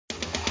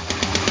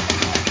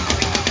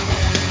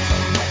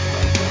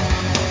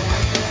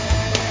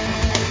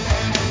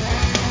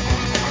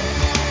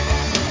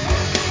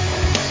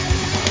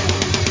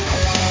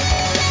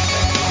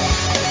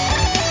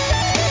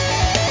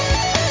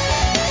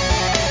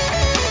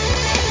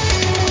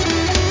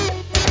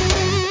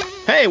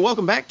Hey,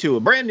 welcome back to a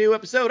brand new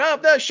episode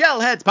of the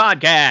Shellheads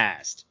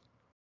podcast.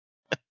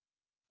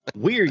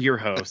 We're your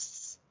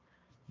hosts,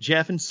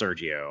 Jeff and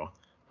Sergio.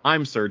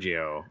 I'm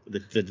Sergio. The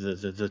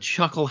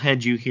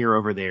chucklehead you hear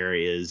over there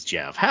is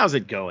Jeff. How's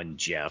it going,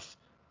 Jeff?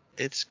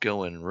 It's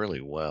going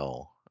really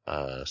well,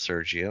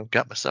 Sergio.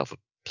 Got myself a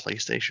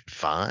PlayStation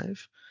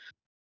 5.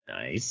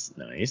 Nice.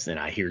 And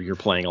I hear you're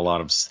playing a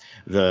lot of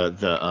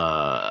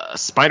the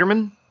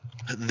Spider-Man.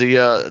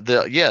 The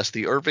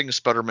Irving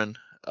Sputterman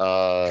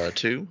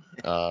 2.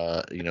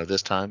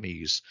 This time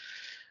he's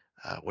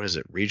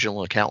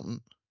regional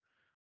accountant.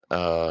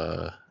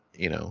 It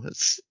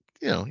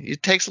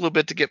takes a little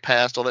bit to get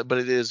past all that, but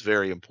it is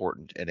very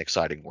important and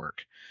exciting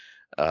work.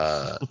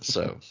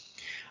 So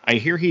I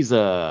hear he's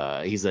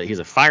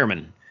a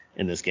fireman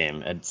in this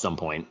game at some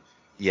point.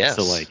 Yes.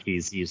 So like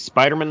he's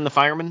Spider-Man the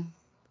fireman?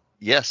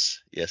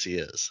 Yes, he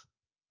is.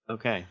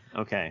 Okay.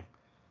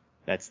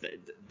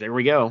 There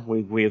we go.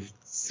 We have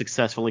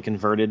successfully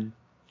converted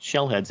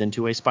Shellheads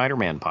into a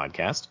Spider-Man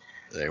podcast.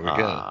 There we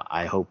go.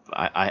 I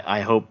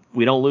hope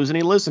we don't lose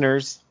any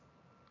listeners.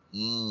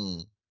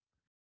 We'll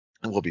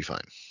be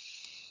fine.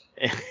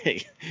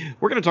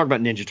 We're going to talk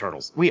about Ninja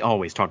Turtles. We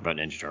always talk about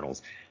Ninja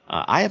Turtles.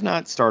 I have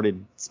not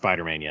started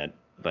Spider-Man yet,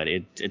 but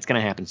it's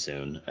going to happen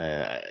soon.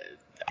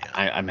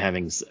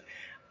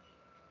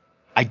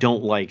 I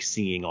don't like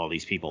seeing all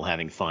these people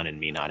having fun and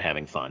me not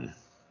having fun.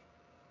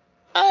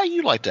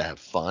 You like to have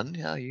fun.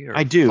 Yeah, you're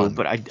I do, fun,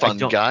 but I fun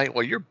don't. Guy.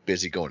 Well, you're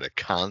busy going to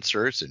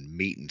concerts and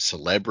meeting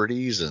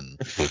celebrities and,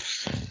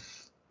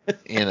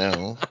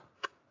 And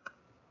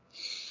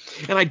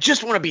I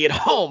just want to be at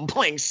home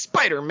playing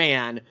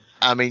Spider-Man.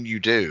 I mean, you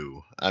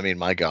do. I mean,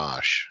 my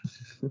gosh.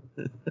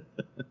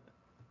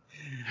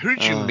 Who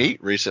did you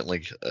meet recently,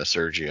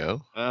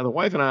 Sergio? The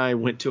wife and I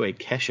went to a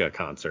Kesha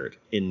concert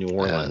in New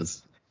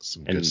Orleans.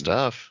 Some good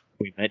stuff.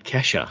 We met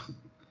Kesha.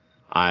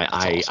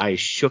 Awesome. I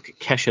shook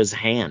Kesha's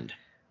hand.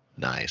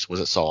 Nice. Was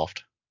it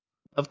soft?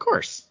 Of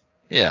course.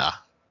 Yeah.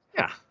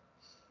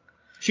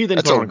 She then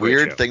That's put a on great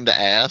weird show. thing to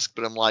ask,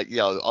 but I'm like,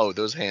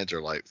 those hands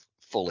are like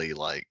fully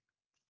like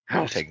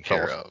taken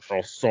care of.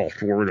 How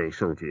soft were they,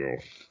 Sergio?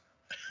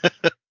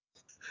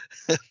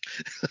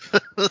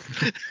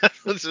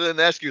 So then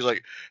ask you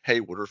like, hey,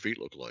 what do her feet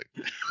look like?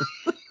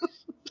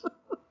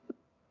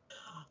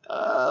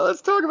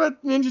 Let's talk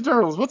about Ninja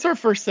Turtles. What's our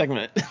first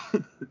segment?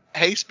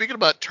 Hey, speaking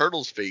about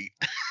turtles' feet.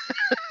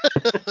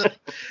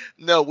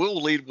 No,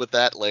 we'll lead with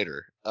that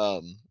later.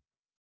 And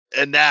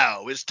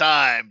now it's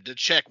time to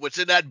check what's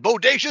in that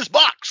bodacious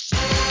box.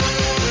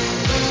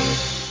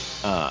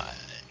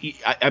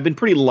 I've been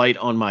pretty light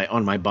on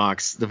my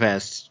box the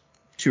past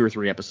 2 or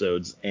 3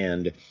 episodes,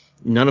 and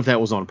none of that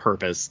was on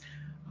purpose.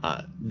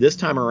 This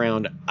time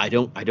around, I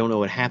don't know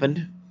what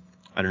happened.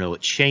 I don't know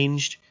what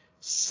changed.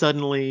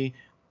 Suddenly,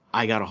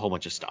 I got a whole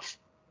bunch of stuff.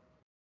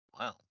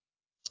 Wow.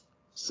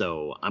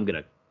 So I'm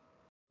gonna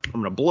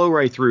blow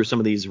right through some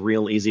of these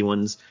real easy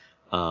ones.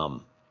 I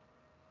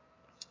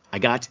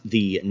got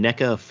the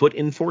NECA Foot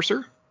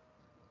Enforcer,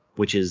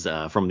 which is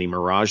from the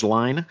Mirage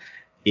line.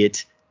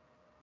 It's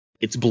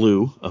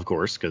blue, of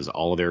course, because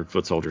all of their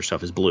foot soldier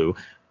stuff is blue,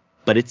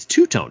 but it's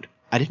two-toned.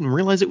 I didn't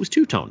realize it was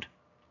two-toned.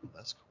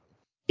 That's cool.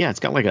 Yeah, it's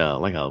got like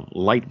a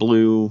light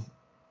blue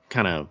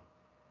kind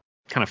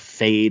of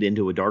fade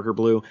into a darker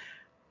blue.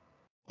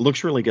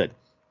 Looks really good.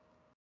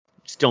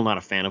 Still not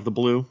a fan of the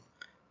blue,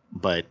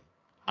 but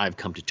I've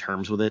come to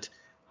terms with it.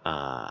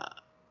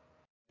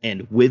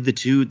 And with the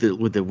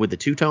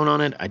two-tone on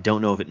it, I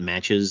don't know if it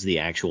matches the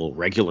actual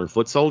regular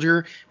foot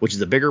soldier, which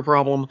is a bigger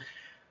problem.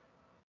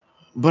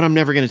 But I'm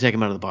never going to take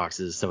them out of the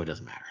boxes, so it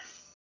doesn't matter.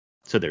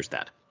 So there's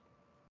that.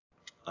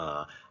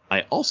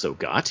 I also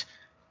got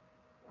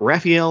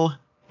Raphael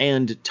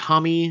and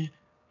Tommy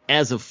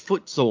as a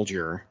foot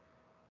soldier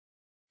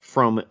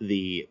from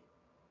the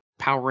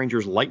Power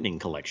Rangers Lightning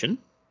collection.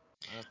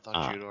 I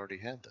thought you'd already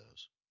had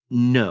those.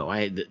 No,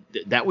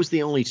 that was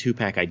the only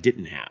 2-pack I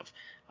didn't have.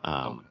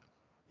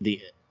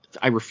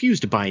 I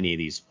refuse to buy any of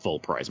these full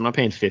price. I'm not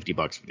paying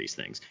 $50 for these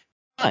things.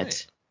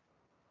 But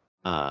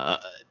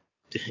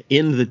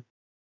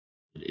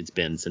it's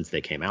been since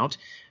they came out.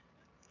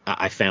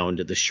 I found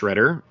the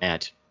Shredder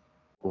at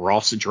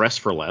Ross Dress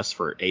for Less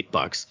for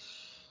 $8.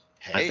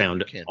 Hey, I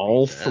found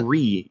all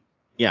three.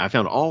 Yeah, I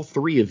found all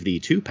 3 of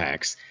the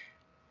 2-packs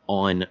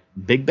on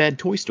Big Bad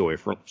Toy Store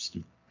for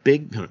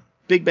Big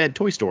Bad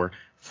Toy Store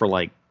for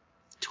like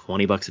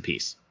 $20 a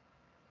piece.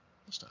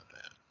 That's not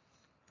bad.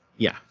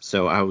 Yeah,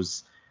 so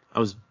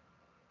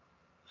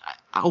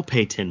I'll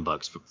pay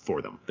 $10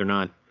 for them. They're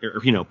not,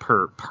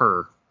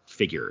 per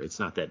figure. It's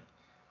not that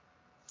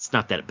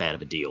bad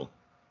of a deal,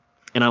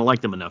 and I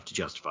like them enough to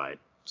justify it.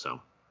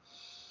 So,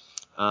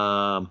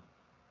 I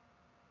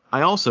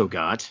also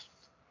got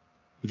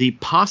the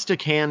Pasta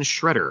Can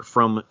Shredder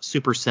from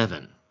Super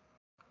 7,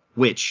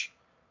 which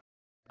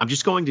I'm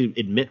just going to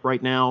admit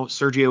right now,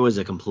 Sergio is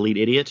a complete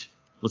idiot.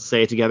 Let's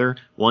say it together.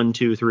 1,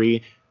 2,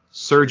 3.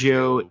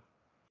 Sergio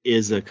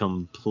is a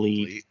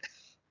complete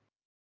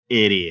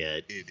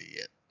idiot.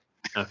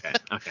 Okay.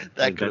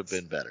 That could have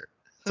been better.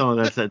 So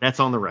that's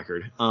on the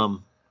record.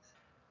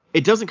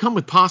 It doesn't come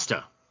with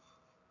pasta.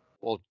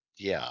 Well,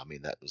 yeah, I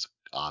mean, that was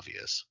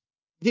obvious.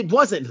 It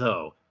wasn't,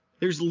 though.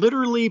 There's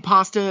literally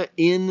pasta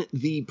in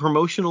the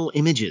promotional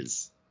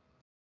images.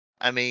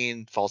 I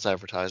mean, false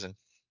advertising.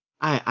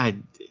 I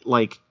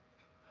like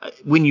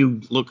when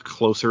you look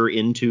closer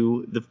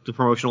into the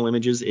promotional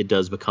images, it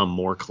does become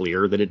more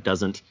clear that it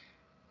doesn't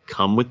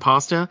come with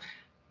pasta.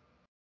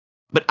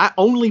 But I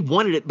only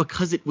wanted it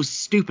because it was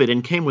stupid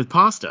and came with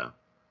pasta.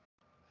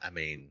 I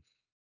mean,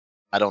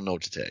 I don't know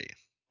what to tell you.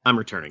 I'm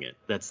returning it.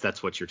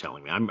 That's what you're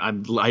telling me.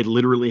 I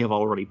literally have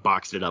already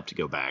boxed it up to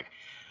go back,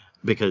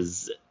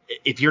 because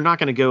if you're not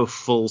going to go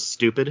full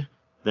stupid,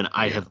 then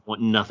I have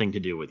want nothing to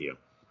do with you.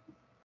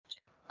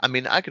 I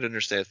mean, I could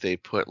understand if they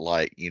put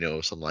like,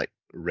 some like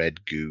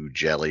red goo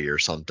jelly or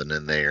something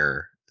in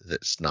there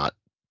that's not,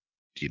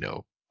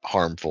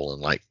 harmful,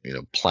 and like,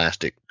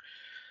 plastic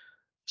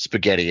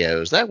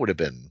SpaghettiOs. That would have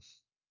been,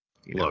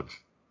 Look,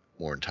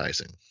 more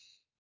enticing.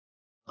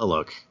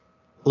 look.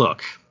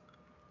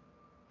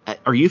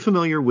 Are you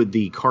familiar with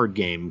the card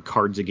game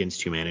Cards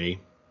Against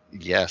Humanity?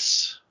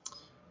 Yes.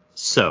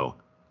 So,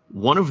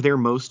 one of their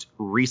most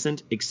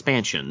recent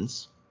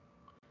expansions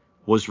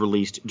was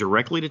released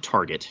directly to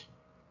Target,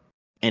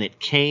 and it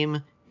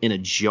came in a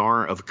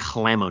jar of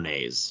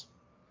clamonaise.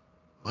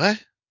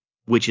 What?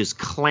 Which is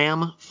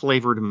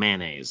clam-flavored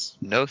mayonnaise.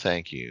 No,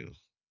 thank you.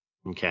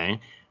 Okay?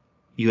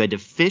 You had to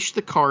fish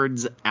the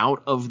cards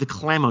out of the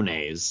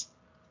clamonaise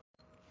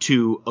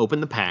to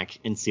open the pack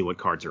and see what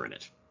cards are in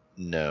it.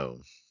 No.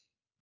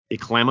 The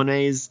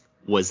clamonaise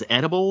was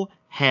edible,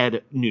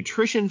 had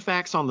nutrition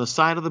facts on the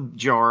side of the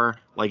jar,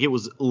 like it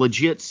was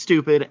legit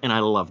stupid, and I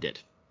loved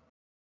it.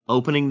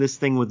 Opening this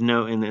thing with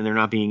and there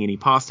not being any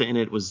pasta in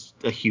it was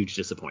a huge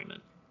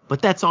disappointment.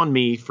 But that's on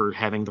me for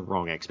having the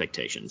wrong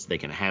expectations. They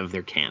can have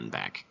their can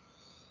back.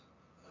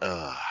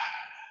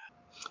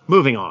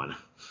 Moving on.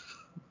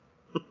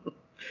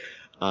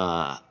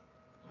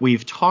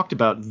 We've talked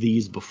about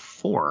these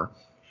before,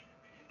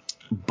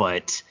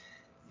 but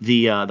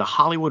the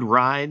Hollywood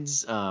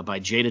rides by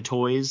Jada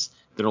Toys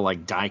that are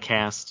like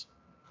die-cast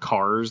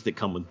cars that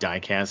come with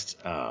die-cast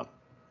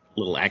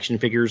little action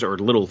figures or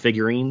little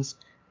figurines.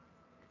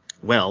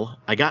 Well,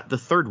 I got the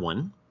third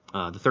one.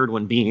 The third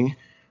one being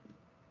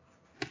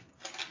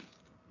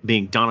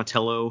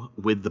Donatello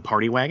with the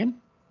party wagon.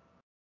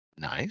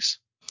 Nice.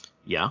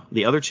 Yeah.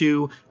 The other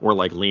two were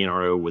like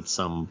Leonardo with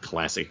some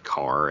classic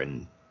car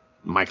and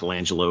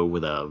Michelangelo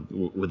with a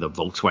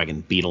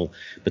Volkswagen Beetle.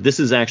 But this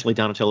is actually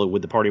Donatello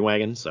with the party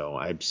wagon, so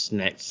I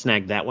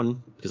snagged that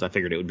one because I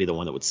figured it would be the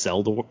one that would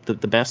sell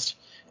the best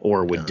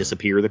or would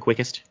disappear the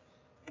quickest.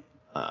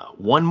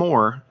 One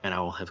more, and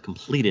I will have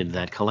completed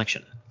that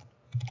collection.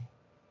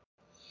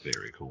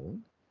 Very cool.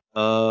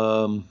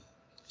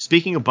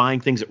 Speaking of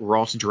buying things at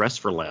Ross Dress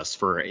for Less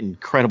for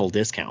incredible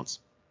discounts,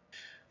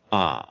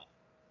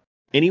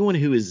 anyone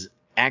who is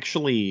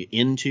actually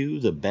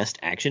into the best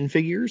action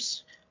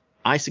figures,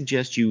 I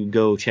suggest you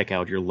go check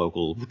out your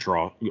local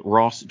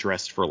Ross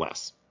Dress for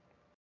Less.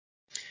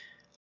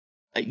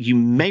 You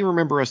may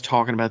remember us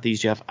talking about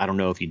these, Jeff. I don't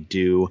know if you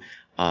do.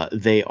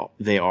 They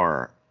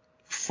are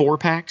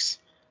 4-packs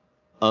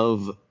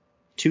of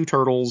 2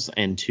 turtles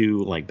and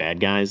 2 like bad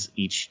guys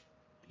each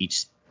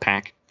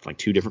pack, like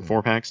 2 different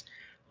 4-packs,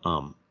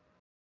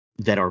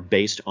 that are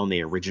based on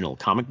the original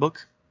comic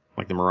book,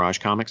 like the Mirage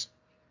comics.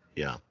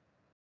 Yeah.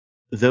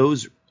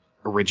 Those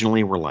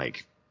originally were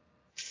like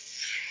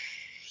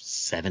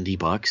 $70,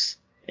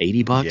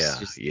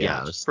 $80.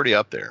 Yeah, it's pretty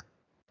up there.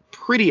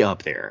 Pretty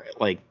up there.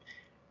 Like,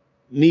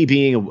 me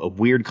being a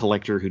weird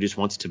collector who just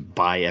wants to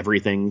buy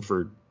everything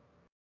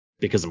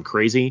because I'm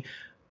crazy,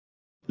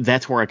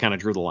 that's where I kind of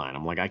drew the line.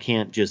 I'm like, I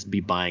can't just be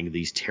buying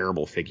these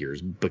terrible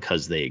figures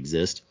because they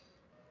exist.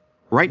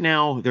 Right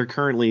now, they're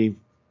currently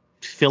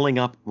filling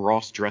up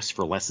Ross Dress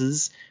for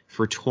Lesses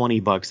for $20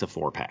 a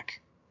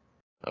 4-pack.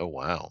 Oh,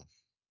 wow.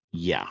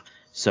 Yeah.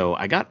 So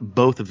I got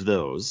both of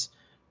those,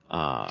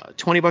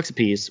 $20 a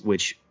piece,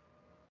 which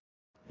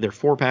they're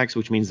 4-packs,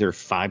 which means they're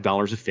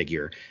 $5 a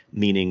figure,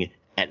 meaning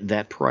at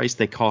that price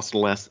they cost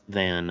less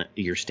than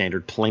your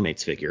standard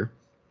Playmates figure,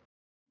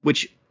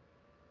 which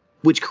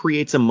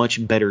creates a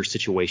much better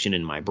situation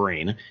in my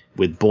brain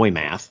with boy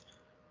math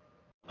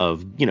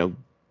of,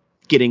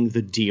 getting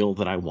the deal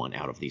that I want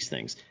out of these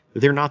things.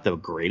 They're not the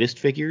greatest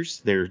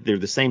figures. They're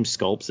the same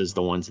sculpts as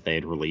the ones that they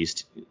had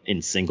released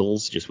in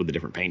singles, just with a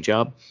different paint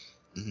job.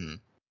 Mm-hmm.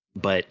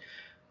 But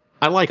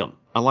I like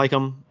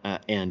them.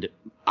 And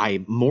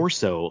I more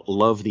so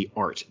love the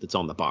art that's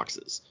on the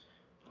boxes.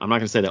 I'm not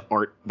going to say the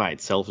art by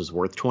itself is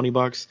worth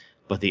 $20,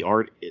 but the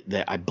art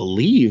that I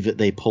believe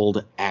they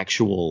pulled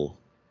actual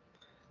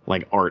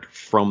like art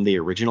from the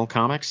original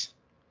comics.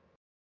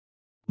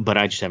 But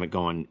I just haven't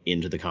gone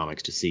into the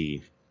comics to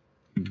see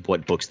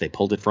what books they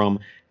pulled it from.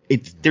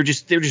 They're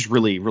just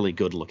really, really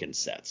good looking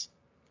sets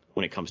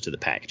when it comes to the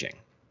packaging.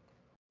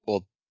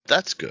 Well,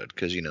 that's good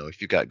because,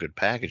 if you got good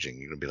packaging,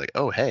 you're going to be like,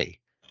 oh, hey,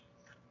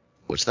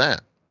 what's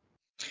that?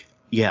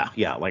 Yeah.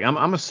 Like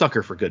I'm a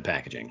sucker for good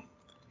packaging.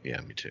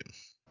 Yeah, me too.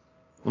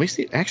 Let me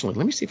see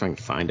if I can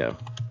find of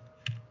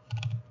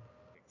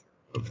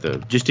the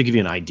just to give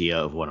you an idea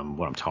of what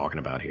I'm talking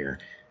about here.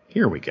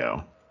 Here we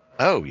go.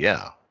 Oh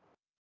yeah.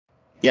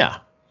 Yeah.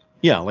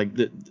 Yeah, like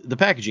the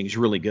packaging is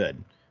really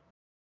good.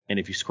 And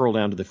if you scroll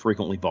down to the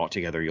frequently bought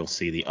together, you'll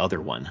see the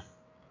other one,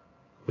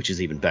 which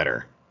is even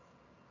better.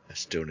 I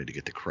still need to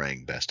get the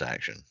Krang Best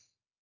Action.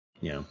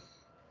 Yeah.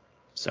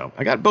 So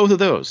I got both of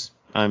those.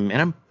 And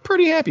I'm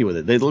pretty happy with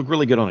it. They look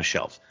really good on a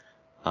shelf.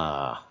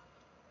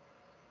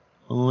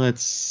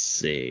 Let's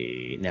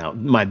see. Now,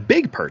 my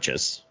big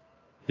purchase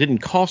didn't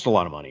cost a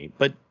lot of money,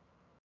 but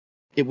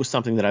it was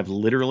something that I've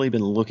literally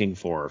been looking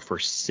for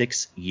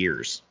 6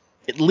 years.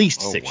 At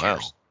least 6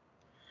 years.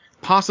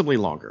 Possibly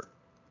longer.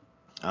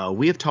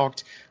 We have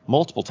talked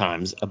multiple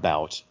times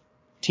about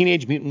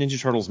Teenage Mutant Ninja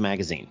Turtles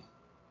magazine.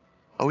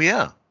 Oh,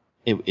 yeah.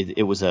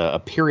 It was a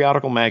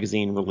periodical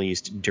magazine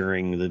released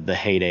during the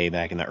heyday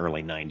back in the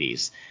early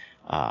 90s.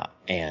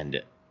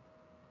 And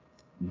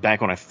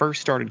back when I first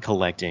started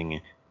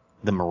collecting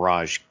the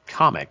Mirage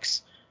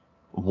comics,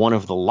 one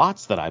of the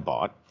lots that I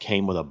bought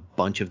came with a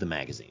bunch of the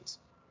magazines.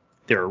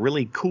 They're a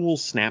really cool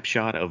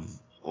snapshot of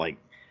like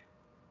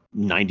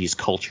 90s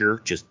culture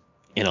just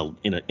in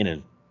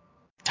a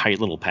tight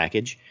little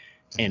package.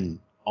 And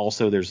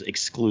also there's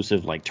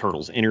exclusive like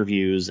Turtles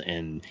interviews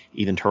and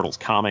even Turtles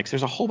comics.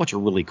 There's a whole bunch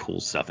of really cool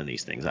stuff in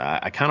these things.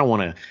 I kind of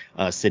want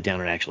to sit down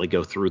and actually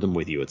go through them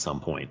with you at some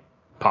point,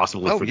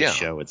 possibly for the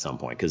show at some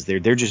point, because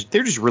they're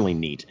just really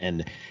neat,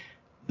 and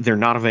they're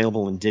not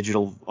available in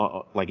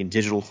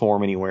digital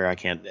form anywhere. I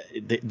can't.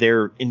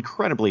 They're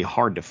incredibly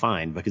hard to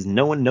find because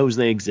no one knows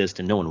they exist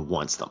and no one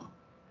wants them.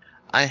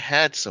 I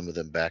had some of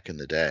them back in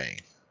the day.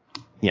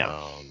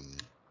 Yeah.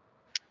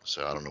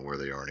 So I don't know where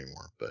they are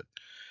anymore, but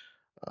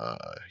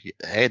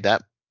hey,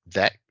 that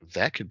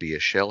could be a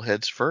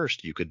Shellheads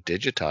first. You could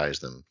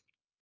digitize them.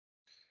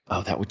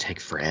 Oh, that would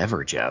take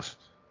forever, Jeff.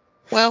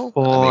 Well,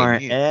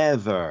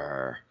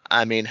 forever.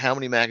 I mean, how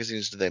many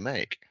magazines do they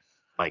make?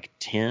 Like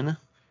 10.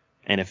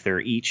 And if they're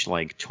each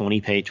like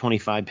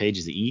 25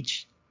 pages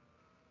each,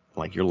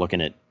 like you're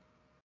looking at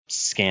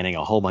scanning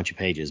a whole bunch of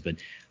pages. But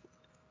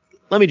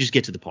let me just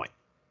get to the point.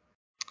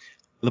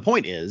 The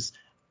point is,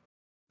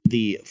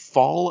 the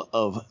fall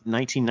of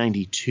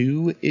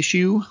 1992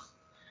 issue,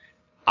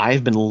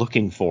 I've been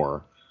looking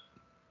for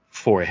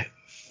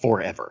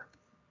forever.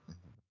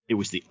 It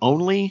was the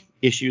only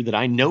issue that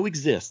I know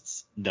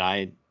exists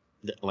that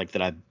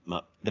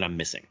I'm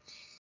missing.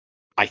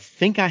 I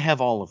think I have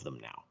all of them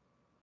now,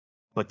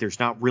 but there's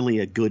not really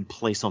a good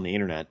place on the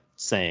internet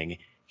saying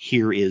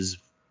here is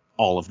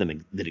all of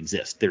them that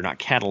exist. They're not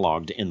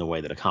cataloged in the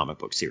way that a comic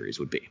book series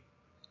would be.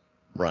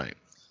 Right.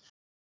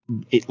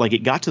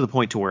 It got to the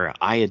point to where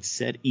I had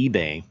set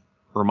eBay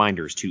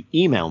reminders to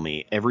email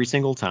me every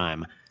single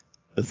time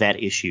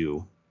that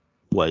issue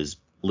was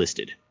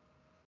listed.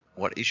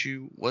 What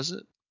issue was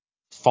it?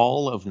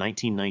 Fall of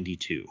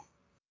 1992.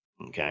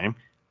 Okay.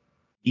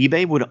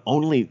 eBay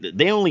only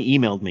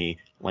emailed me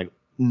like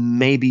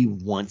maybe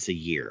once a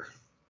year.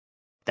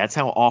 That's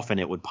how often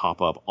it would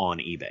pop up on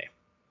eBay.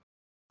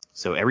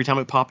 So every time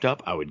it popped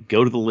up, I would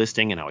go to the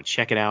listing and I would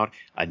check it out.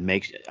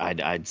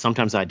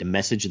 Sometimes I had to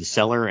message the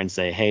seller and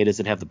say, hey, does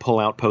it have the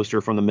pull-out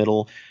poster from the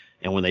middle?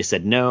 And when they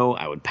said no,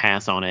 I would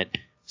pass on it.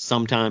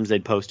 Sometimes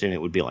they'd post it and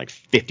it would be like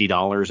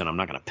 $50, and I'm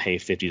not going to pay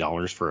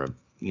 $50 for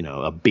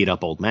a beat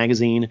up old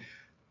magazine.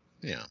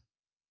 Yeah.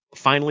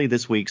 Finally,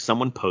 this week,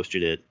 someone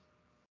posted it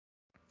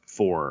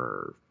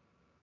for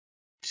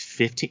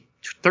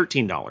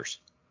 $13.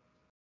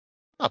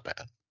 Not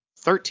bad.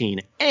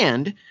 13,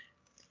 and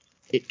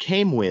it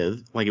came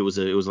with it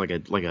was like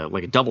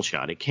a double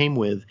shot. It came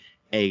with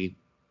a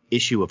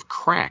issue of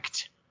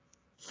Cracked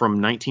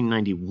from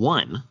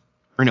 1991,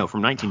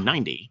 from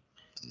 1990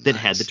 that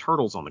had the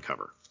Turtles on the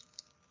cover.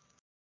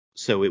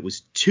 So it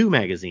was 2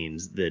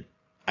 magazines that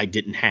I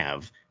didn't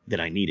have that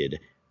I needed.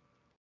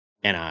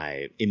 And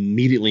I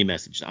immediately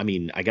messaged.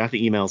 I got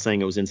the email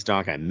saying it was in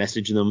stock. I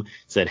messaged them,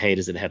 said, hey,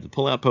 does it have the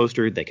pullout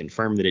poster? They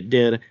confirmed that it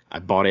did. I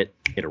bought it.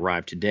 It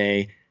arrived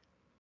today.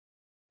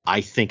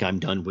 I think I'm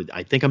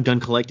done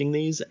collecting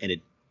these, and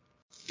it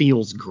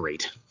feels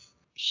great.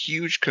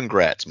 Huge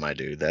congrats, my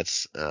dude.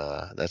 That's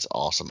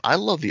awesome. I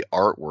love the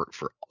artwork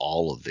for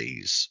all of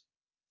these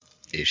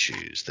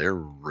issues. They're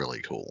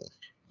really cool.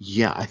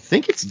 Yeah, I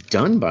think it's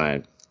done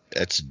by...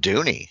 It's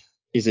Dooney.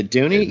 Is it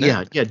Dooney?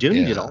 Yeah,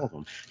 Dooney did all of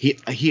them.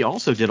 He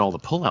also did all the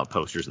pullout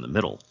posters in the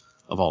middle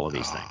of all of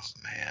these things.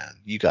 Oh man,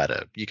 you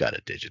gotta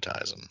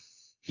digitize them.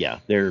 Yeah,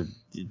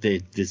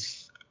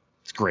 it's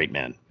great,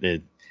 man.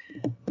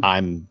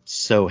 I'm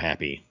so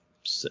happy.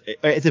 So,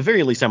 at the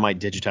very least, I might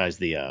digitize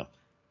the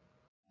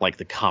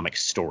comic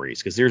stories,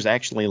 because there's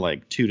actually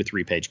like 2 to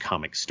 3 page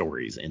comic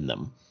stories in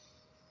them,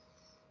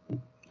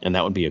 and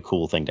that would be a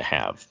cool thing to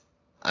have.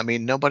 I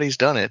mean, nobody's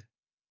done it.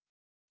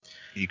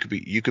 You could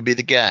be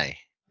the guy.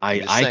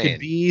 I could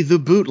be the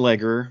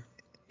bootlegger.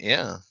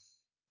 Yeah.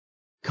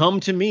 Come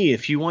to me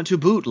if you want to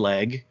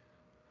bootleg.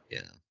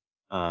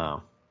 Yeah.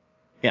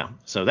 Yeah.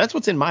 So that's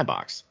what's in my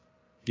box.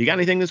 You got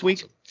anything this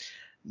week?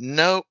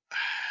 Nope.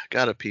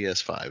 Got a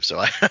PS5,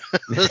 so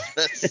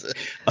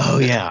Oh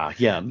yeah.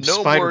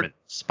 No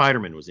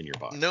Spider-Man was in your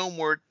box. No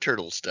more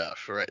turtle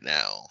stuff right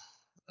now.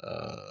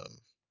 All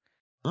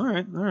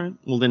right.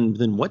 Well,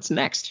 then what's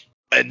next?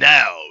 And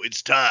now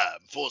it's time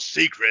for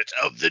Secret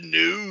of the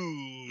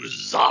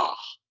News.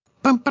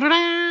 And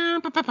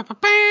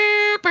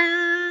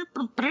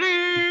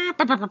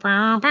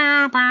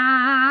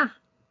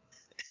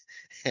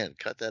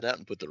cut that out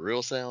and put the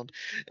real sound.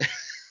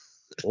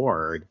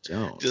 Or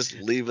don't. Just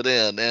leave it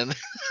in. And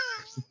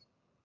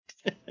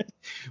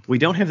we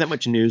don't have that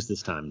much news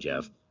this time,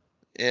 Jeff.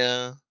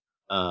 yeah.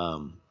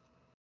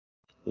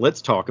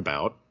 Let's talk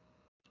about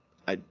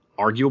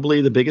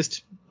arguably the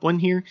biggest one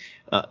here.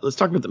 Let's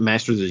talk about the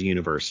Masters of the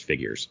Universe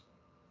figures.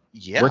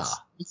 Yeah.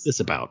 What's this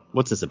about?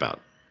 We're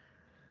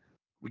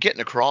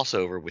getting a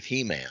crossover with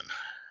He-Man.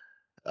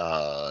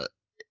 I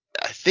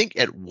think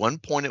at one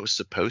point it was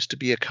supposed to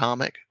be a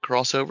comic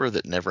crossover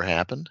that never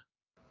happened.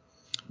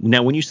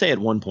 Now, when you say at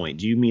one point,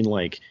 do you mean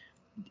like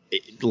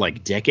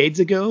decades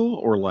ago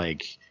or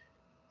like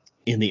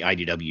in the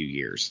IDW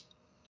years?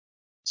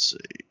 Let's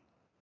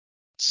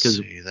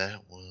see.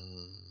 That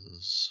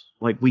was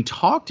like we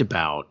talked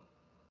about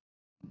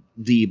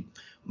the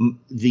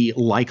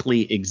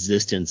likely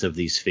existence of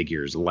these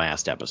figures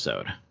last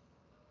episode,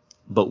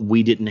 but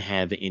we didn't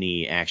have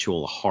any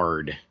actual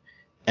hard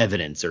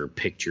evidence or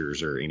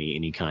pictures or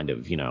any kind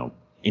of,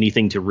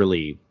 anything to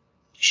really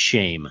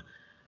shame.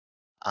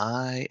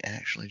 I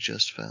actually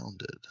just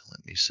found it.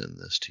 Let me send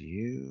this to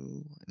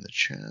you in the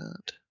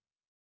chat.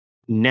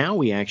 Now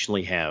we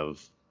actually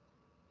have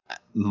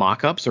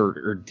mock-ups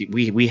or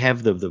we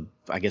have the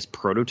I guess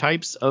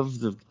prototypes of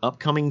the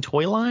upcoming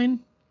toy line.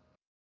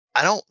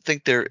 I don't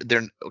think they're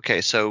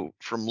okay. So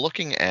from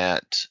looking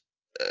at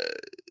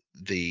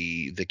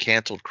the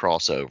canceled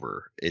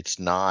crossover, it's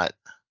not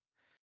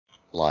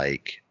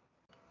like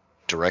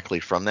directly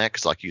from that,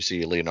 because like you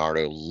see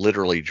Leonardo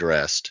literally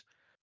dressed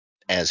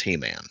as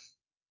He-Man.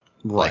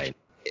 Right.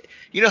 Like,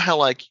 you know how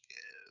like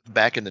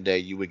back in the day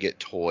you would get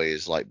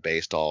toys like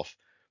based off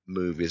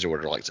movies or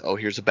whatever, like, oh,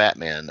 here's a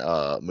Batman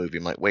movie.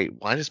 I'm like, wait,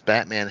 why does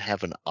Batman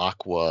have an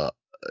aqua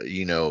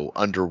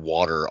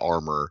underwater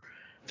armor?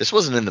 This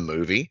wasn't in the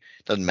movie.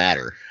 Doesn't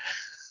matter.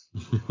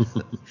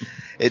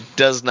 It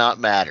does not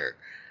matter.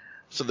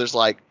 So there's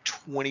like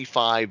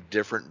 25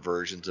 different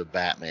versions of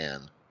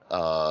Batman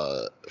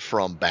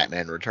from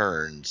Batman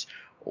Returns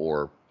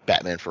or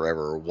Batman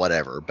Forever or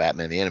whatever,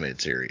 Batman the Animated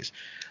Series.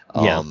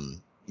 Yeah.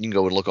 You can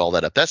go and look all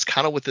that up. That's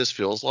kind of what this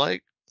feels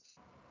like.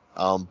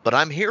 But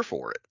I'm here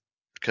for it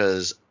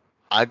because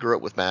I grew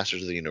up with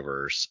Masters of the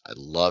Universe. I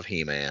love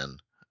He-Man.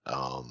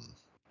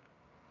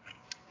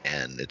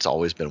 And it's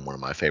always been one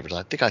of my favorites.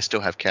 I think I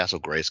still have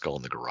Castle Grayskull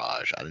in the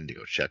garage. I need to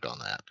go check on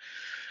that.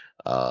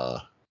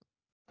 I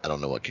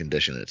don't know what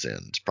condition it's in.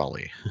 It's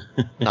probably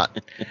not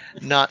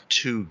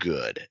too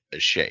good a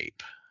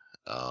shape.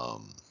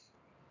 But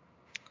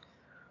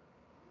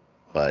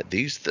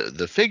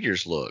the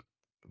figures look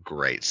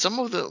great. Some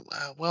of the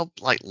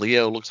like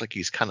Leo looks like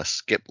he's kind of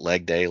skipped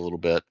leg day a little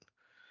bit.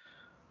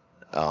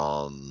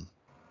 I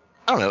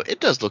don't know. It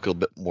does look a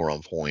bit more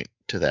on point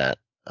to that.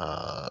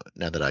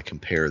 Now that I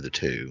compare the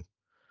two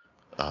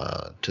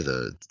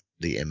to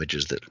the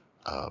images that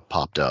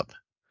popped up.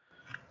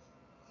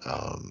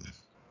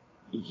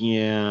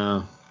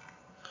 Yeah.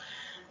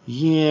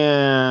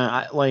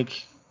 I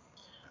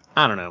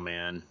don't know,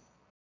 man.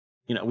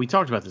 We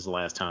talked about this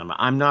last time.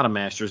 I'm not a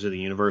Masters of the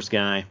Universe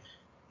guy.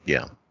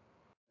 Yeah.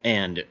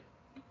 And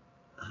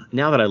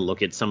now that I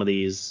look at some of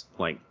these,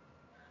 like,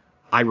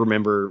 I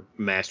remember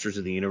Masters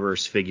of the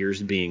Universe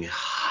figures being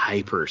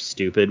hyper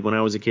stupid when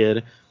I was a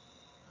kid.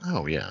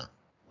 Oh, yeah.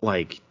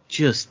 Like,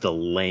 just the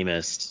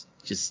lamest.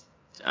 Just,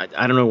 I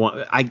don't know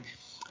what.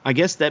 I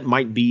guess that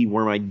might be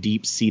where my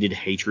deep-seated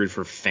hatred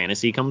for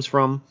fantasy comes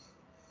from.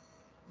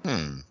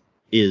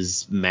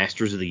 Is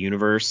Masters of the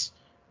Universe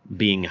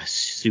being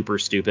super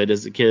stupid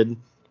as a kid.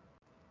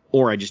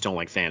 Or I just don't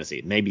like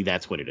fantasy. Maybe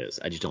that's what it is.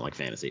 I just don't like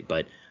fantasy.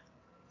 But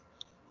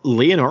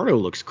Leonardo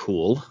looks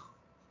cool.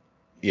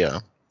 Yeah.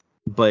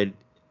 But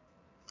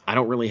I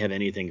don't really have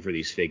anything for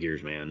these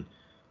figures, man.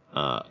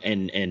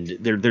 And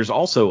there's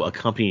also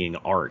accompanying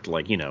art,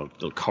 like,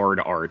 the card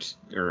art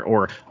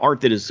or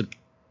art that is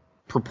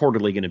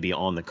purportedly going to be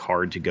on the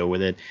card to go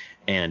with it.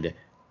 And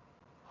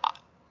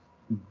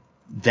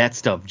that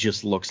stuff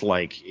just looks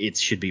like it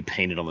should be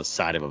painted on the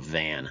side of a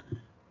van.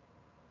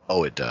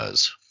 Oh, it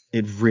does.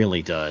 It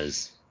really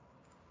does.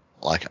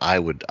 Like, I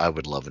would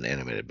love an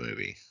animated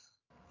movie.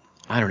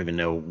 I don't even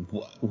know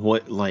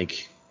what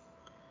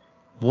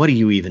do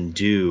you even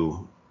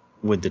do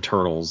with the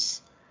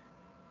turtles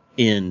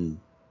in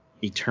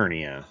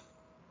Eternia?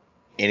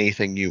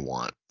 Anything you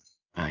want.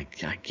 I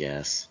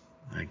guess,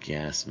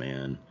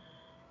 man.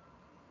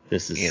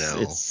 This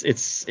is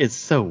it's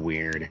so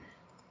weird.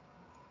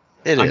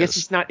 I guess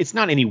it's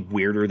not any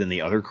weirder than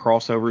the other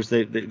crossovers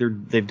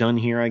they've done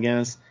here, I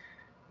guess.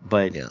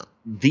 But yeah.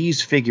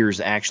 These figures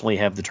actually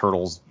have the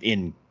turtles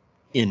in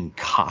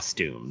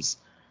costumes.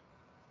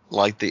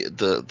 Like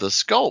the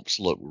sculpts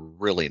look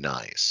really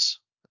nice.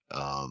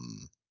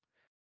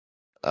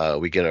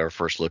 We get our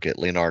first look at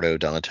Leonardo,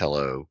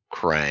 Donatello,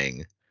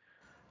 Krang,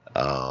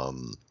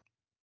 Um,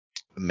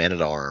 Man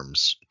at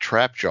Arms,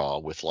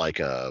 Trapjaw with like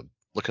a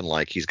looking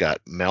like he's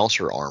got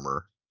Mouser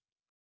armor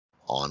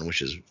on,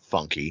 which is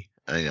funky.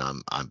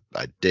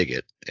 I dig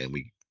it, and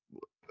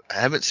I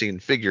haven't seen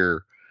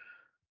figure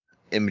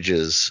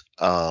images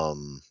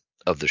of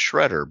the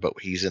Shredder, but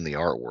he's in the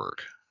artwork.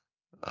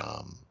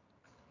 Um,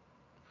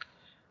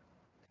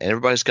 and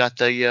everybody's got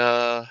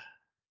the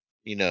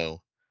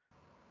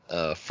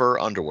fur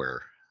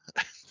underwear.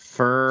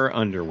 Fur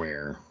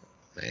underwear.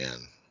 Man,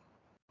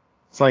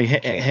 It's like, hey,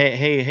 can't.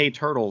 hey,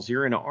 Turtles,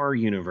 you're in our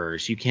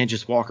universe. You can't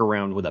just walk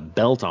around with a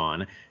belt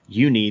on.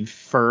 You need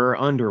fur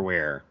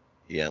underwear.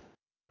 Yeah,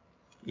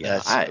 Yeah,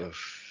 that's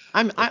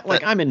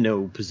I'm in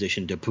no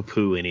position to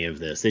poo-poo any of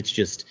this. It's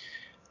just,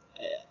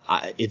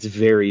 it's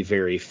very,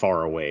 very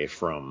far away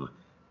from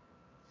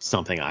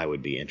something I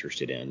would be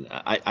interested in.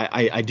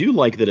 I do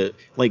like that.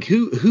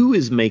 Who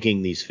is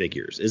making these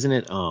figures? Isn't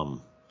it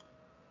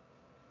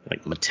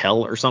like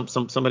Mattel or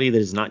somebody that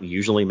is not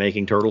usually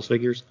making Turtles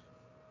figures?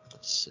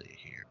 Let's see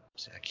here.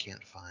 See, I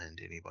can't find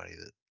anybody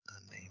that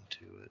a name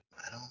to it.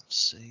 I don't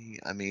see.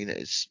 I mean,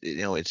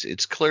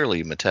 it's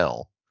clearly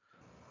Mattel.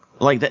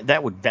 Like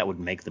that would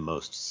make the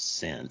most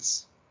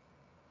sense.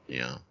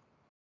 Yeah.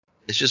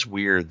 It's just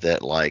weird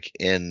that like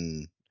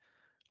in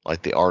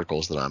like the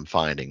articles that I'm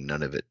finding,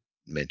 none of it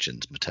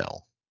mentions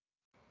Mattel.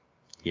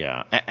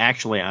 Yeah,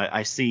 actually,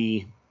 I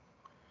see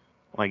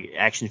like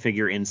Action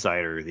Figure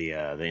Insider, the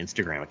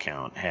Instagram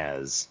account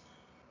has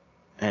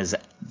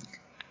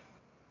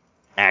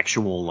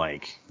actual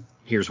like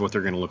here's what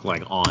they're gonna look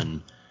like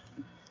on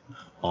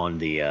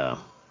the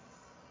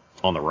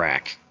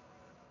rack,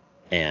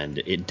 and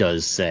it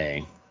does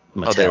say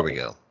Mattel. Oh, there we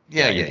go.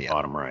 Yeah, in the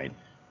bottom right.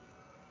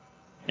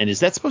 And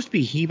is that supposed to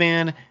be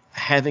He-Man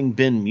having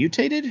been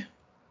mutated?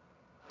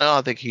 Oh,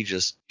 I think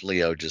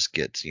Leo just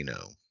gets,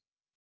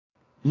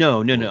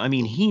 No. I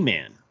mean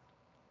He-Man,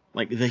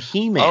 like the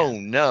He-Man. Oh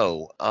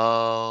no.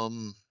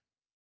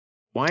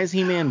 Why is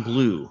He-Man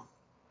blue?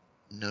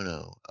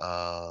 No.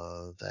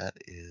 That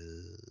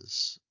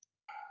is.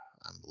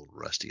 I'm a little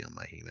rusty on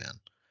my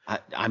He-Man.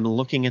 I'm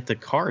looking at the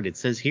card. It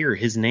says here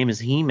his name is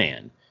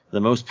He-Man,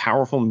 the most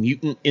powerful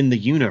mutant in the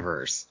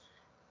universe.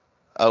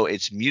 Oh,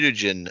 it's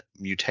mutagen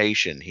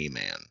mutation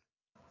He-Man.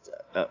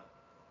 Uh,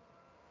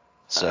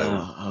 So,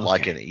 okay.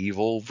 like an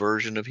evil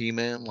version of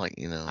He-Man, like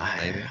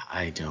maybe.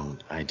 I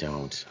don't.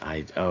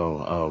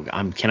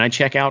 Can I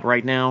check out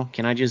right now?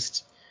 Can I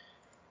just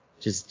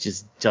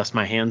dust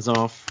my hands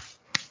off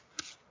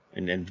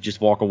and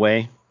just walk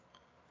away?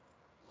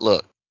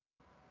 Look,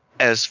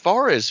 as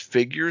far as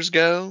figures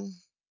go,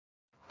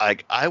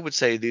 I would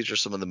say these are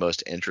some of the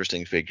most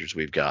interesting figures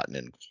we've gotten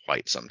in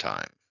quite some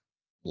time.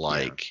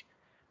 Like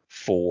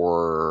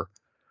for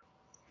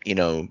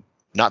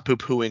not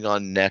poo-pooing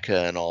on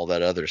NECA and all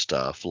that other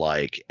stuff,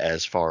 like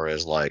as far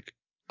as like,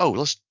 oh,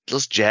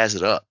 let's jazz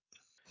it up.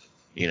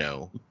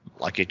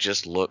 Like it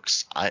just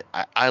looks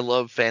I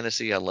love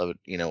fantasy, I love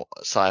it,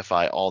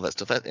 sci-fi, all that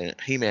stuff. That and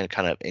He-Man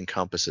kind of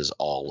encompasses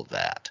all of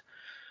that.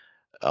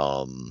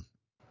 I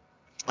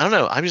don't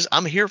know.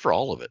 I'm here for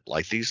all of it.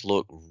 Like these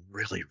look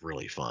really,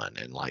 really fun.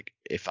 And like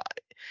if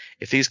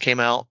these came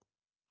out,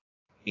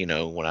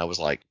 when I was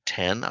like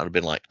 10, I'd have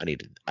been like, I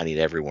need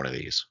every one of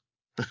these.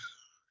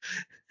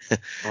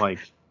 Like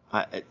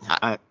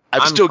I'm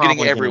I'm still getting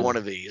probably every gonna- one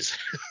of these.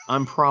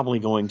 I'm probably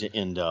going to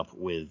end up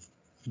with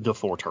the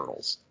 4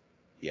 Turtles.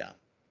 Yeah.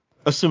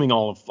 Assuming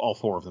all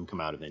four of them come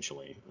out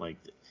eventually. Like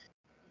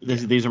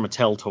these are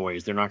Mattel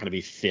toys. They're not going to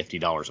be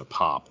 $50 a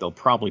pop. They'll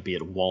probably be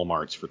at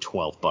Walmart's for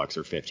 $12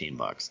 or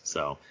 $15.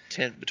 So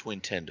between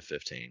 10 to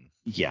 15.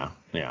 Yeah.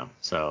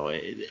 So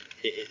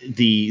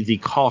the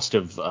cost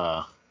of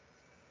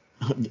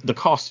the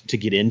cost to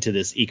get into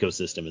this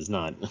ecosystem is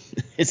not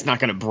it's not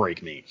going to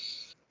break me.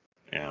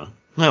 Yeah.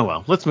 Oh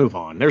well, let's move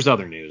on. There's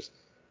other news.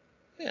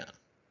 Yeah.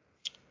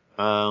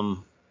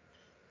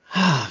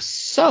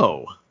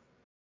 So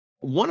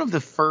one of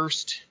the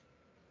first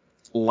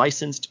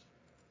licensed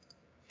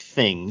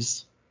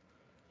things,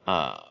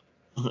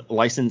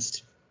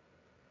 licensed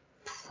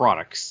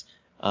products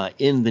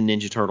in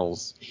Ninja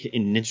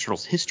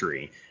Turtles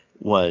history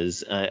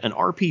was an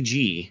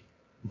RPG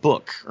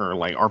book or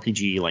like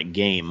RPG like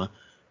game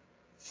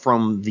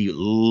from the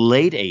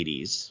late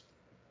 80s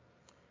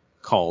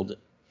called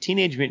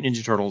Teenage Mutant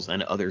Ninja Turtles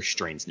and Other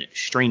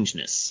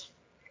Strangeness.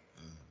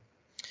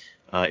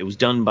 It was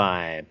done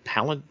by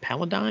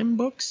Palladium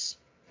Books?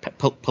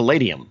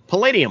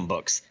 Palladium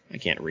Books. I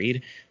can't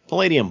read.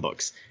 Palladium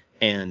Books.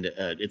 And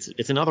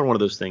it's another one of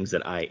those things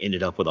that I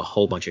ended up with a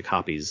whole bunch of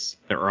copies,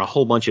 or a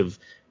whole bunch of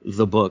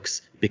the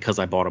books, because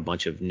I bought a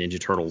bunch of Ninja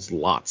Turtles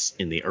lots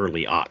in the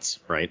early aughts,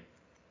 right?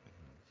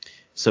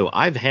 So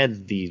I've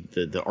had the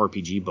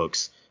RPG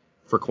books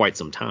for quite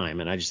some time,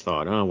 and I just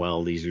thought, oh,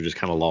 well, these are just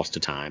kind of lost to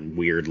time,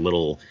 weird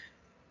little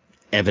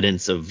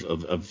evidence of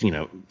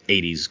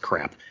 80s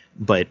crap.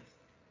 But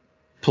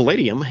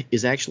Palladium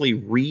is actually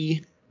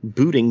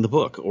rebooting the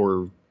book,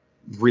 or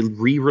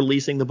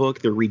re-releasing the book.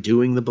 They're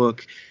redoing the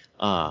book.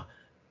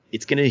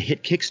 It's going to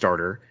hit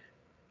Kickstarter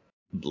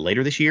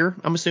later this year,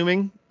 I'm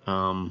assuming.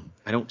 I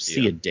don't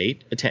see a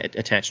date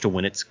attached to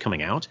when it's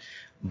coming out,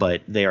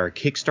 but they are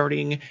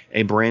kickstarting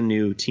a brand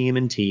new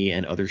TMNT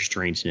and Other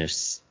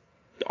Strangeness,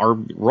 our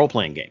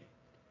role-playing game.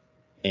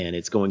 And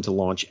it's going to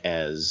launch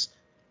as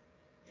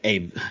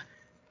a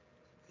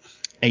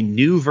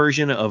new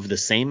version of the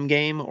same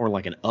game, or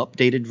like an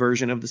updated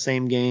version of the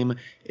same game.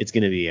 It's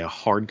going to be a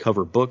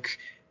hardcover book.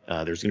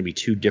 There's going to be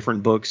 2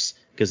 different books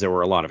because there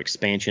were a lot of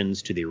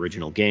expansions to the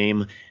original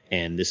game,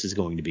 and this is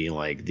going to be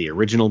like the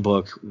original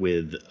book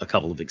with a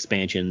couple of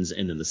expansions,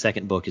 and then the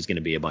second book is going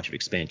to be a bunch of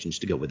expansions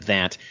to go with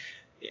that,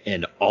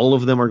 and all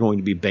of them are going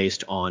to be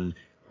based on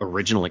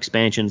original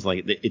expansions.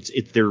 Like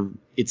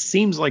it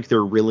seems like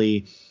they're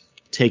really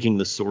taking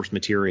the source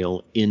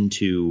material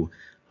into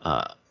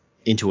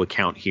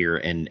account here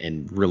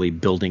and really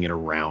building it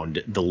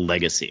around the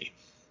legacy.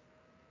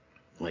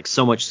 Like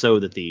so much so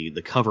that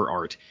the cover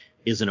art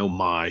is an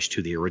homage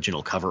to the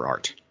original cover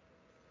art.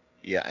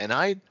 Yeah, and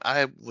I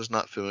was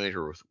not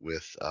familiar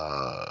with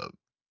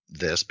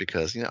this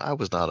because I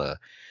was not a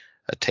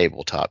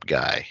tabletop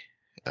guy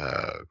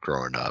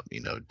growing up.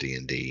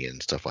 D&D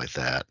and stuff like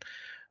that.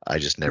 I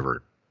just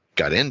never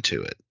got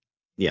into it.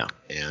 Yeah.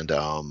 And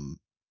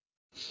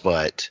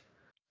but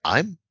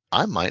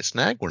I might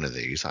snag one of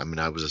these. I mean,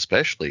 I was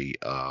especially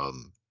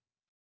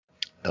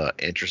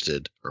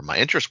interested, or my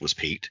interest was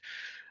piqued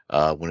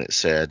when it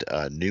said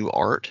new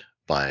art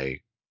by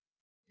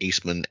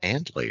Eastman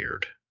and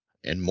Laird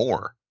and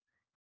more.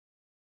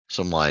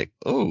 So I'm like,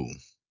 oh,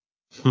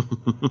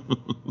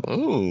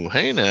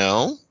 hey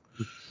now.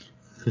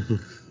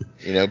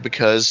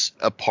 Because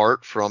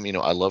apart from,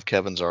 I love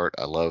Kevin's art,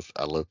 I love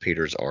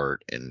Peter's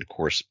art, and of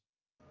course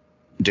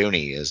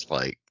Dooney is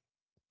like,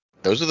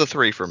 those are the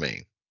 3 for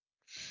me.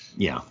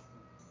 Yeah.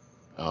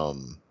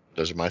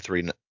 Those are my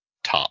 3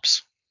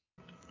 tops.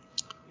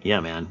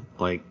 Yeah, man.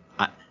 Like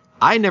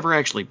I never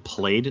actually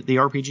played the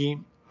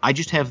RPG. I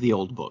just have the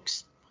old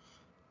books.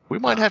 We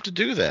might have to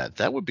do that.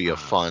 That would be a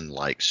fun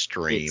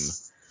stream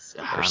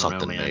or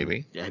something, man.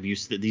 maybe. Have you?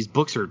 These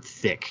books are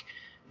thick.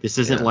 This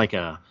isn't like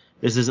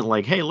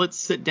hey, let's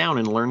sit down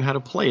and learn how to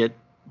play it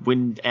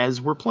as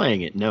we're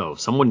playing it. No,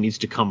 someone needs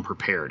to come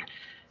prepared.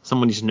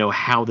 Someone needs to know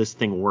how this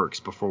thing works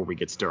before we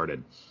get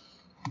started.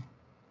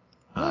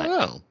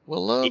 Oh,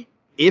 well,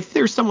 if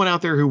there's someone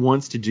out there who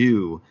wants to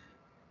do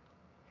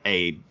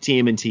a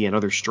TMNT and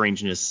Other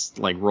Strangeness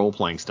like role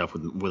playing stuff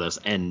with us,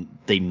 and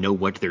they know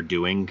what they're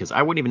doing, because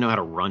I wouldn't even know how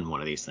to run one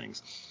of these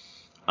things.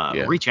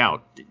 Reach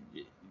out.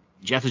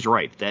 Jeff is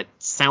right. That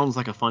sounds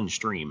like a fun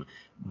stream,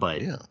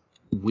 but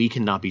we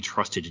cannot be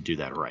trusted to do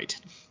that right.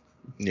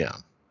 Yeah.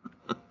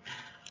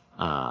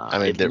 I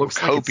mean, there looks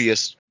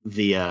copious.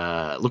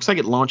 Looks like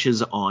it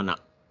launches on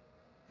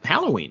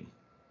Halloween.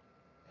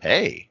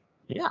 Hey.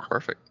 Yeah.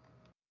 Perfect.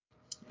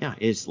 Yeah,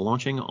 it's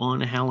launching on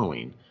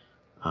Halloween.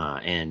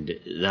 And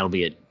that'll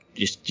be it.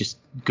 Just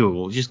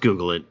Google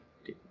it.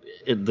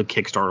 The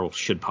Kickstarter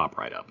should pop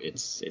right up.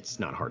 It's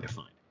not hard to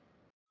find.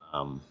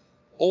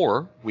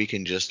 Or we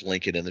can just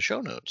link it in the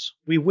show notes.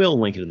 We will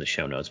link it in the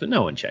show notes, but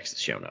no one checks the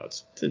show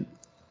notes.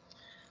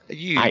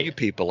 You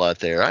people out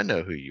there, I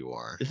know who you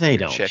are. They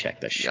don't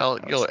check the show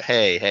notes.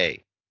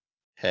 Hey.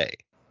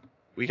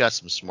 We got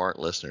some smart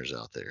listeners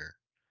out there.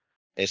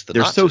 It's the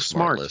They're not so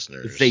smart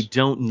listeners. They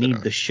don't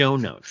need the show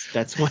notes.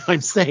 That's what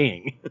I'm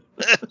saying.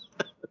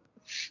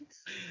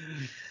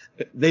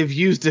 They've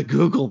used a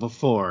Google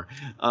before.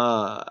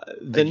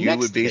 You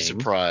would be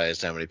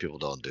surprised how many people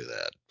don't do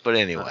that. But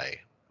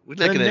anyway, we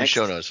link it in the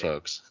show notes,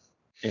 folks.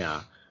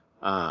 Yeah.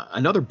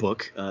 Another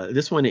book.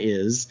 This one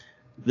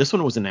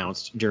was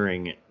announced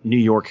during New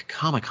York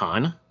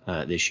Comic-Con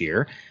this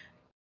year,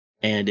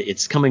 and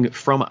it's coming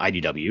from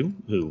IDW,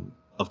 who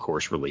of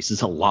course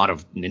releases a lot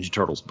of Ninja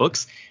Turtles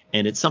books,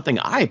 and it's something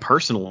I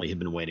personally have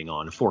been waiting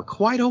on for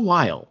quite a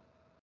while.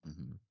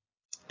 Mm-hmm.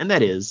 And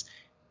that is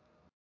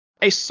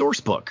a source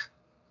book.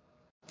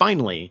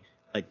 Finally,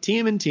 a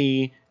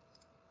TMNT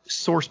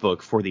source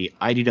book for the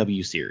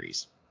IDW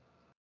series.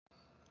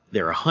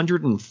 There are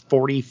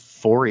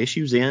 144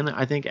 issues in,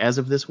 I think, as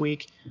of this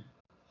week.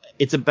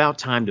 It's about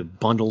time to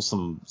bundle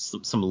some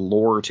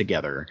lore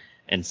together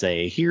and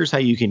say, here's how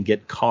you can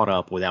get caught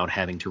up without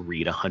having to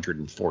read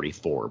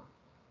 144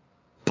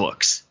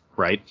 books,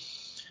 right?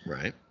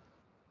 Right.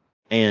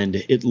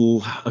 And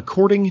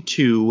according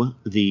to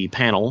the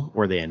panel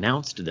where they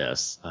announced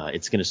this,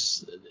 it's going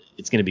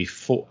to be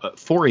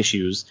four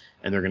issues,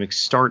 and they're going to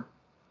start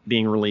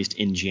being released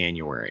in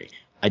January.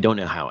 I don't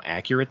know how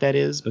accurate that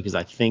is, because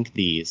I think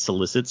the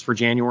solicits for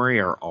January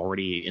are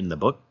already in the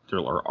book,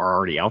 or are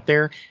already out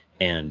there,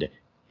 and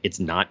it's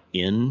not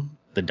in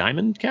the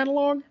Diamond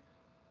catalog.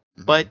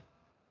 Mm-hmm. But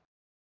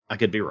I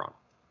could be wrong.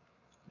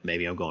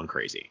 Maybe I'm going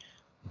crazy.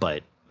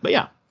 But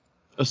yeah,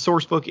 a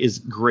source book is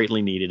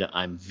greatly needed.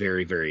 I'm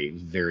very, very,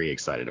 very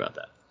excited about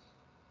that.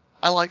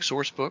 I like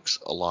source books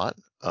a lot.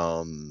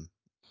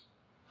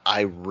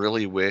 I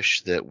really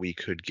wish that we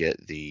could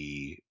get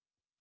the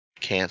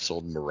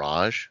canceled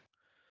Mirage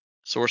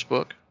source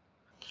book.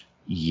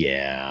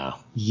 Yeah.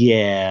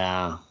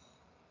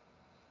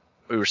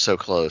 We were so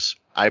close.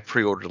 I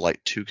pre-ordered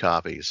like 2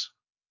 copies.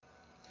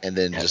 and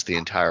then just the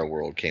entire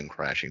world came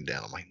crashing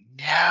down. I'm like,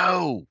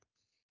 no.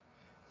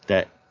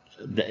 That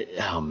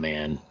oh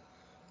man.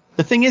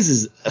 The thing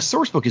is a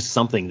source book is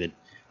something that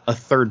a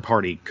third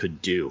party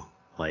could do.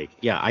 Like,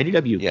 yeah,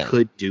 IDW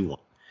could do one,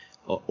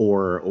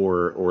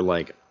 or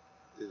like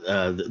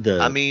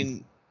I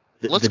mean,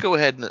 let's go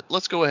ahead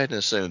and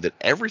assume that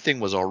everything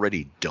was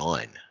already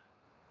done.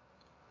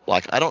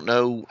 Like, I don't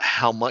know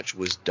how much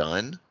was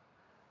done.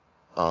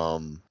 I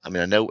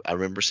mean, I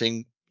remember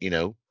seeing,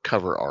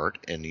 cover art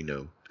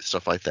and,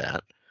 stuff like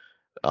that.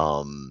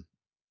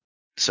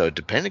 So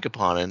depending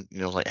upon it,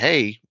 like,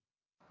 hey,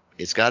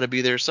 it's got to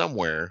be there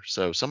somewhere.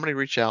 So somebody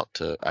reach out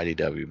to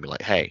IDW and be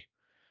like, hey,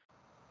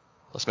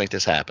 let's make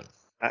this happen.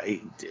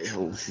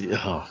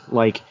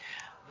 Like,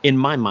 in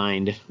my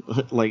mind,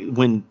 like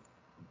when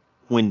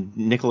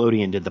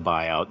Nickelodeon did the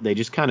buyout, they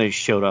just kind of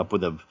showed up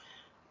with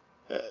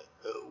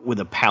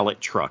a pallet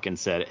truck and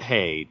said,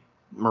 hey,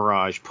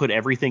 Mirage, put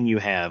everything you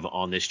have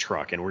on this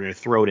truck, and we're going to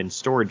throw it in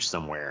storage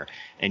somewhere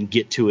and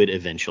get to it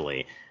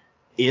eventually.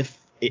 If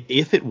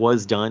it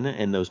was done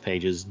and those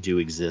pages do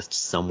exist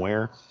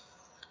somewhere,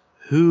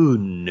 who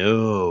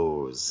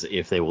knows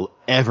if they will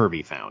ever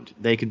be found?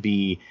 They could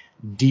be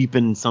deep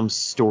in some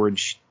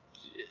storage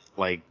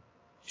like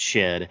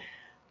shed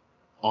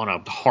on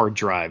a hard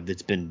drive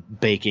that's been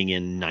baking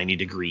in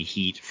 90-degree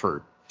heat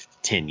for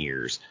 10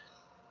 years.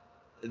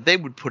 They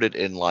would put it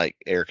in like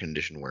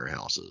air-conditioned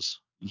warehouses.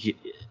 Yeah,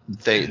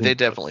 they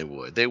definitely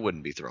would. They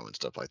wouldn't be throwing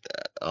stuff like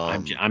that.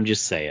 I'm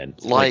just saying,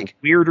 like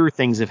weirder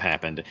things have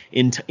happened.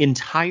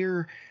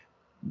 Entire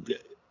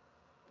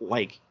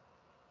like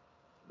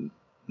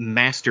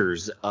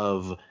masters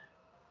of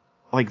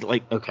like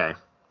okay,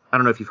 I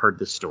don't know if you've heard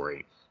this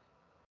story.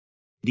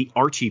 The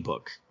Archie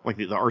book, like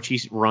the Archie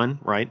run,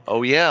 right?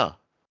 Oh yeah.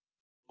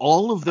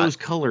 All of those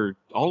colors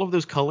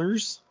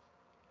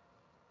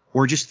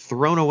were just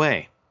thrown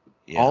away.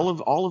 Yeah. All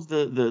of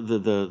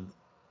the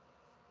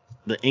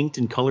inked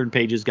and colored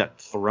pages got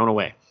thrown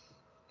away.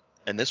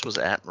 And this was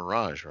at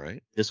Mirage,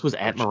 right? This was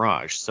at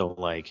Mirage, so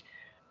like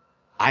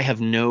I have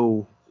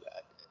no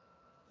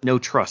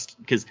trust,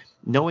 because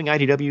knowing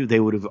IDW, they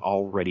would have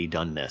already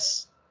done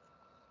this.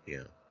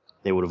 Yeah.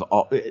 They would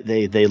have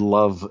they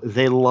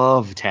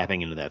love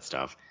tapping into that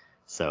stuff.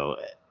 So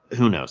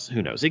who knows?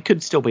 It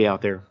could still be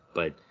out there,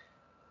 but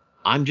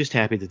I'm just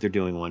happy that they're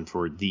doing one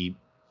for the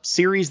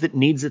series that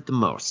needs it the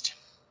most.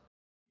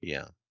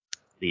 Yeah.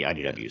 The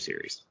IDW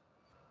series.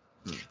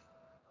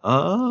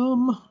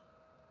 Hmm.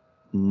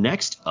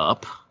 Next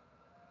up,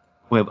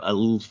 we have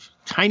a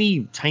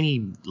tiny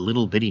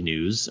little bitty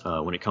news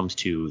when it comes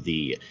to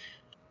the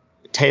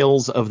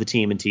Tales of the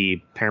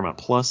TMNT Paramount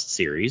Plus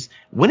series.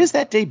 When is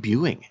that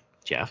debuting,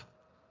 Jeff?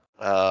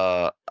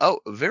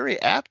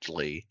 Very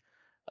aptly,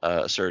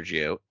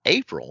 Sergio,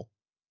 April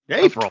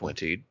of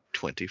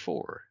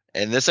 2024.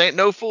 And this ain't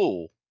no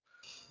fool.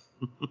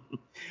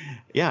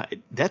 Yeah,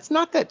 that's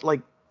not that,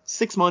 like,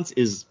 6 months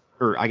is,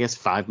 or I guess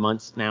 5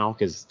 months now,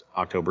 because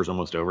October's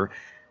almost over.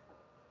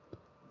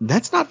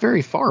 That's not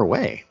very far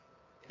away.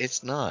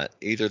 It's not.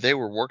 Either they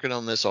were working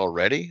on this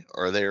already,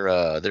 or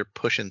they're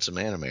pushing some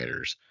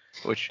animators,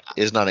 which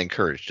is not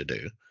encouraged to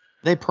do.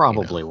 They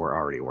probably were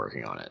already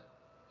working on it.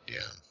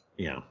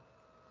 Yeah.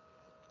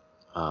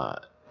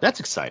 That's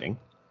exciting.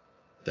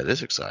 That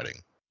is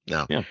exciting.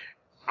 Now, yeah.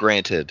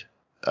 Granted,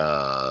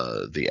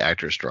 the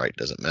actor strike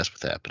doesn't mess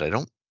with that, but I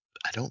don't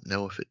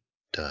know if it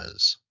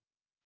does.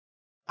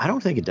 I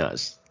don't think it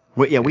does.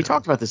 We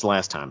talked about this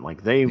last time.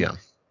 Like they're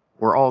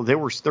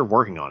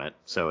working on it.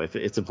 So if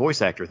it's a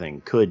voice actor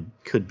thing,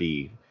 could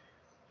be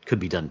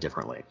done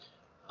differently.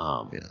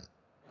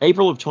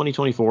 April of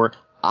 2024.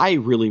 I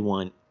really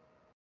want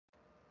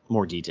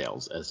more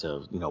details as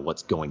to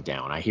what's going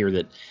down. I hear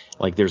that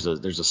like there's a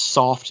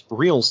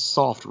real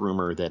soft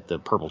rumor that the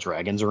Purple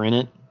Dragons are in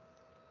it.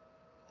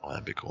 Oh,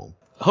 that'd be cool.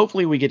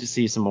 Hopefully we get to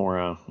see some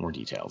more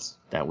details.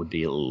 That would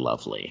be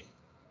lovely.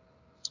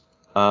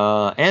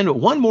 And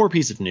one more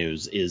piece of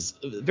news is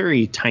a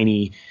very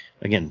tiny,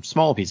 again,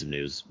 small piece of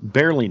news,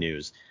 barely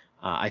news.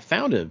 I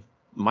found a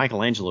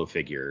Michelangelo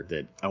figure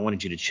that I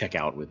wanted you to check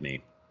out with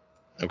me.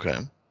 Okay.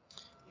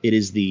 It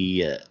is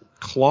the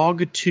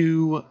Clog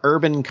 2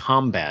 Urban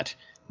Combat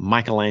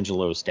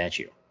Michelangelo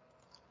statue.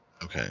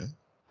 Okay.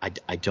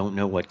 I don't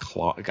know what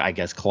Clog... I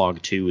guess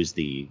Clog 2 is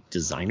the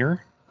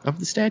designer of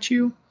the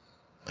statue?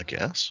 I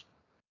guess.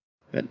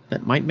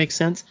 That might make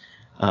sense.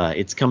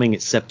 It's coming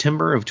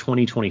September of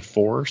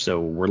 2024, so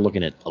we're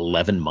looking at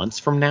 11 months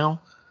from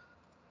now.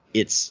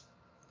 It's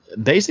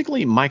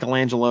basically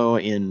Michelangelo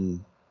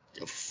in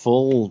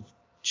full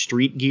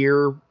street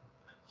gear,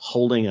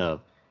 holding a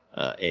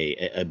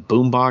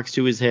boombox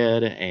to his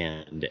head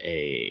and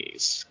a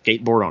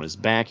skateboard on his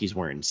back. He's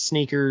wearing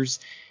sneakers.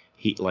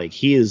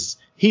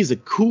 He's a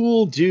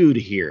cool dude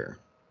here.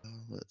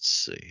 Let's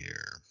see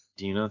here.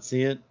 Do you not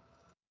see it?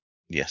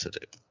 Yes, I do.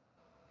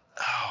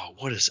 Oh,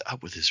 what is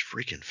up with his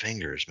freaking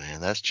fingers,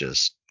 man? That's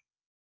just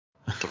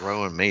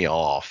throwing me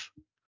off.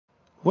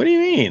 What do you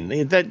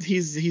mean? That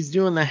he's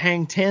doing the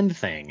hang 10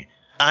 thing.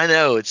 I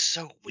know, it's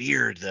so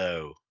weird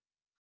though.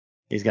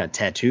 He's got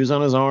tattoos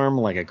on his arm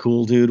like a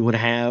cool dude would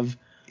have.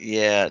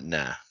 Yeah,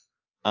 nah.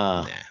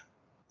 Uh,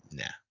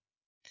 Nah.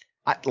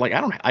 I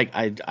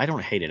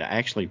don't hate it. I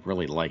actually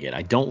really like it.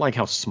 I don't like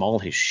how small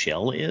his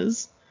shell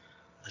is.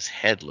 His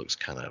head looks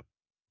kind of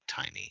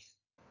tiny.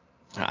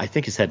 I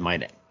think his head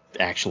might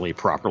actually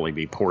properly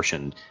be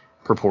proportioned.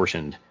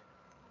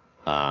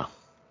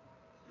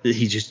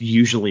 He just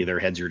usually their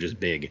heads are just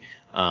big.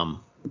 Yeah,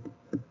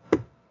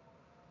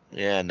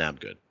 nah, I'm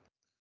good.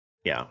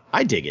 Yeah,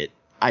 I dig it.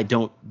 I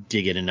don't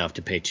dig it enough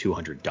to pay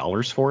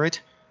 $200 for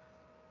it.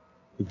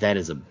 That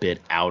is a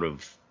bit out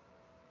of.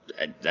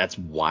 That's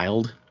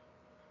wild.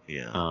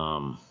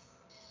 Yeah.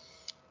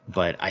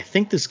 But I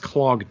think this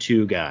Clog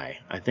 2 guy,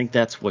 I think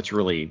that's what's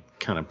really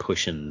kind of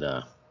pushing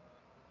the.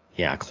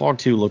 Yeah, Clog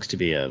 2 looks to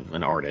be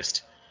an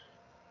artist,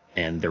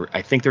 and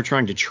I think they're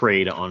trying to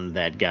trade on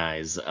that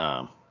guy's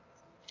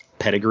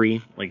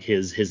pedigree, like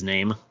his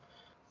name,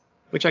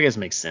 which I guess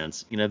makes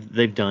sense. You know,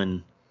 they've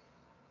done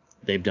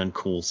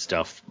cool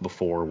stuff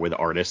before with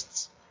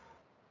artists,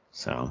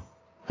 so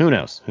who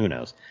knows? Who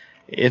knows?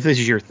 If this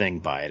is your thing,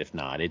 buy it. If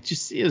not, it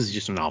is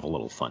just a novel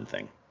little fun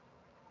thing.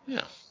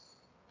 Yeah.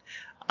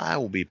 I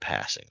will be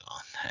passing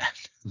on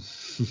that.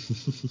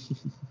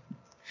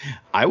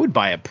 I would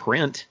buy a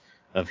print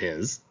of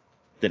his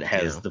that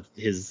has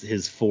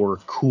his 4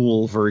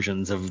 cool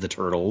versions of the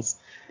Turtles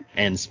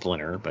and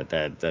Splinter, but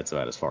that's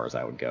about as far as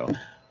I would go.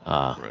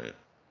 Right.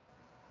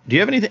 Do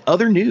you have any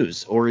other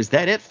news, or is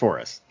that it for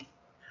us?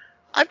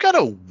 I've got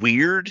a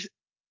weird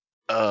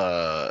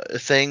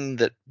thing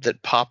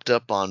that popped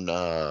up on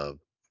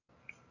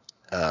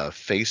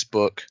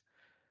Facebook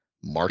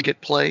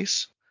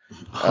Marketplace.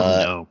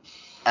 Oh no!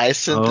 I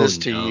sent this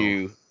to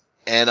you,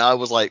 and I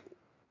was like,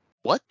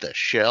 "What the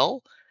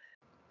shell?"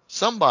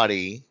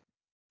 Somebody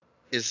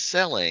is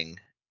selling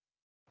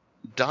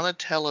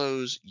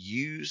Donatello's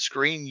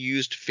screen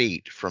used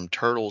feet from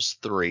Turtles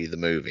 3, the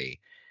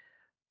movie,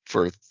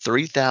 for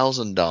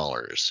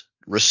 $3,000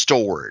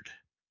 restored.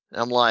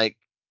 And I'm like,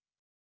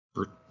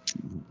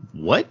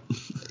 what?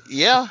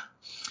 Yeah.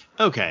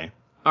 Okay.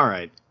 All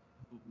right.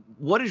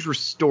 What does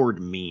restored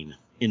mean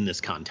in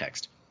this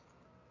context?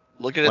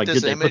 Looking at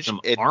this did image, they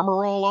put some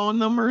armor all on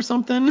them or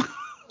something?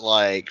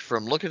 Like,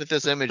 from looking at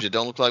this image, it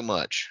don't look like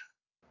much.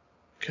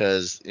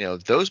 Because,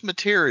 those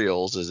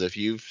materials, as if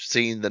you've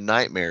seen the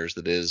nightmares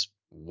that is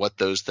what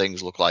those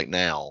things look like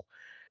now,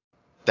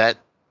 that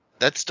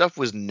stuff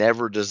was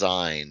never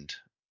designed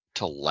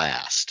to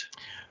last.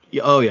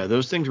 Yeah, oh yeah,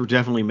 those things were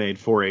definitely made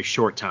for a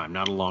short time,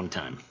 not a long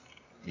time.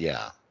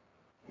 Yeah.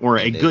 Or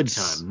a good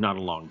time, not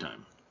a long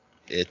time.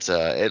 It's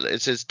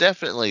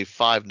definitely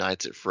Five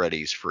Nights at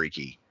Freddy's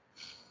freaky.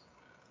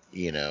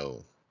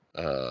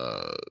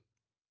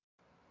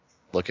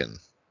 Looking.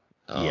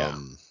 Yeah.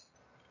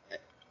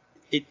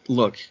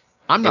 Look,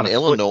 I'm not in a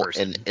Illinois, foot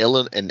person.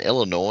 in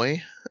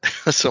Illinois,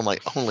 so I'm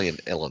like, only in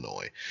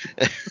Illinois.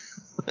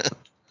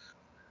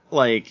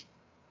 Like,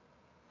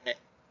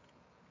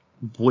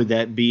 would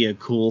that be a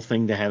cool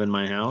thing to have in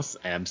my house?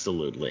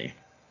 Absolutely.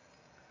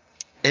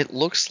 It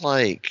looks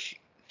like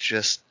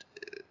just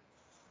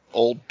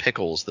old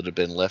pickles that have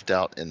been left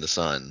out in the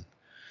sun.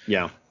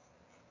 Yeah.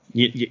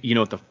 You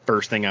know what the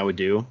first thing I would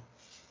do?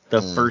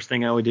 The first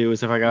thing I would do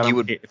is if I got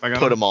them,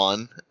 put them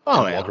on and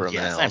walk around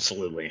the house.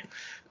 Absolutely.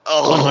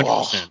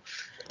 Oh, 100%.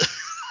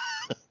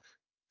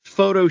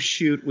 Photo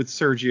shoot with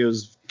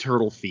Sergio's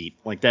turtle feet.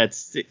 Like,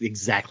 that's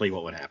exactly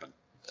what would happen.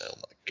 Oh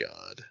my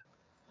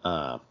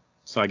god.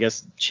 So I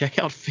guess check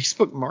out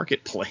Facebook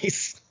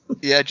Marketplace.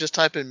 Yeah, just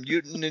type in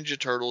Mutant Ninja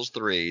Turtles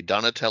 3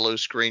 Donatello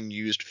screen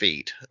used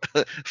feet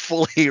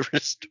fully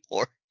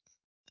restored.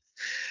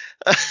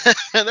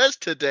 And that's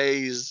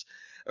this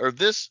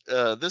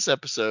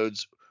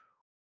episode's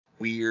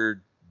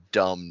weird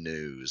dumb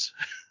news.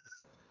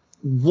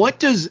 What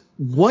does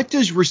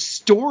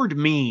restored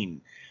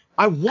mean?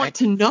 I want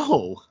to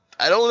know.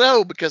 I don't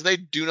know, because they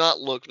do not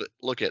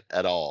look it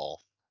at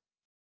all.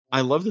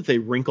 I love that they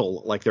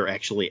wrinkle like they're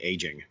actually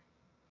aging.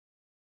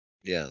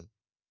 Yeah.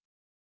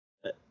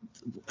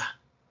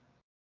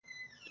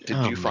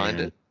 Did you find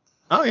it?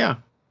 Oh yeah.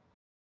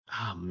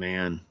 Oh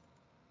man.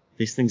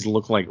 These things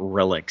look like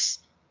relics.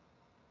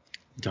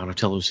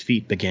 Donatello's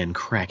feet began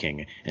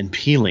cracking and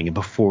peeling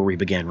before we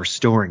began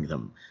restoring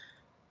them.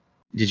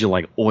 Did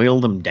you oil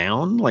them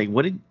down?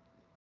 What did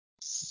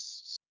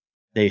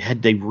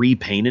they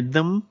repainted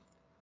them?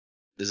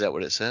 Is that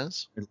what it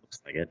says? It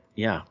looks like it.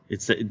 Yeah.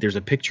 There's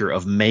a picture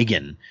of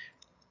Megan.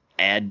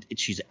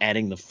 She's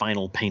adding the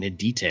final painted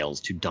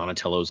details to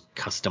Donatello's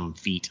custom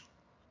feet.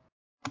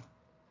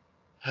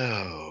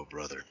 Oh,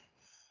 brother.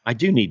 I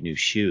do need new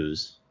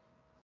shoes.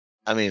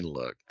 I mean,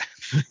 look.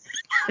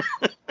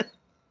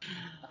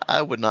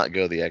 I would not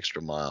go the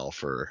extra mile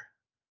for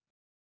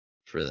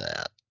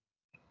that.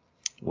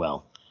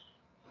 Well,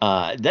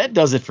 that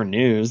does it for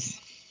news.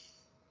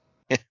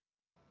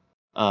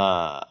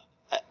 I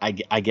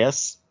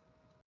guess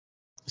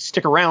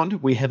stick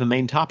around. We have a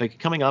main topic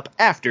coming up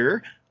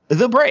after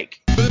the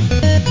break.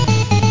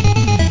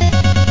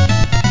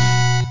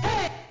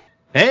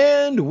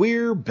 And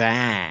we're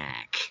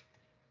back.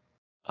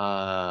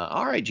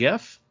 All right,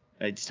 Jeff.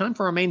 It's time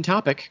for our main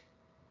topic.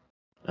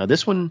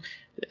 This one,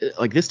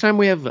 this time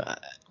we have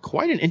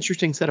quite an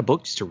interesting set of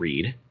books to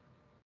read,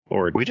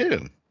 or We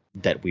do.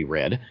 that we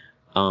read.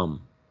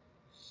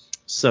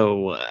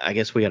 So I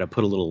guess we got to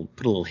put a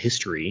little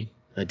history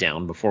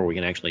down before we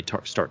can actually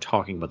start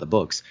talking about the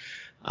books.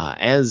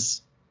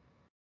 As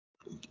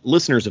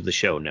listeners of the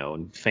show know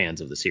and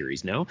fans of the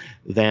series know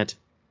that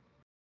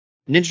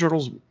Ninja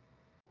Turtles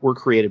were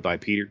created by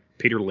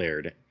Peter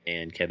Laird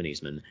and Kevin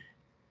Eastman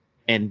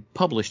and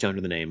published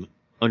under the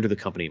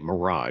company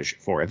Mirage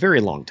for a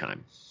very long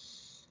time,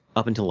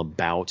 up until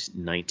about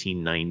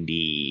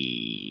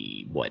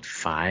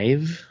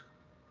 1995,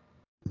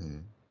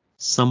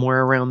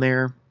 somewhere around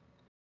there.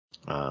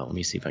 Let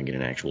me see if I can get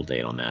an actual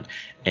date on that.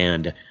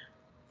 And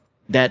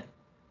that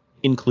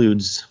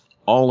includes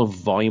all of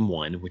Volume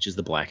 1, which is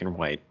the black and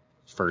white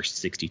first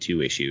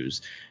 62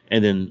 issues.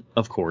 And then,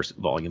 of course,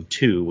 Volume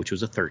 2, which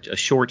was a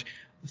short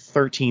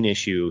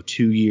 13-issue,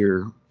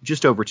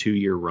 just over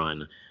 2-year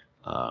run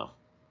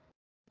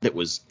that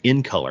was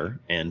in color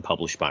and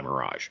published by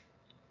Mirage.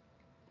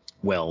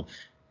 Well,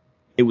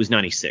 it was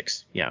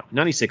 96. Yeah,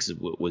 96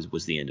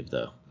 was the end of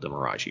the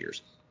Mirage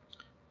years.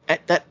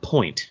 At that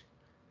point,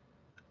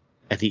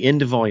 at the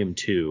end of Volume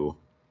 2,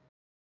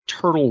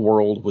 Turtle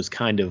World was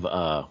kind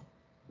of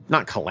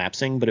not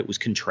collapsing, but it was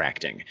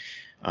contracting.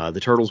 The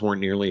Turtles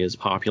weren't nearly as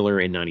popular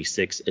in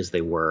 96 as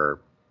they were,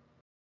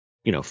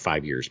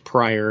 5 years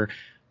prior.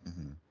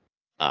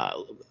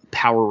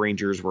 Power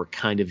Rangers were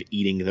kind of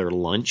eating their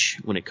lunch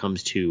when it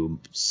comes to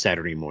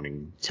Saturday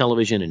morning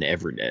television and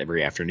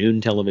every afternoon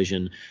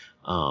television.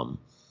 The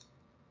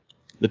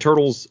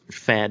Turtles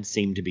fad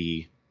seemed to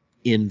be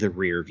in the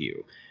rear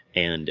view,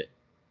 and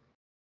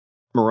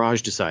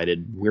Mirage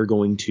decided we're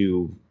going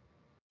to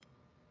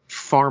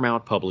farm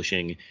out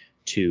publishing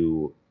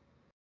to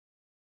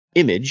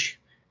Image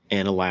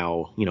and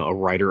allow, a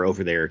writer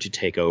over there to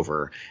take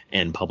over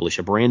and publish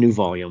a brand new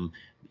volume,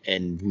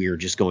 and we're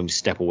just going to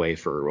step away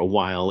for a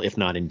while, if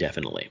not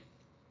indefinitely.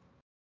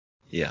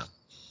 Yeah.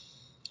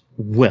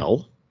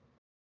 Well,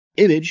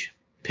 Image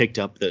picked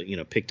up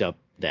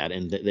that,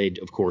 and they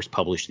of course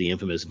published the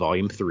infamous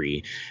Volume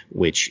 3,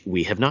 which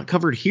we have not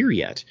covered here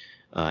yet.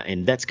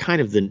 And that's kind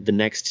of the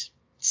next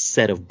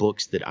set of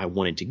books that I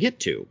wanted to get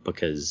to,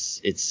 because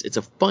it's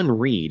a fun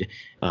read.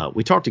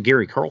 We talked to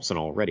Gary Carlson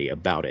already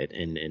about it,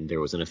 and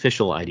there was an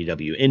official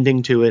IDW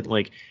ending to it.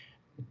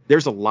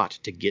 There's a lot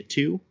to get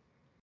to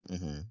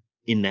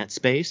in that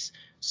space,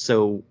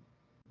 so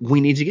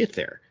we need to get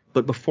there.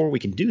 But before we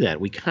can do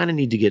that, we kind of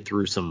need to get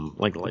through some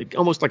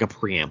almost like a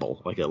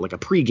preamble, like a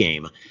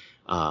pregame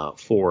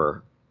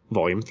for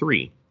Volume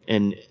 3.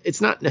 And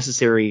it's not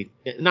necessarily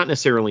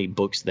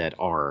books that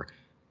are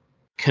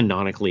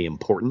canonically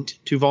important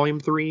to Volume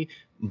 3,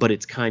 but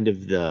it's kind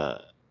of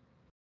the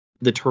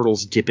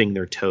Turtles dipping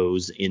their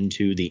toes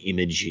into the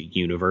Image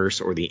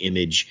universe or the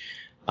Image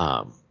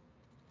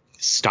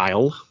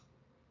style.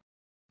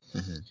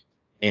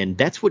 And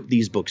that's what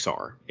these books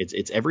are.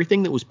 It's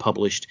everything that was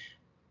published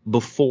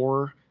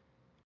before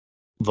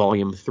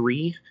Volume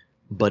 3,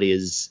 but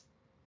is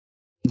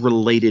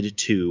related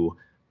to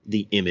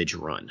the Image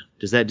run.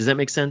 Does that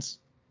make sense?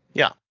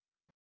 Yeah.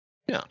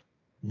 Yeah.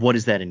 What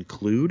does that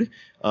include?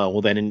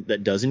 That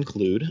does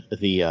include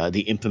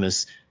the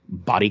infamous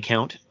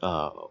Bodycount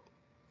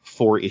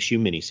 4-issue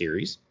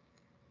miniseries,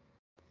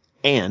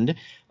 and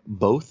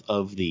both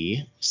of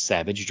the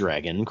Savage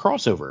Dragon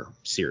crossover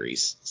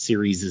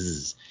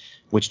series,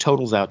 which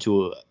totals out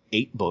to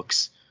 8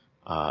 books,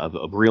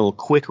 a real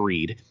quick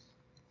read,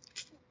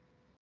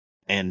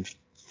 and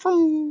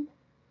from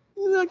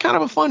kind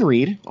of a fun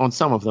read on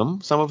some of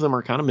them. Some of them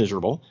are kind of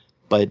miserable,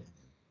 but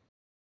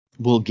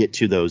we'll get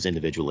to those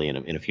individually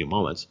in a few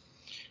moments.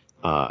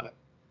 But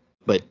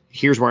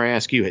here's where I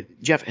ask you,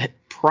 Jeff,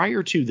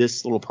 prior to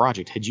this little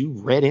project, had you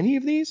read any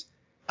of these?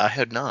 I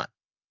had not.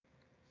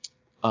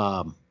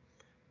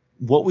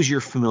 What was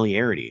your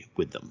familiarity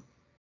with them?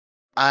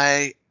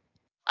 I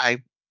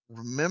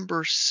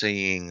remember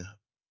seeing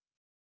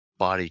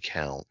Body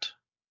Count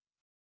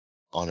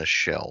on a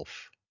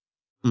shelf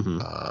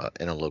in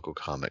a local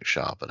comic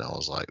shop, and I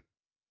was like,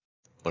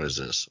 "What is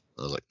this?"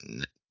 I was like,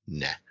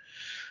 "Nah."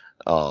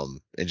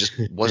 And just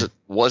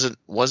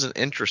wasn't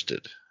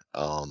interested.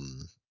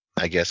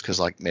 I guess because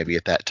maybe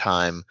at that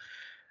time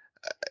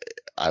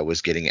I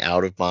was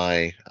out of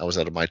my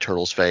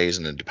Turtles phase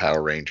and into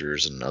Power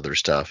Rangers and other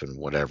stuff and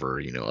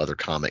whatever, other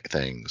comic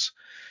things.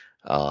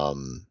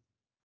 Because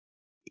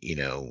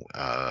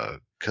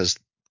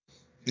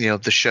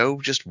the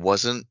show just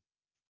wasn't.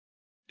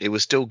 It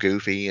was still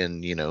goofy,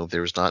 and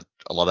there was not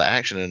a lot of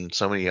action, and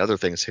so many other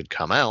things had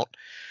come out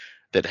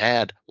that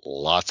had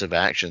lots of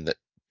action that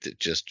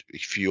just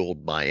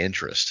fueled my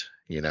interest,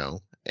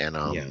 and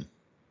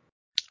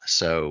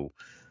so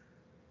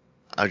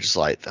I was just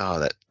like,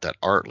 oh, that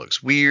art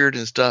looks weird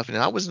and stuff, and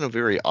I was in a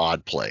very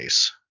odd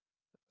place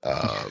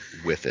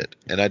with it,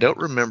 and I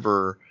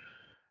remember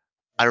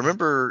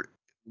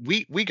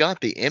we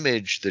got the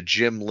Image, the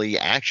Jim Lee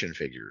action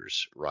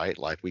figures, right?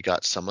 Like we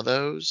got some of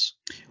those.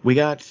 We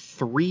got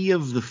 3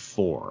 of the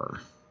 4.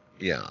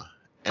 Yeah.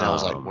 And I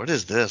was like, what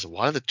is this?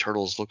 Why do the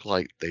turtles look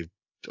like they've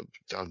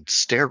on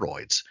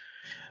steroids?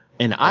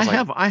 And I was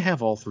like, I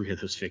have all 3 of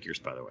those figures,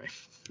 by the way.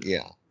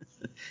 yeah.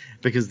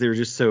 Because they're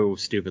just so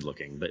stupid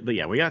looking. But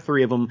yeah, we got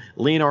 3 of them.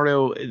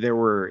 Leonardo, there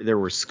were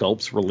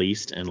sculpts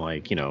released and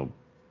like, you know,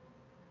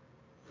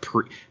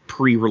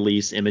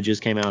 pre-release images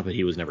came out, but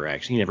he never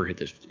hit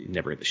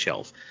the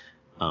shelf.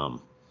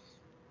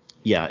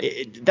 Yeah,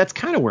 that's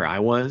kind of where I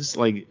was.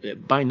 Like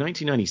by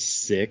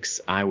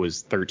 1996, I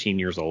was 13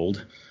 years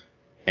old,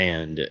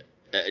 and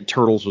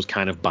Turtles was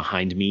kind of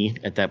behind me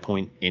at that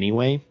point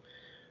anyway.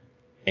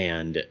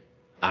 And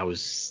I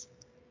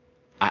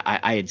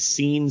had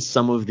seen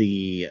some of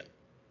the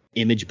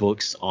image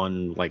books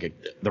on like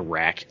the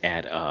rack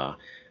at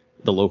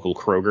the local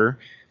Kroger,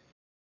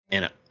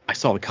 and I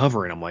saw the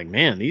cover and I'm like,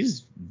 man,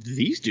 these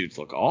dudes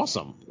look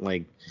awesome.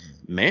 Like,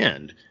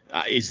 man,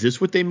 is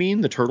this what they mean?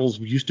 The Turtles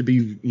used to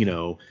be, you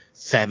know,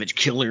 savage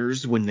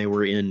killers when they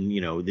were in, you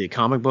know, the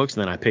comic books.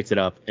 And then I picked it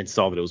up and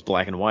saw that it was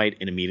black and white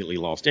and immediately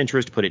lost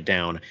interest, put it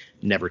down,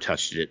 never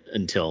touched it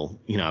until,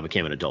 you know, I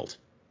became an adult.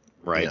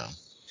 Right. Yeah.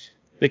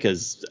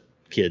 Because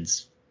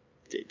kids,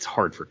 it's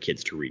hard for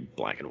kids to read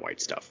black and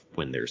white stuff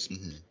when there's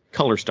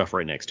color stuff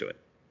right next to it.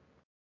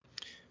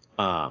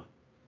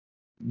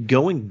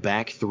 Going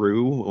back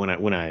through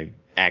when I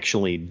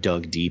actually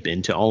dug deep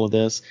into all of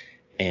this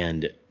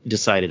and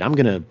decided I'm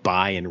going to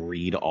buy and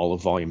read all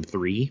of Volume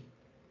 3,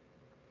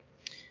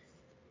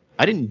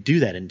 I didn't do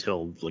that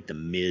until like the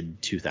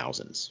mid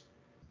 2000s.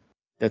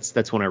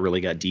 That's when I really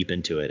got deep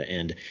into it.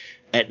 And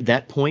at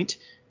that point,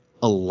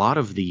 a lot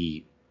of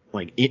the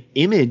like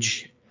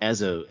Image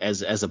as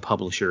a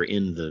publisher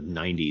in the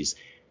 90s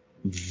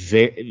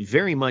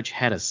very much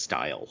had a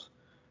style.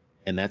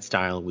 And that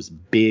style was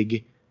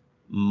big,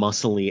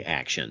 muscly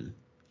action,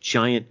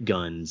 giant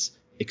guns,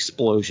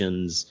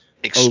 explosions,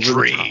 Extreme.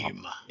 over the top,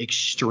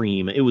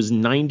 extreme. It was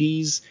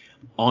 90s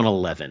on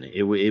 11.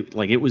 It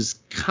was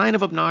kind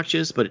of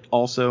obnoxious, but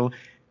also,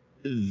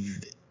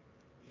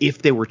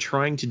 if they were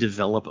trying to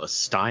develop a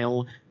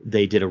style,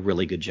 they did a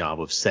really good job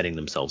of setting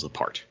themselves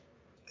apart.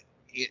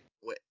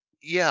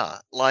 Yeah,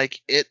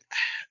 like it.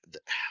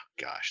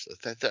 Gosh,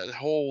 that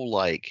whole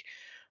like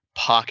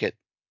pocket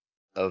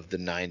of the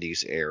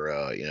 90s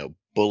era, you know,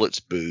 bullets,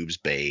 boobs,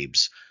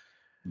 babes.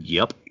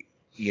 Yep.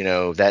 You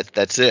know,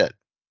 that's it.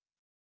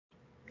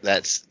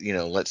 That's, you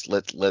know, let's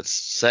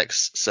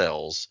sex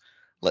sells.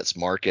 Let's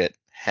market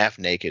half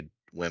naked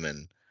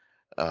women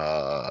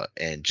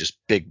and just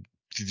big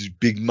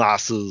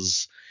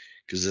masses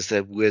because they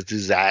said where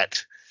is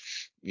that,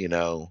 you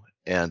know,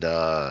 and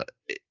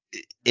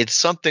it's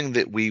something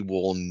that we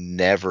will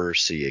never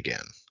see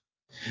again.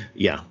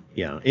 Yeah.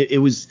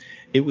 It was,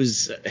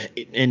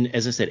 and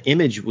as I said,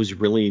 Image was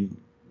really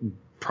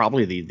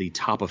probably the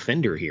top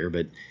offender here,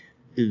 but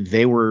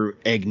they were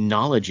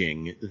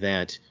acknowledging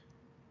that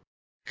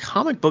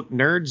comic book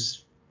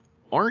nerds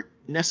aren't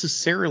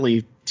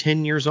necessarily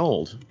 10 years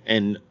old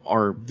and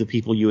are the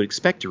people you would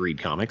expect to read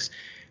comics.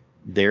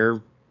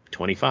 They're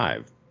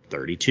 25,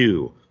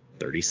 32,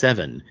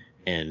 37,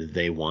 and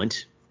they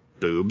want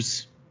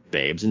boobs,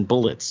 babes, and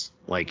bullets.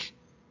 Like,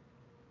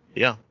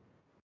 yeah,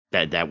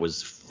 that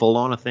was full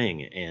on a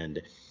thing.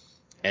 And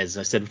as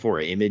I said before,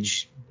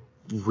 Image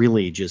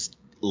really just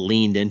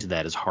leaned into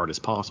that as hard as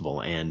possible.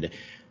 And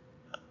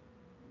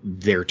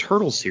their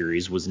Turtle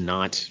series was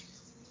not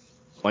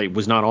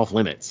off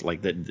limits.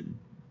 Like that,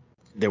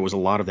 there was a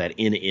lot of that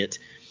in it.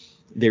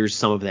 There's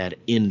some of that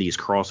in these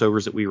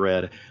crossovers that we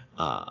read.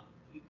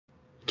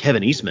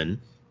 Kevin Eastman,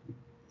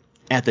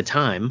 at the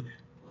time,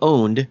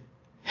 owned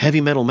Heavy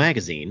Metal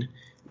Magazine,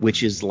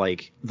 which is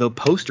like the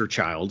poster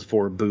child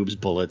for boobs,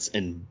 bullets,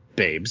 and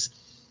babes.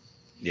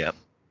 Yep.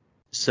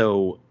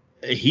 So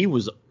he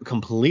was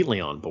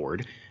completely on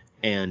board.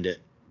 And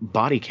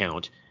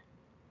Bodycount,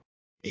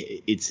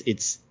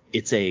 it's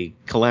a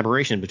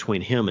collaboration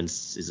between him and,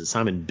 is it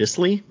Simon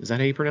Bisley? Is that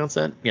how you pronounce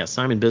that? Yeah,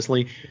 Simon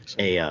Bisley,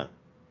 a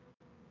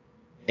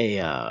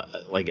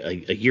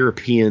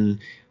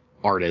European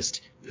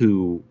artist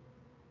who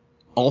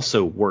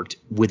also worked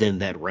within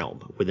that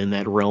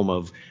realm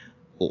of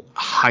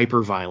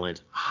hyper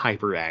violent,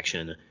 hyper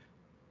action,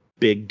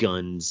 big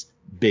guns,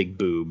 big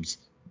boobs,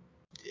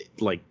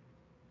 like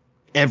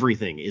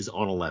everything is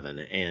on 11.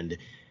 And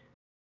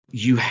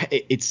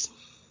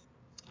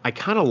I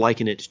kind of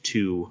liken it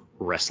to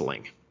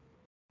wrestling.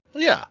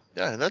 Yeah,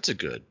 that's a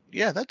good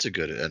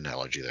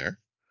analogy there.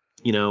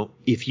 You know,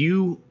 if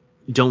you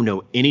don't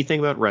know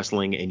anything about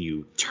wrestling and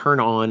you turn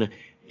on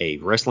a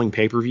wrestling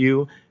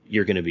pay-per-view,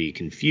 you're going to be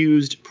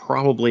confused. It's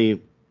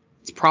probably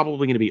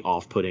going to be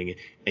off-putting,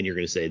 and you're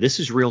going to say, this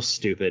is real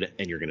stupid,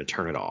 and you're going to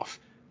turn it off.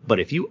 But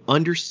if you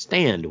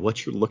understand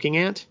what you're looking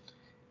at,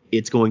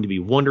 it's going to be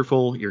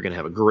wonderful. You're going to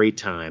have a great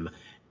time,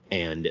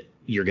 and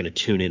you're going to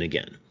tune in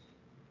again.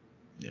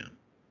 Yeah.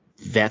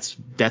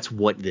 That's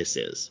what this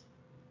is.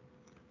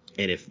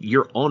 And if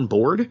you're on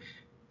board,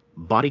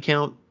 Body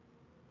Count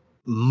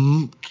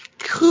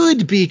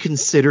could be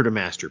considered a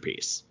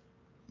masterpiece.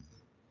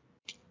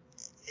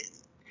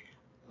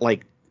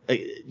 Like,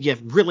 you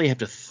really have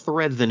to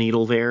thread the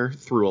needle there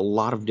through a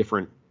lot of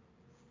different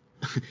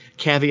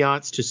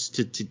caveats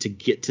to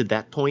get to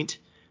that point.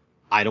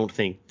 I don't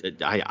think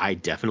I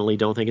definitely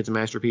don't think it's a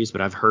masterpiece, but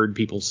I've heard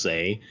people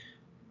say,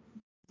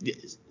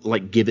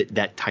 like, give it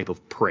that type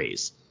of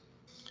praise.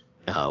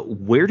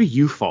 Where do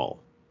you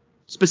fall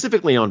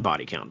specifically on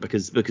Body Count?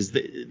 Because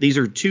these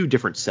are two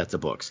different sets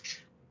of books.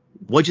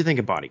 What'd you think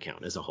of Body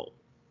Count as a whole?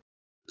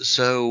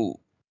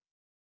 So,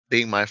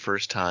 being my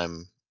first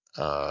time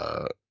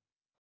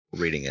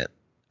reading it,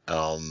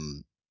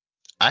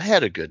 I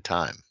had a good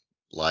time.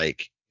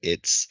 Like,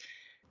 it's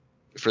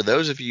for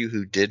those of you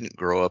who didn't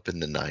grow up in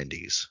the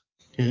 90s,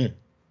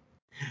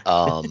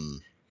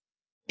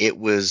 it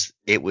was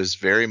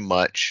very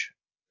much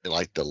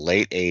like the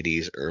late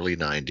 80s, early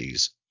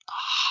 90s,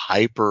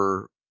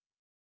 hyper,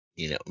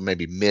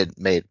 maybe mid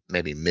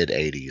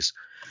 80s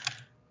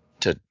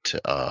to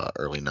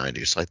early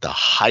 90s, like the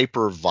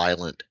hyper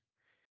violent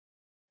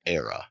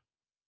era.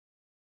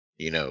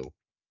 You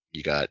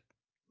got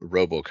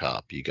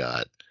RoboCop, you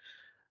got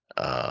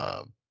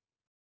uh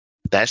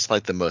that's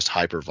like the most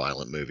hyper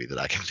violent movie that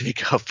I can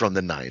think of from the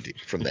 90s,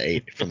 from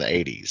the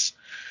 80s.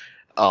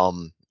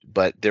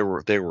 But there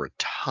were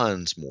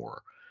tons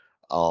more,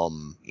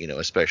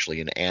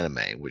 especially in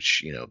anime,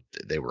 which,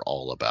 they were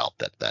all about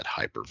that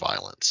hyper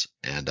violence.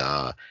 And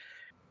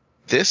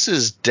this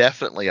is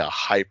definitely a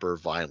hyper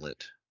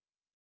violent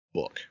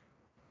book.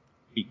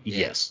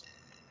 Yes.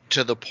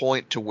 To the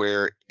point to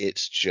where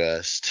it's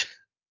just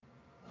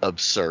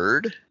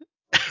absurd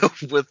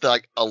with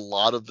like a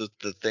lot of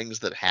the things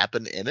that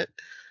happen in it.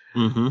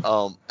 Mm-hmm.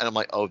 And I'm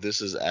like, oh,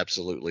 this is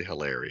absolutely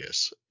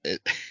hilarious.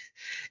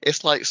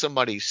 It's like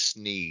somebody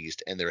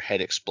sneezed and their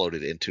head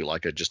exploded into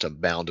like just a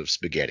mound of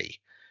spaghetti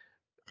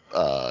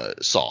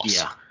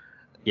sauce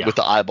Yeah. with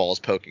the eyeballs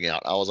poking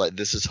out. I was like,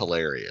 this is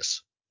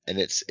hilarious. And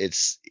it's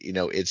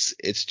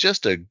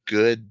just a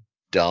good,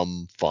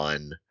 dumb,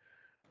 fun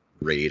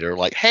read. Or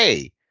like,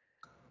 hey,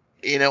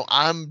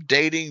 I'm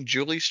dating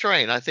Julie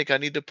Strain. I think I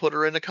need to put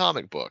her in a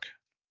comic book.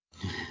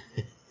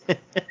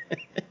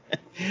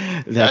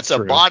 That's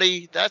true.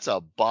 That's a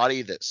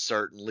body that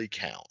certainly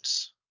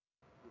counts.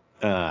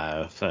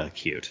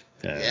 Cute.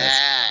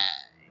 Yeah.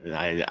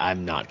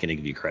 I'm not going to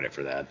give you credit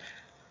for that.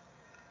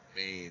 I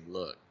mean,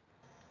 look.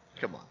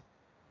 Come on.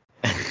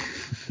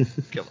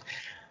 Come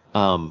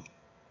on.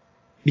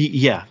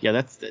 Yeah.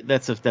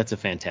 That's a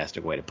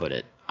fantastic way to put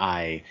it.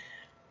 I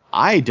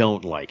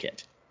don't like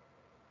it.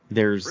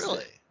 There's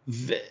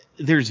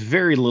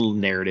very little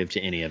narrative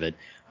to any of it.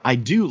 I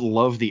do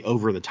love the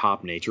over the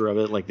top nature of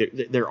it. Like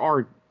there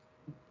are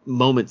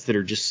moments that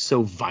are just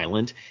so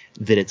violent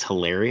that it's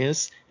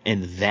hilarious,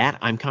 and that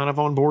I'm kind of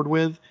on board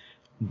with.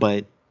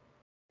 But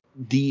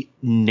the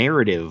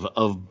narrative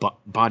of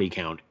Body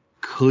Count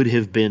could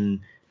have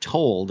been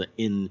told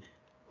in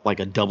like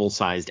a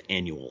double-sized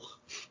annual.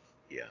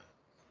 Yeah.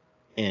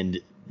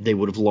 And they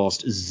would have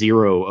lost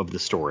zero of the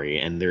story,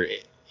 and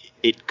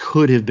it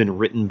could have been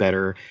written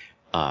better.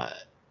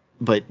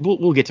 But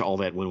we'll get to all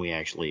that when we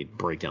actually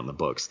break down the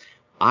books.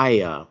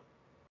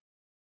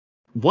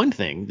 One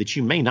thing that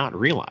you may not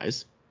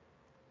realize,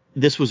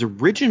 this was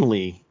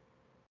originally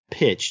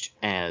pitched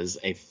as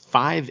a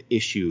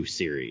 5-issue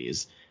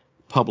series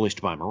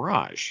published by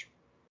Mirage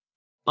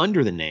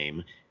under the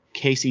name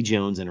Casey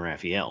Jones and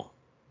Raphael.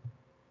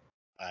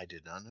 I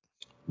did not know.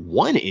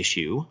 One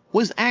issue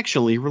was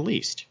actually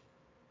released.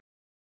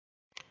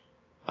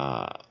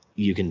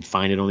 You can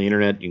find it on the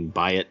internet. You can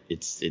buy it.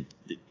 It's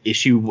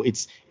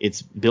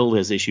billed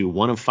as issue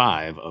 1 of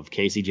 5 of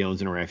Casey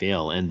Jones and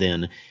Raphael, and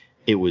then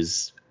it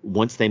was,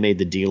 once they made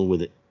the deal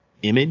with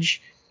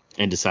Image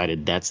and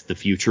decided that's the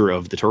future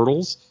of the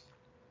Turtles,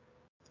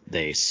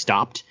 they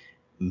stopped,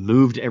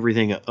 moved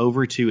everything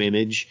over to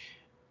Image,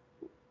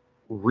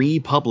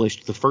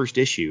 republished the first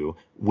issue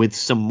with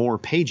some more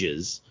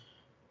pages.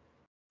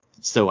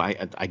 So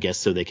I guess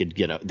so they could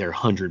get their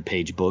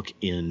 100-page book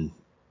in,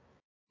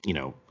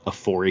 a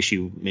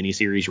 4-issue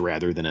miniseries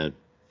rather than a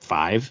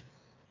 5.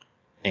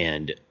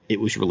 And it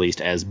was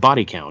released as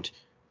Body Count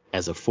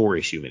as a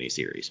 4-issue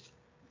miniseries.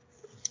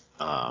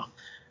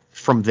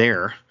 From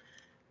there,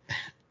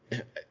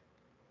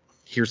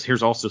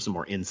 here's also some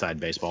more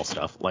inside baseball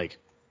stuff. Like,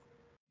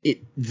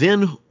 it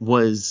then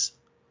was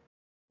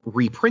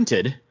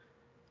reprinted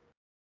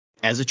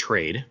as a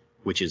trade,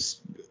 which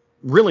is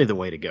really the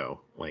way to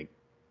go. Like,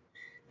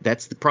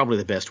 that's probably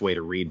the best way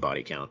to read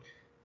Body Count.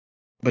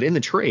 But in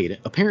the trade,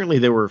 apparently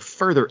there were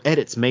further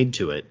edits made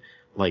to it,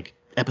 like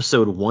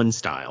episode 1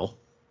 style,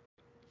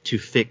 to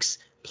fix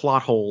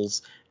plot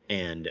holes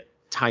and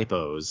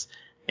typos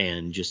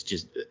and just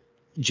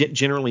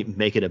generally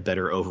make it a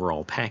better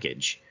overall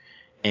package.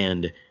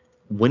 And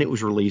when it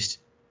was released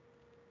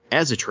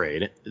as a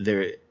trade,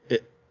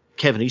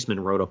 Kevin Eastman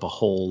wrote up a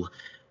whole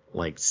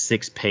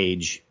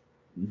 6-page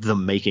the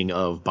making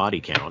of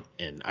Body Count,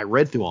 and I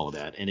read through all of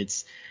that, and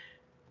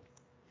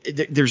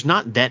there's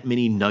not that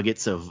many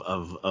nuggets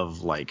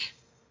of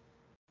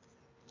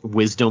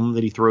wisdom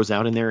that he throws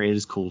out in there. It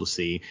is cool to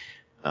see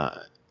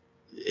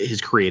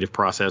his creative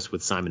process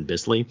with Simon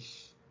Bisley.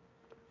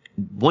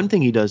 One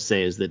thing he does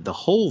say is that the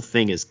whole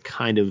thing is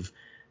kind of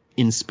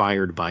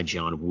inspired by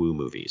John Woo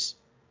movies.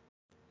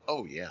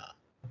 Oh yeah.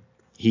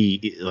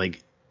 He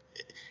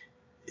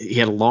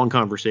had a long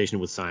conversation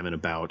with Simon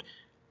about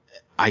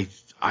I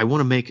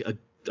want to make a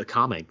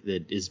comic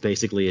that is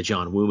basically a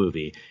John Woo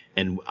movie,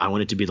 and I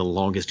want it to be the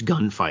longest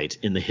gunfight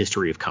in the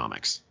history of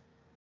comics.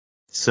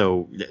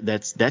 So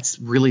that's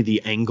really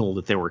the angle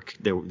that they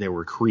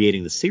were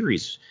creating the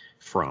series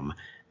from,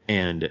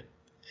 and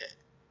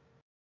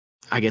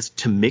I guess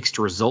to mixed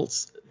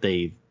results,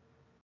 they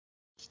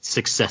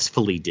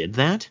successfully did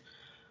that.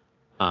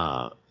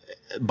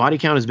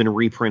 Bodycount has been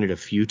reprinted a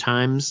few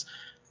times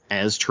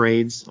as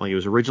trades. Like, it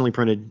was originally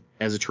printed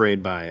as a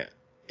trade by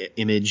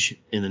Image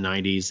in the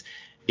 90s.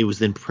 It was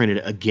then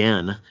printed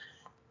again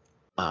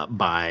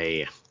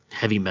by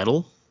Heavy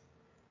Metal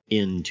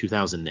in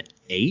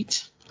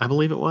 2008, I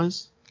believe it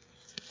was.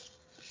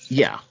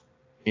 Yeah,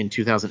 in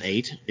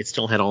 2008. It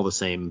still had all the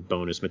same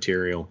bonus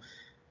material.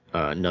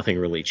 Nothing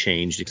really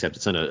changed, except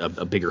it's in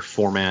a bigger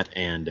format,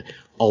 and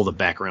all the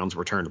backgrounds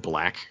were turned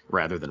black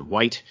rather than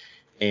white.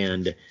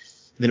 And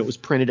then it was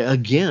printed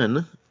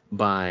again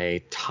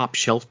by Top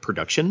Shelf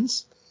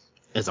Productions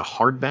as a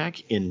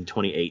hardback in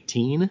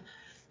 2018.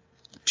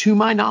 To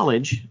my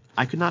knowledge,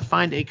 I could not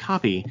find a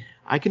copy.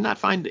 I could not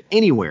find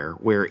anywhere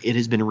where it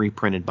has been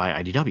reprinted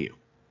by IDW.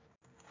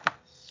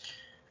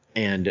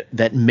 And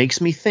that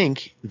makes me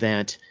think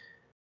that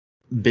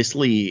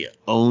Bisley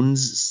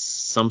owns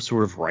some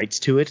sort of rights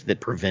to it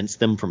that prevents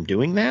them from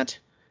doing that.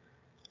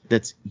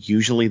 That's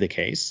usually the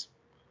case.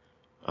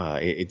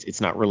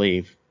 It's not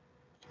really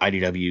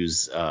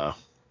IDW's.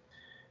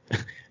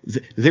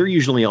 They're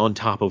usually on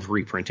top of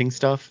reprinting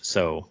stuff,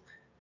 so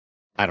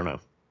I don't know.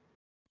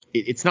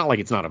 It's not like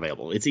it's not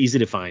available. It's easy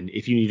to find.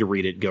 If you need to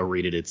read it, go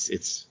read it.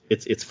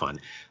 It's fun.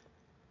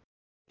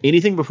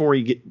 Anything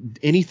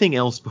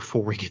else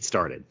before we get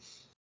started?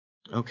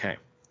 Okay.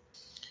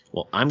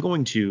 Well, I'm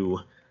going to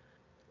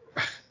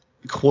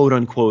quote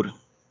unquote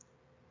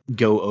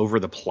go over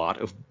the plot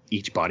of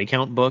each body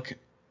count book.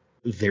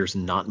 There's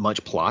not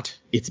much plot.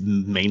 It's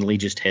mainly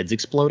just heads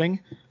exploding.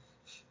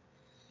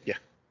 Yeah.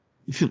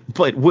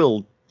 But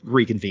we'll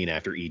reconvene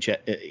after each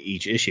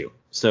issue.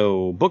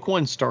 So book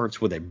 1 starts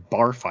with a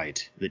bar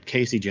fight that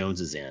Casey Jones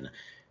is in.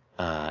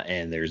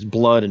 And there's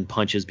blood and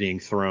punches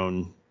being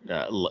thrown,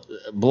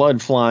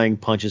 blood flying,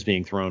 punches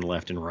being thrown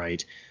left and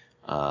right.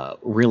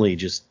 Really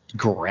just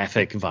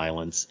graphic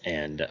violence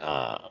and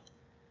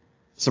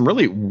some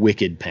really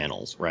wicked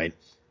panels, right?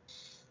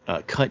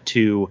 Cut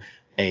to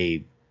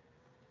a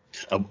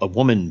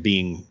woman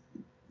being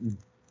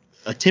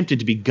attempted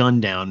to be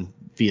gunned down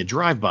via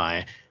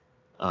drive-by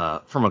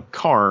from a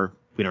car.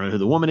 We don't know who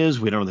the woman is,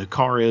 we don't know who the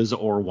car is,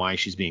 or why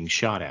she's being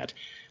shot at.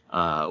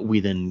 We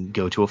then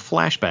go to a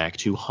flashback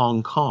to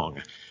Hong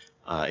Kong.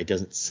 It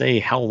doesn't say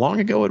how long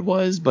ago it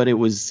was, but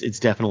it's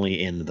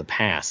definitely in the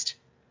past.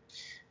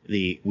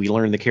 We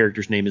learn the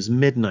character's name is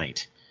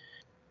Midnight.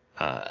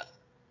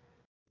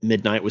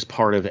 Midnight was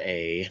part of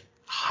a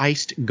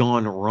heist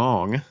gone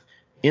wrong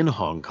in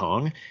Hong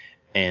Kong,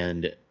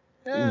 and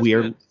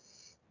Good.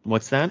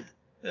 What's that?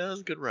 Yeah, that was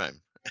a good rhyme.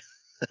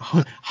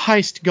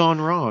 Heist gone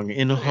wrong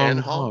in Hong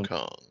Hong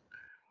Kong.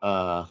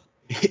 Kong.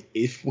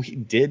 If we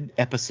did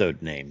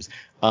episode names,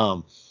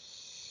 I'll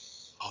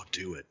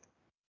do it.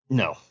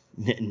 No.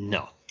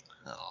 No.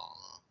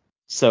 Oh.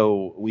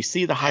 So we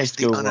see the heist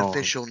go wrong. That's the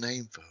unofficial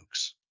name,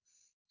 folks.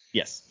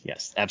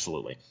 Yes,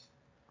 absolutely.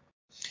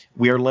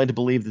 We are led to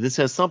believe that this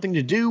has something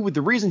to do with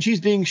the reason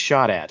she's being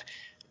shot at.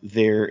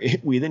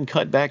 We then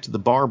cut back to the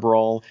bar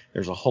brawl.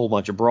 There's a whole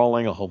bunch of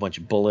brawling, a whole bunch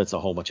of bullets, a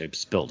whole bunch of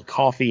spilled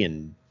coffee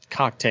and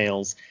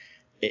cocktails.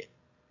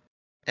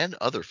 And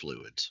other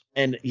fluids.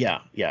 And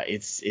yeah,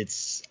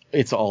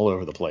 it's all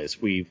over the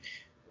place. We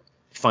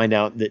find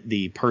out that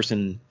the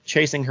person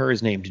chasing her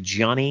is named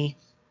Johnny,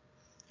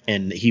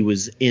 and he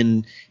was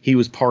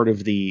part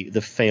of the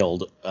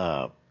failed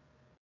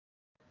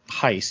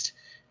heist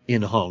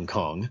in Hong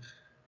Kong.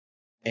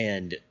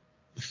 And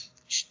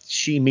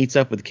she meets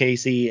up with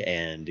Casey,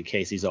 and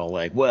Casey's all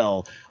like,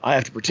 well, I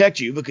have to protect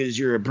you because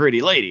you're a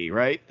pretty lady,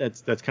 right?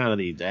 That's kind of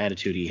the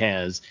attitude he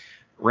has.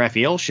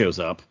 Raphael shows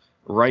up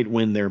right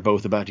when they're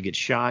both about to get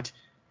shot,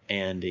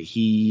 and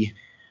he,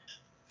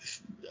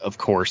 of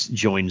course,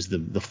 joins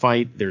the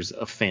fight. There's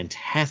a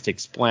fantastic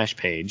splash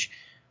page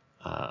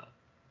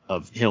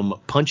of him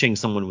punching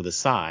someone with a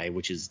sai,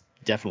 which is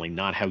definitely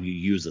not how you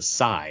use a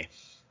sai.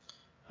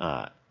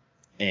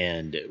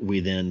 And we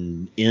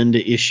then end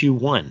issue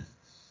 1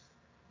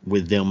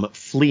 with them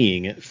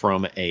fleeing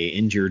from a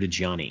injured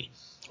Johnny,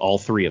 all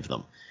 3 of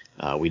them.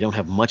 We don't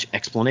have much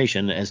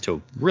explanation as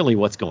to really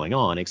what's going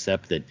on,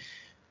 except that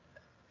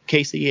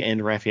Casey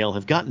and Raphael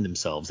have gotten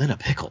themselves in a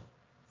pickle.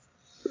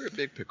 We're a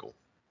big pickle.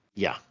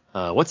 Yeah.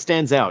 What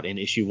stands out in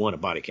issue 1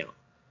 of Body Count?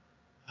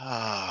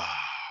 Ah,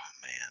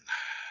 man.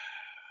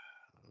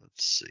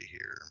 Let's see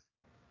here.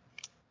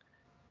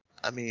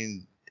 I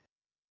mean,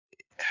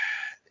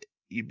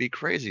 you'd be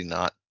crazy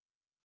not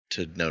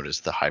to notice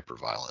the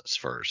hyperviolence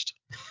first.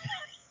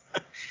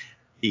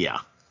 Yeah.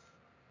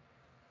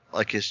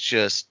 Like, it's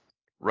just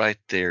right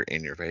there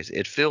in your face.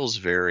 It feels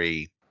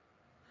very,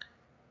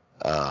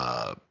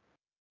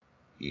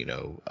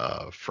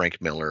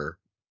 Frank Miller,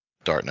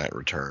 Dark Knight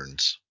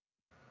Returns-esque.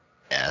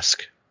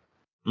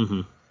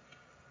 Mm-hmm.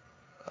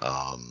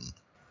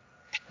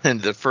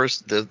 And the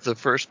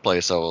first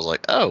place I was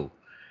like,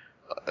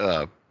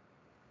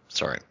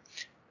 sorry.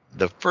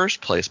 The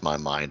first place my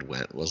mind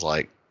went was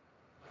like,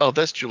 oh,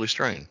 that's Julie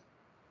Strain.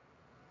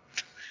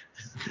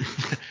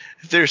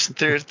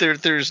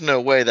 There's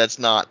no way that's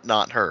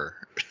not her.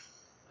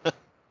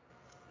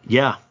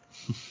 Yeah.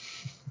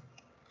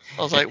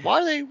 I was like,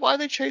 why are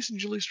they chasing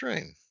Julie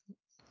Strain?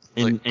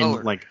 And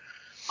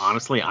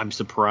honestly, I'm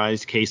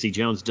surprised Casey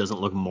Jones doesn't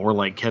look more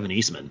like Kevin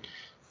Eastman.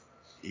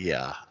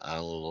 Yeah, I'm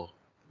a little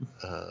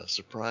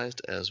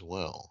surprised as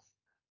well.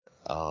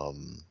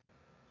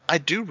 I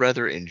do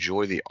rather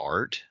enjoy the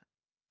art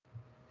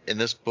in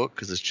this book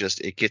because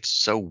it gets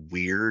so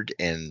weird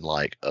and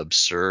like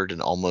absurd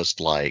and almost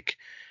like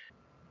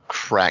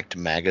cracked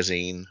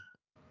magazine,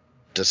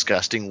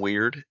 disgusting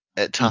weird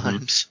at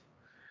times.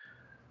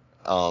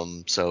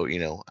 So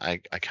I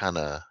kind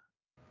of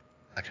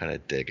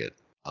dig it.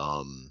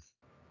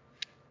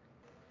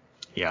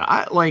 Yeah,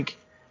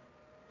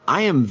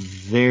 I have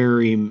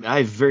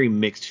very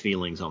mixed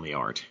feelings on the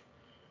art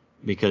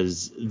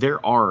because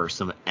there are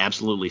some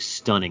absolutely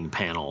stunning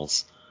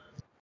panels.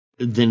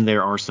 Then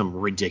there are some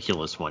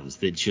ridiculous ones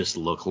that just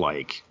look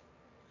like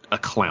a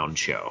clown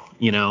show,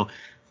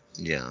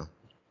 Yeah.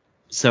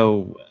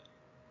 So,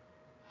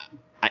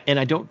 and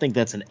I don't think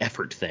that's an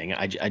effort thing.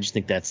 I just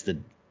think that's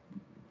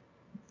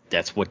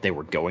what they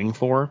were going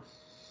for.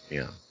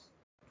 Yeah.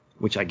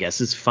 Which I guess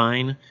is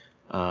fine.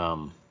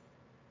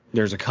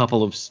 There's a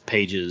couple of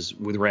pages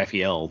with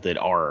Raphael that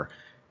are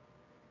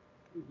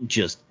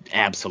just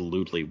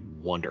absolutely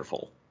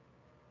wonderful.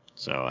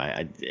 So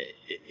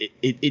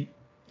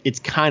it's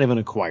kind of an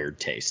acquired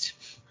taste,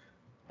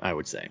 I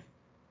would say.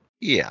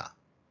 Yeah.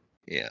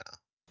 Yeah.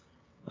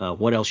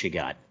 What else you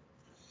got?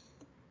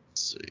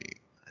 Let's see.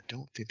 I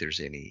don't think there's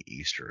any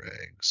Easter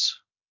eggs.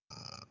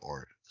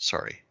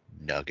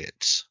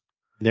 Nuggets.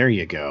 There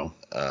you go.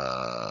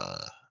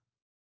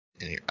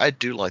 In here. I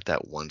do like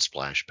that one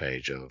splash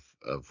page of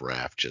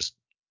Raph just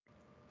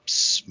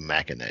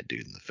smacking that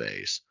dude in the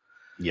face.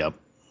 Yep.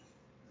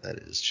 That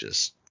is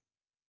just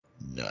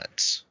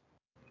nuts.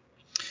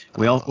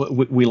 We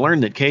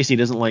learned that Casey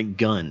doesn't like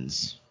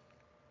guns.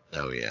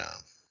 Oh yeah.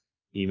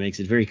 He makes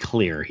it very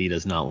clear he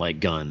does not like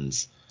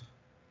guns.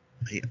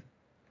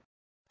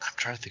 I'm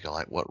trying to think of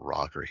like what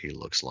rocker he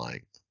looks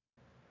like,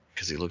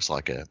 because he looks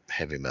like a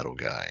heavy metal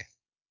guy,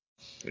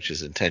 which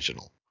is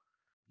intentional.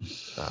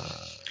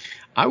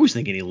 I was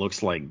thinking he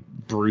looks like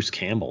Bruce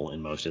Campbell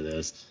in most of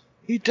this.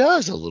 He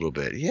does a little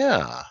bit,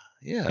 yeah,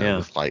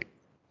 with like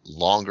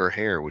longer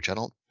hair, which I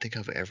don't think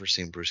I've ever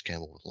seen Bruce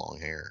Campbell with long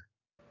hair.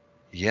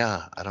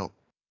 Yeah,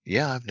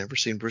 I've never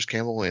seen Bruce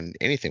Campbell in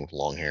anything with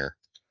long hair.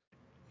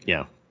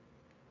 Yeah.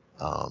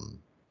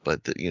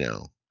 But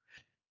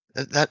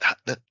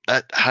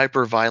that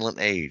hyper violent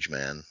age,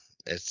 man,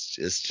 it's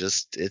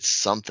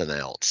something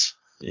else.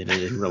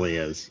 It really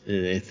is.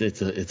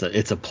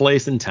 It's a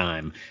place and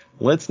time.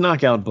 Let's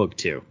knock out book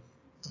 2.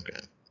 Okay.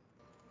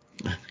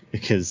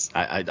 Because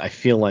I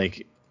feel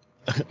like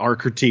our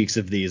critiques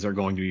of these are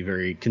going to be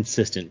very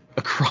consistent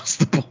across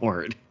the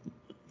board.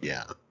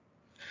 Yeah.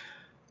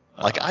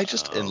 Like I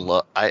just in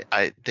love.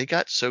 They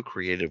got so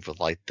creative with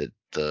like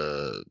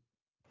the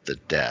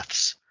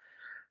deaths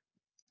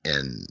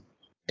in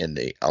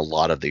a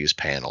lot of these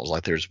panels.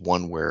 Like there's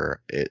one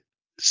where I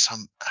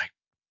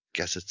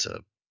guess it's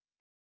I'm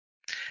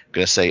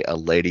gonna say a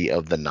lady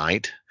of the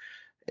night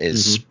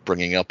is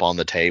springing up on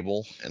the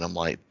table, and I'm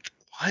like,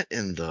 what?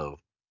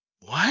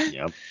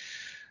 Yep.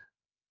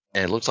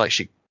 And it looks like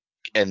she,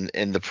 and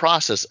in the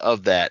process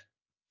of that,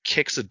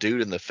 kicks a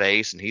dude in the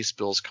face, and he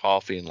spills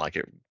coffee, and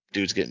like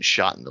dude's getting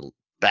shot in the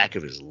back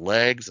of his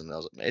legs, and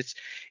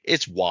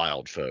it's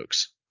wild,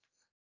 folks.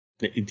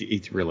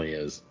 It really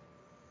is.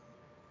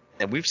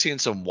 And we've seen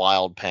some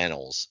wild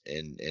panels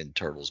in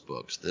Turtles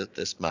books.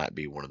 This might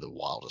be one of the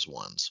wildest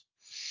ones.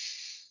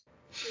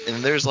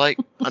 And there's like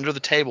under the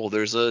table,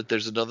 there's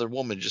another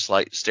woman just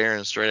like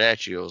staring straight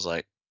at you. I was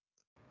like,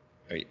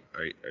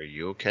 are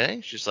you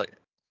okay? She's like,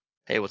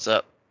 hey, what's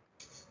up?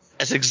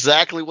 That's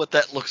exactly what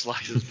that looks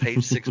like. It's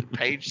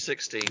page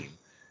 16.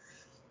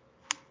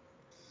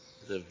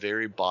 The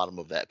very bottom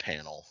of that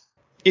panel.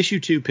 Issue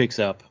 2 picks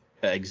up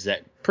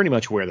pretty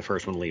much where the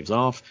first one leaves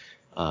off.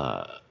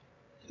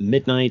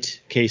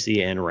 Midnight,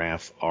 Casey, and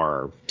Raph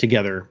are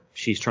together.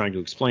 She's trying to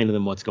explain to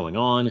them what's going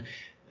on.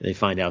 They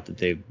find out that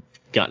they've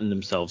gotten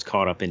themselves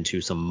caught up into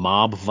some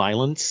mob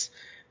violence.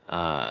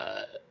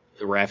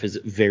 Raph is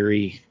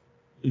very,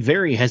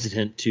 very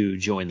hesitant to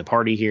join the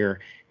party here.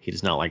 He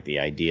does not like the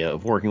idea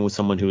of working with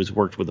someone who has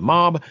worked with a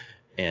mob.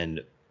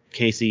 And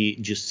Casey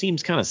just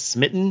seems kind of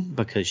smitten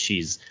because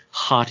she's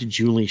hot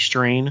Julie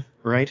Strain,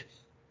 right?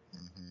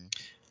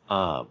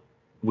 Mm-hmm.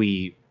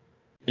 We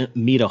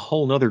meet a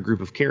whole nother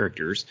group of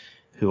characters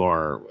who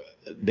are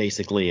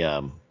basically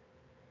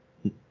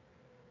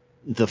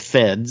the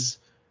feds.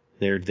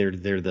 They're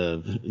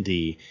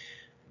the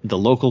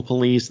local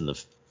police and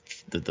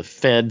the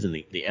feds and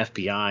the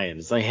FBI, and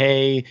it's like,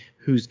 hey,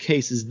 whose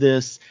case is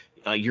this?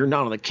 You're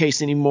not on the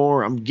case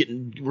anymore.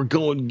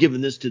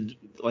 Giving this to,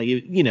 like,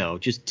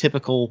 just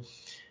typical,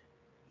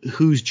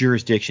 whose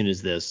jurisdiction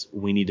is this?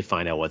 We need to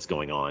find out what's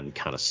going on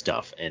kind of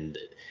stuff. And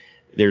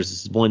there's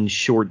this one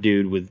short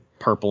dude with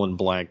purple and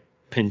black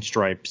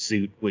pinstripe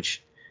suit,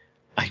 which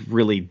I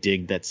really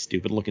dig that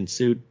stupid looking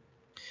suit.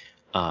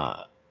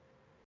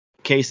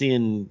 Casey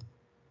and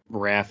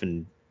Raph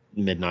and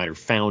Midnight are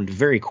found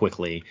very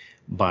quickly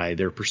by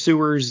their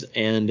pursuers,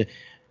 and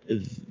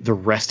the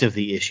rest of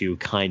the issue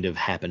kind of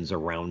happens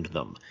around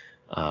them.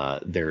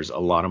 There's a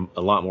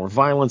lot more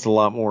violence, a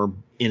lot more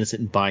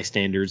innocent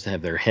bystanders that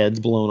have their heads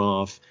blown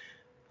off.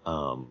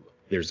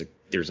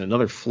 There's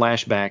another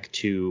flashback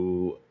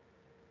to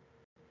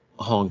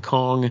Hong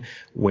Kong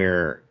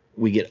where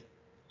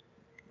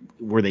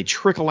they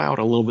trickle out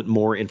a little bit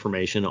more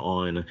information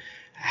on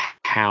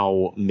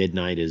how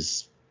Midnight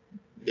is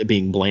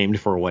being blamed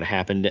for what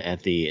happened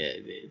at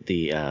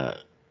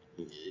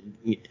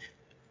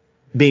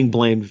being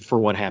blamed for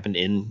what happened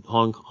in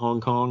Hong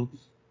Kong,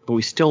 but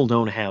we still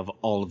don't have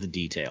all of the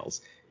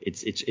details.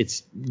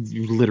 It's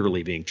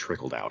literally being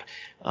trickled out.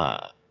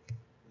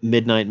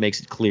 Midnight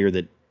makes it clear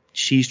that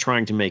she's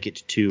trying to make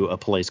it to a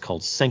place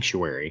called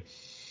Sanctuary.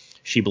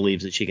 She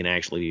believes that she can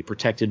actually be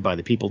protected by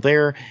the people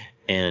there,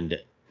 and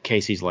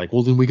Casey's like,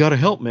 well, then we gotta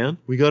help, man.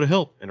 We gotta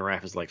help. And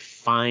Raph is like,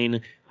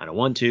 fine, I don't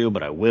want to,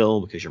 but I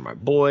will because you're my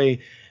boy.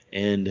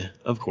 And,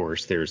 of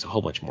course, there's a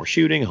whole bunch more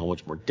shooting, a whole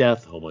bunch more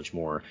death, a whole bunch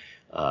more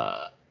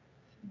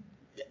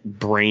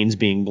brains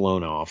being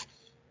blown off.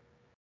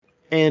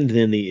 And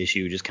then the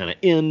issue just kind of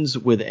ends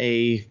with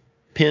a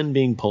pin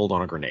being pulled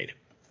on a grenade.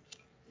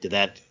 Did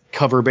that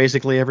cover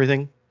basically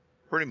everything?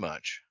 Pretty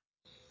much.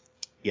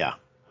 Yeah.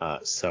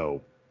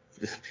 So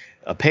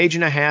a page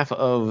and a half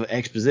of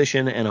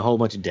exposition and a whole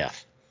bunch of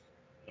death.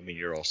 I mean,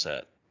 you're all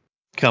set.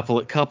 Couple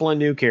of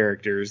new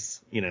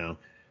characters, the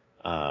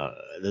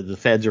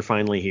feds are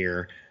finally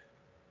here.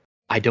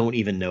 I don't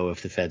even know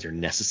if the feds are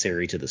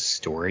necessary to the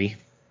story.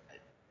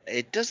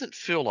 It doesn't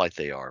feel like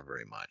they are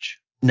very much.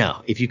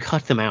 No, if you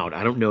cut them out,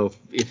 I don't know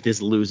if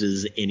this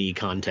loses any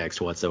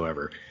context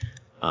whatsoever.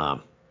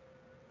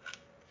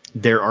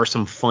 There are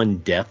some fun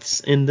deaths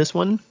in this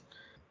one.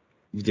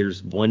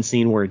 There's one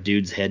scene where a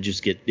dude's head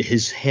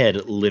his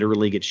head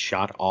literally gets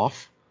shot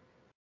off.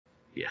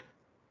 Yeah.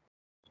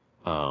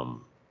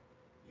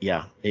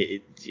 Yeah,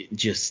 it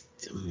just,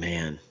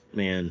 man,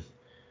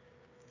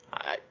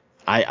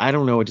 I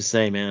don't know what to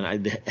say,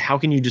 man. How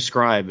can you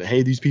describe,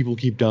 hey, these people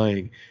keep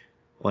dying,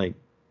 like,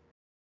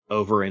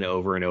 over and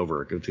over and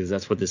over? Because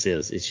that's what this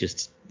is. It's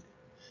just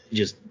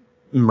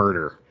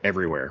murder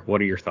everywhere. What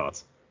are your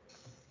thoughts?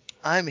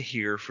 I'm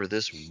here for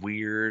this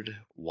weird,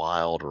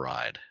 wild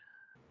ride.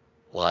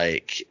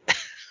 Like,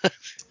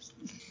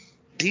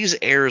 these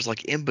airs,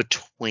 like, in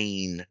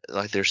between,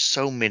 like, there's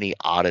so many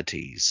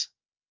oddities.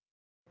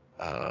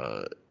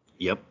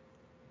 Yep.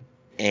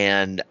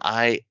 And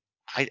I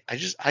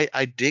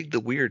dig the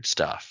weird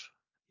stuff,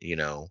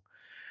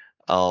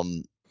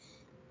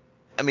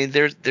 I mean,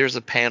 there's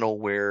a panel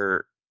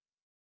where,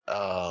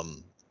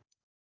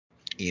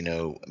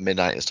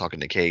 Midnight is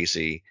talking to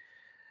Casey,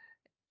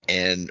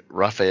 and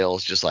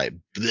Raphael's just like,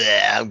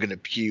 bleh, I'm gonna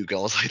puke. I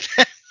was like,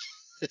 that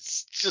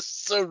it's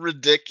just so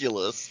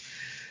ridiculous.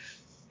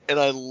 And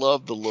I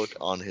love the look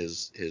on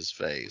his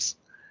face.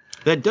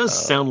 That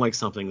does sound like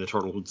something the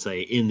Turtle would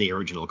say in the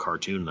original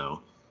cartoon,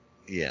 though.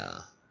 Yeah.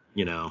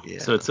 Yeah.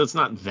 So it's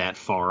not that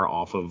far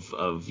off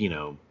of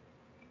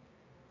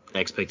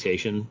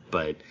expectation,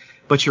 but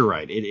you're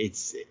right.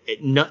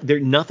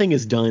 Nothing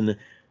is done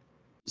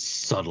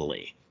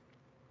subtly.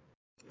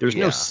 There's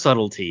no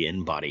subtlety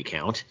in Body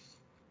Count.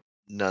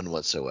 None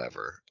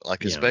whatsoever.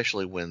 Like,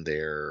 especially when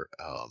they're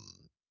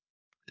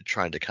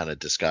trying to kind of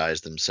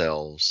disguise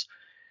themselves,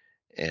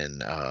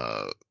 and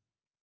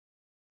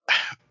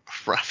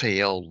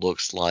Raphael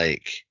looks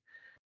like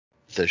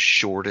the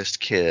shortest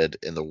kid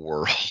in the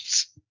world.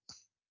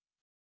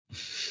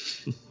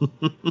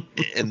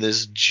 And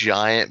this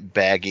giant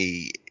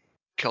baggy,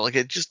 like,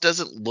 it just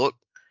doesn't look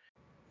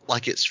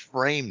like it's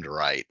framed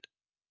right,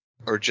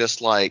 or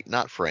just like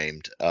not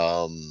framed.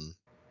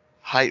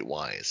 Height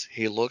wise,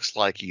 he looks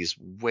like he's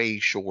way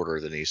shorter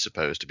than he's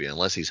supposed to be,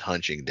 unless he's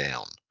hunching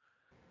down.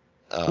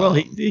 Well,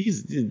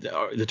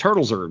 the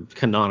turtles are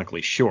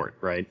canonically short,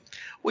 right?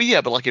 Well,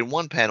 yeah, but like in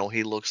one panel,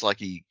 he looks like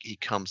he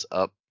comes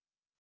up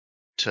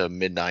to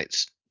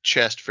Midnight's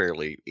chest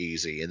fairly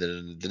easy, and then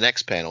in the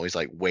next panel, he's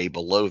like way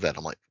below that.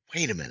 I'm like,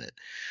 wait a minute.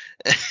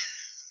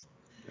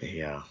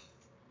 Yeah.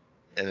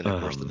 And then, of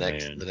course,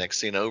 the next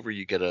scene over,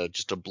 you get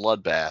just a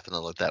bloodbath, and I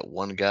let that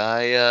one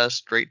guy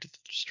straight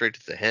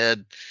to the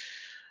head,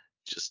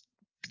 just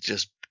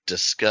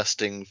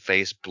disgusting,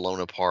 face blown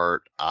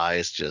apart,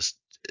 eyes just.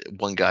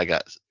 One guy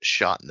got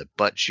shot in the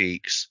butt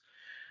cheeks.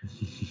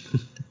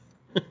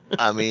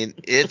 I mean,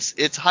 it's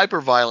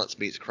hyperviolence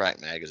meets crack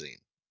magazine.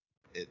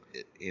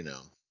 You know.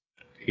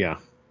 Yeah.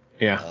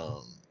 Yeah.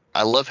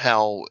 I love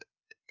how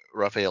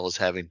Raphael is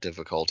having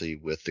difficulty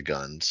with the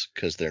guns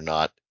because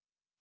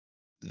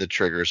the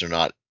triggers are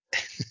not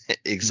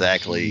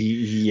exactly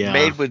Yeah.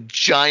 made with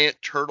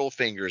giant turtle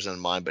fingers in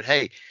mind. But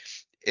hey,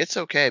 it's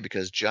okay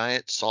because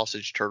giant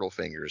sausage turtle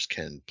fingers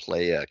can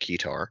play a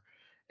keytar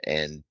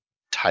and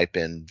type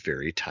in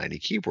very tiny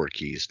keyboard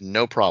keys,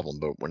 no problem.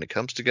 But when it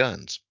comes to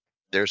guns,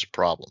 there's a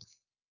problem.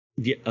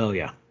 Yeah. Oh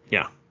yeah.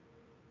 Yeah.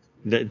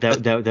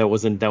 That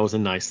was a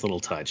nice little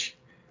touch.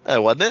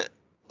 Wasn't it?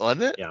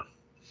 Wasn't it?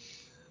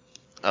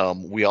 Yeah.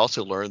 We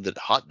also learned that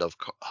hot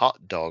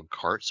dog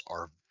carts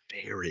are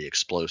very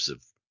explosive.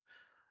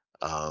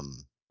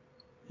 Um,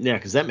 Yeah,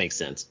 because that makes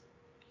sense.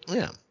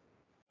 yeah.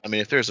 I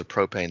mean, if there's a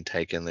propane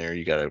tank in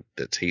there,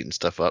 that's heating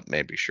stuff up,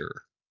 maybe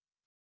sure.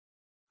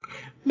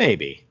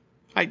 Maybe.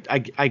 I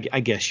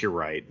guess you're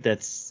right.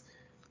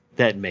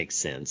 That makes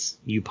sense.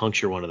 You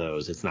puncture one of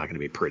those, it's not going to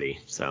be pretty.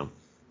 So.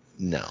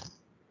 No,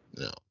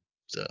 no.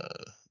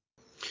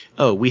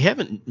 Oh, we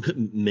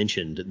haven't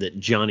mentioned that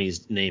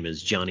Johnny's name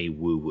is Johnny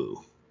Woo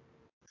Woo.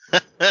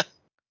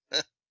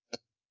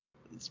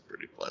 It's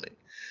pretty funny.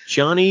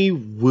 Johnny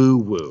Woo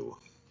Woo.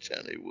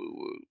 Johnny Woo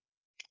Woo.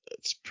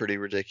 That's pretty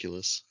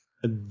ridiculous.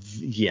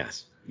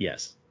 Yes.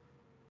 Yes.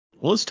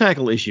 Well, let's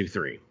tackle issue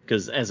 3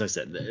 because, as I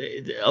said,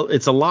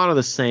 it's a lot of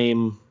the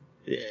same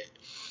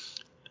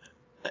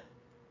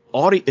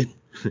audio.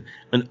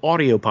 An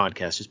audio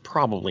podcast is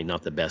probably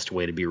not the best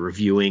way to be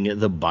reviewing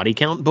the body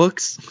count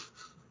books,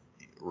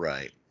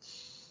 Right.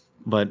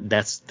 but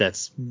that's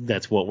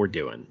what we're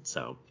doing.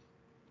 So,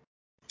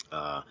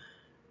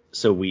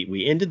 so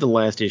we ended the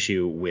last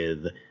issue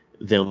with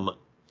them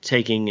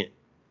taking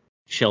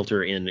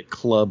shelter in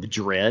Club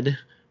Dread,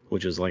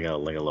 which is like a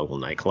local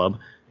nightclub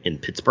in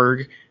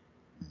Pittsburgh.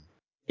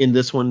 In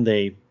this one,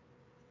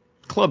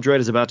 Club Dread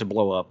is about to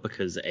blow up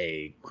because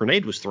a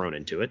grenade was thrown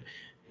into it,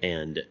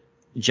 and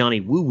Johnny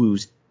Woo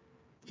Woo's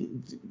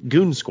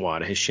goon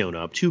squad has shown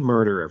up to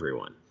murder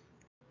everyone.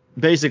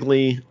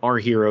 Basically, our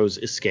heroes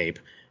escape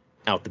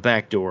out the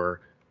back door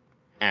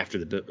as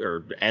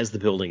the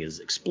building is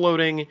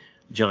exploding.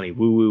 Johnny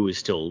Woo Woo is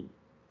still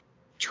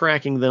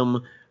tracking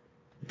them.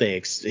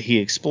 He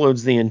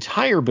explodes the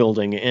entire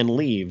building and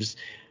leaves.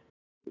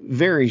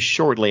 Very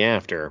shortly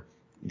after,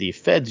 the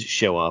feds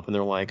show up and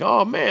they're like,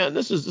 "Oh man,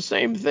 this is the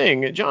same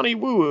thing, Johnny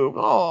Woo Woo."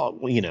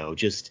 Oh,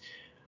 just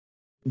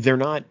they're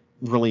not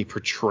really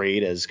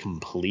portrayed as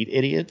complete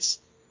idiots,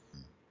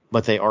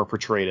 but they are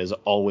portrayed as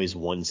always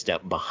one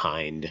step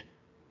behind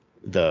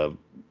the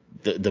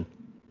the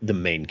the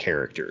main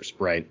characters,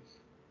 right?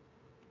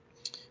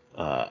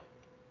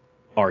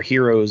 Our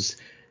heroes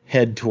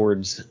head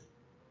towards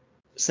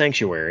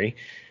Sanctuary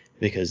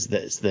because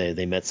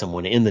they met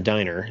someone in the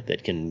diner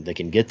that can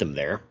get them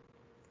there.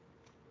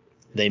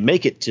 They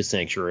make it to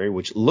Sanctuary,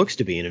 which looks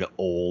to be in an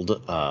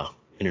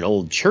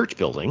old church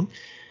building,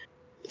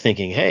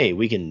 thinking, "Hey,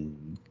 we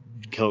can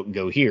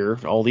go here.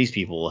 All these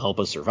people will help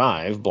us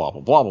survive." Blah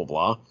blah blah blah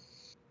blah.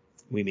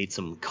 We meet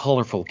some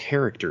colorful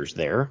characters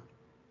there,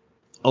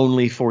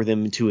 only for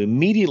them to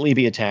immediately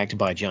be attacked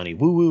by Johnny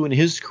Woo Woo and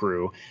his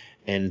crew,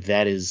 and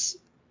that is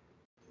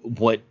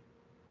what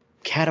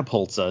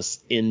catapults us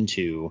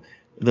into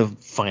the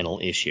final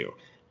issue.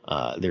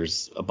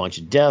 There's a bunch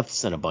of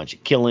deaths and a bunch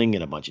of killing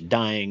and a bunch of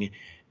dying,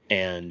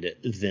 and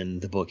then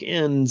the book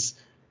ends.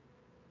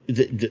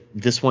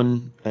 This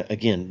one,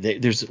 again,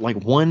 there's like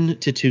 1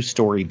 to 2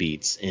 story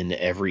beats in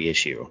every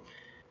issue.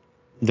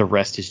 The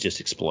rest is just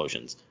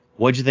explosions.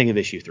 What'd you think of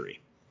issue 3?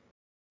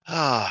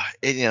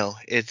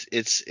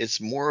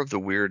 It's more of the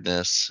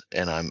weirdness,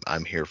 and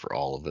I'm here for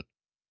all of it.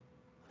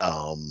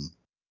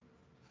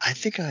 I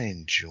think I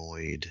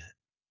enjoyed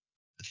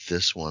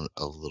this one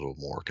a little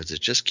more because it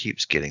just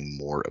keeps getting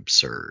more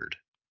absurd.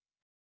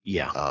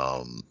 Yeah.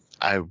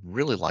 I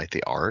really like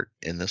the art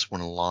in this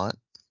one a lot.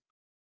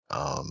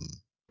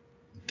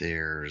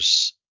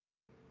 There's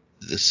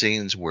the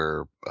scenes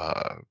where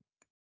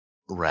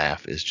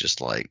Raph is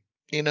just like,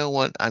 you know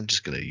what? I'm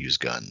just gonna use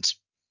guns.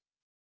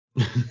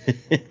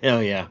 Oh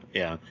yeah,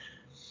 yeah.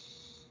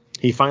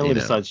 He finally You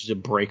know, decides to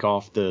break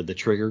off the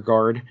trigger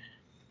guard.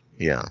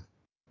 yeah.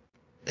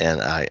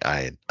 And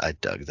I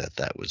dug that.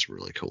 That was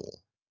really cool.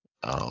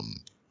 Um,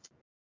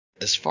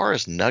 as far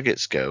as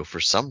nuggets go, for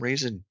some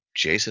reason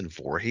Jason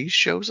Voorhees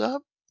shows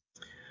up.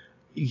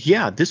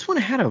 Yeah, this one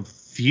had a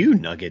few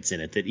nuggets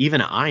in it that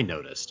even I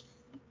noticed.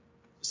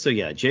 So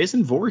yeah,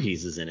 Jason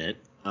Voorhees is in it.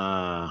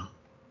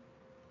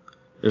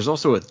 There's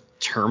also a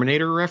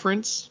Terminator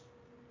reference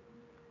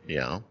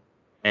Yeah.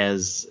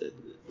 as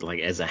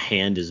a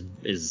hand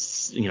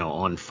is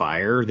on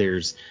fire.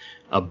 There's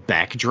a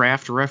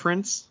backdraft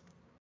reference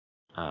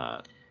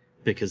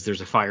because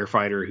there's a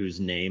firefighter whose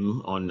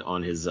name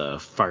on his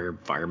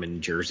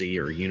fireman jersey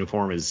or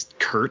uniform is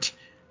Kurt.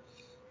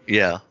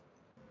 Yeah.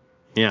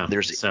 Yeah.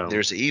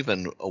 There's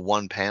even a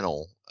one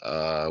panel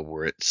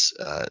where it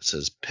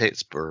says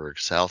Pittsburgh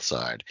South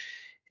Side.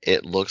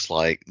 It looks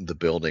like the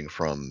building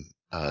from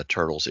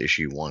Turtles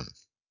issue 1.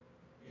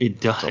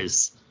 It So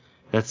does.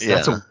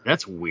 yeah,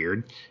 That's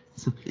weird.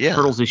 yeah,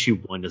 Turtles issue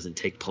 1 doesn't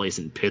take place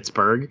in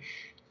Pittsburgh.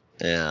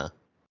 yeah.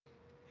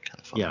 Kind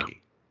of Yeah.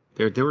 funky.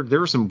 There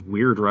were some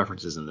weird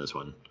references in this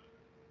one.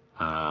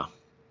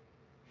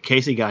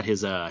 Casey got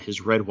his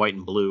red, white,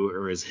 and blue,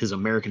 or his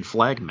American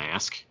flag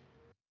mask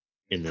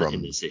in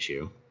From this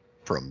issue.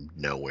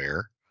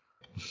 nowhere.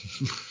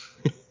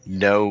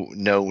 No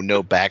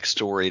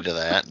backstory to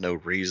that. No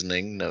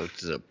reasoning. No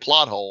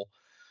plot hole.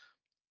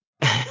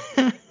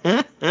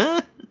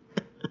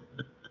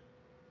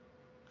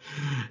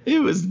 It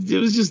was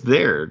just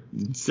there,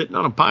 sitting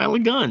on a pile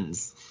of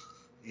guns.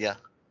 Yeah,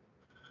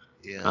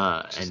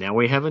 yeah. And now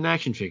we have an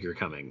action figure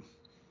coming.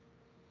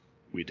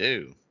 We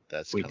do.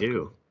 That's We kind of do.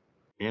 cool.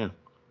 Yeah.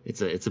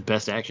 It's a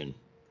best action.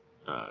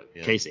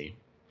 Yeah. Casey.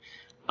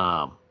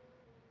 Um,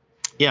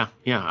 yeah.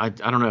 I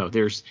don't know.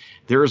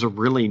 There is a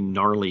really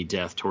gnarly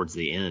death towards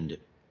the end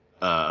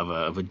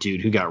of a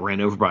dude who got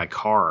ran over by a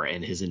car,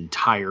 and his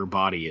entire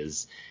body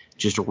is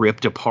just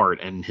ripped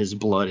apart, and his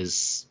blood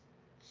is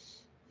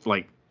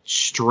like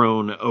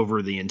strewn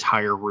over the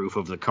entire roof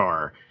of the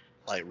car.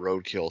 Like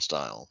roadkill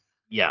style.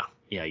 Yeah.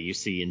 You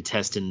see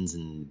intestines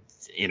and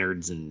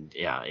innards, and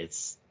yeah,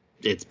 it's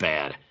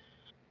bad.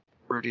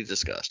 Pretty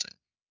disgusting.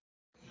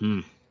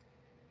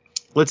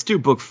 Let's do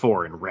book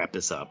 4 and wrap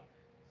this up.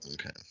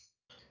 Okay.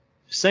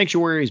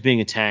 Sanctuary is being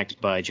attacked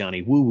by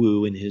Johnny Woo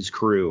Woo and his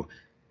crew.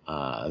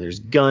 There's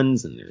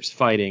guns, and there's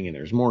fighting, and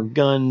there's more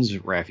guns.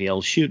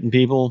 Raphael's shooting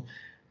people.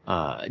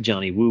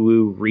 Johnny Woo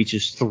Woo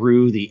reaches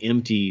through the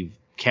empty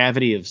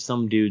cavity of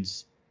some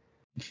dude's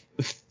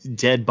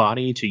dead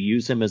body to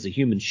use him as a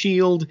human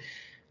shield.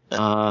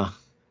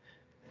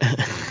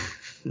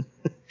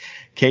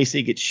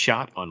 Casey gets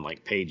shot on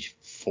like page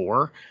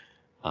 4.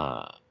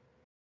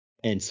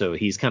 And so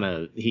he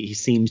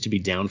seems to be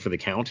down for the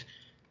count.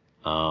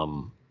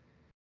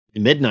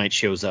 Midnight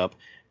shows up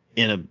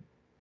in a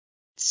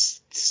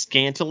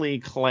scantily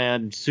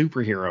clad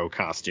superhero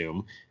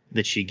costume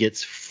that she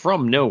gets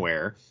from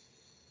nowhere,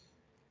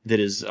 that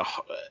is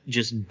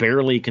just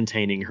barely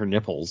containing her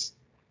nipples.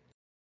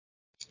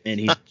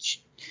 And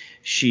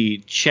she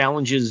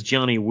challenges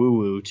Johnny Woo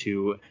Woo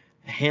to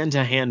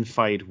hand-to-hand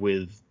fight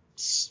with,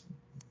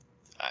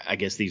 I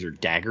guess these are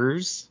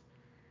daggers.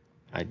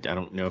 I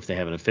don't know if they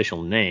have an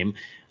official name.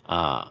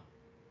 And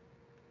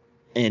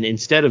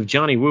instead of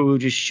Johnny Woo Woo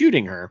just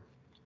shooting her,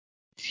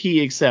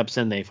 he accepts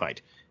and they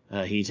fight.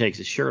 He takes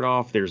his shirt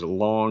off. There's a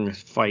long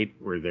fight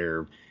where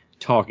they're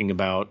talking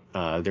about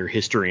their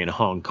history in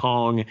Hong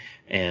Kong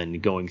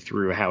and going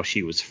through how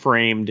she was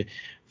framed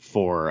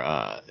for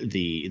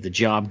the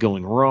job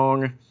going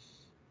wrong.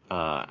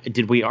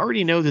 Did we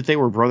already know that they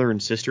were brother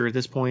and sister at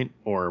this point,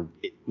 or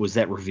was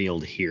that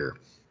revealed here?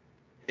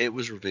 It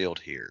was revealed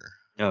here.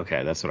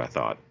 Okay, that's what I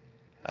thought.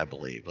 I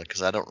believe,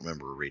 because I don't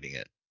remember reading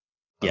it.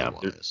 Yeah,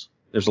 Otherwise.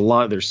 there's a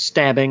lot. There's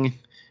stabbing,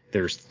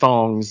 there's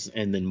thongs,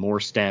 and then more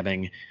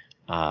stabbing.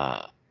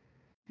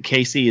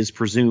 Casey is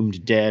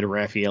presumed dead.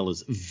 Raphael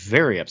is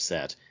very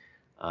upset.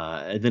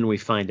 And then we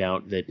find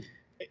out that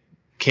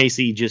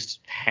Casey just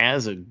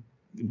has a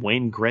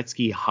Wayne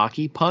Gretzky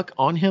hockey puck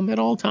on him at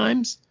all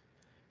times.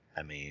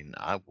 I mean,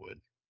 I would.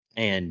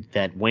 And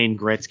that Wayne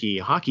Gretzky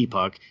hockey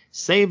puck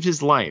saved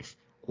his life.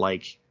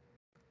 Like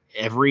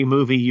every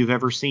movie you've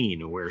ever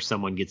seen where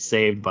someone gets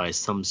saved by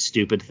some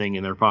stupid thing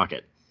in their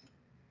pocket.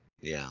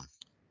 Yeah.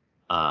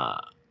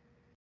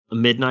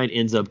 Midnight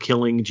ends up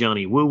killing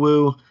Johnny Woo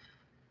Woo.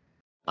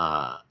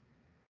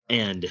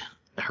 And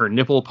her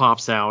nipple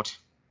pops out.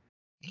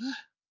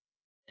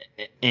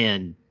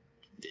 And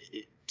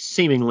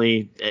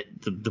seemingly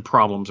the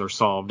problems are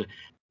solved.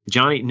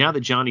 Now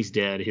that Johnny's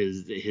dead,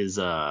 his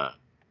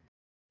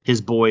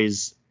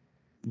boys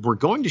were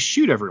going to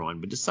shoot everyone,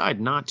 but decide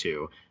not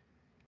to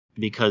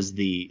because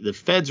the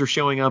feds are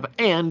showing up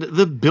and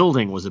the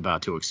building was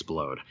about to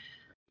explode.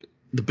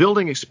 The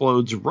building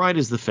explodes right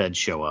as the feds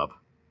show up.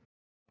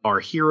 Our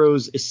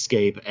heroes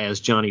escape as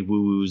Johnny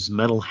Woo Woo's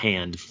metal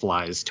hand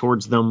flies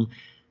towards them.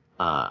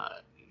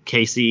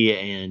 Casey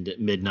and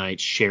Midnight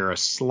share a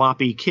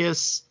sloppy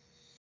kiss.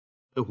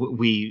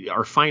 We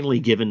are finally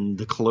given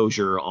the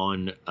closure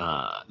on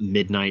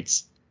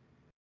Midnight's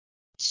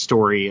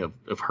story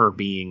of her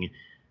being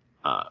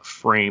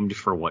framed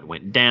for what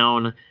went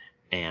down,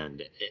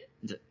 and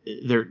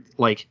they're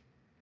like,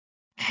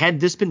 had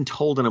this been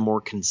told in a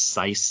more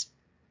concise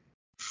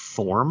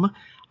form,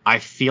 I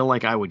feel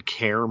like I would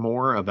care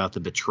more about the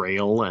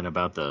betrayal and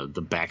about the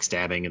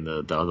backstabbing and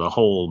the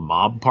whole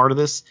mob part of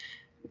this,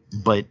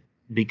 but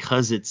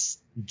because it's,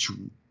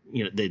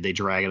 you know, they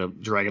drag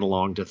it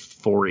along to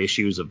 4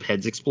 issues of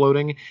heads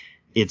exploding,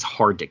 it's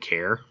hard to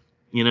care,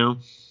 you know.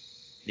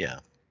 Yeah.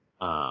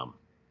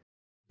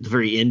 The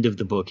very end of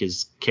the book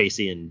is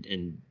Casey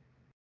and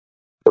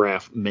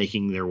Raph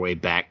making their way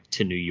back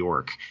to New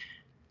York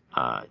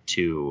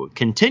to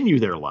continue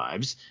their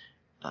lives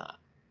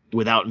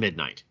without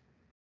Midnight.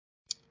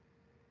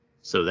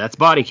 So that's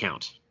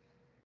Bodycount.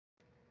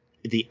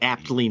 The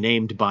aptly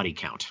named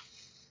Bodycount.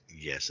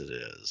 Yes, it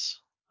is.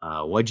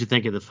 What'd you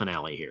think of the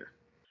finale here?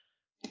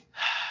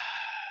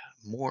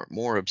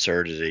 more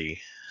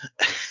absurdity,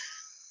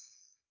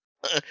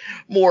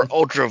 more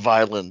ultra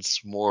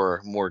violence,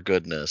 more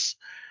goodness.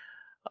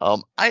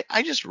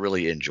 I just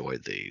really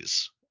enjoyed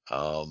these.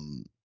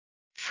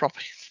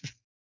 Probably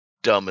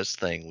dumbest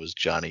thing was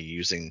Johnny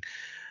using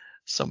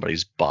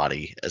somebody's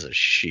body as a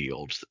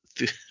shield,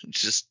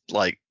 just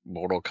like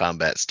Mortal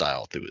Kombat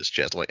style through his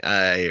chest. Like,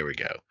 here we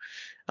go.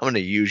 I'm going to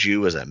use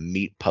you as a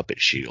meat puppet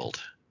shield.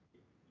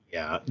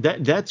 Yeah,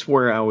 that's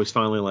where I was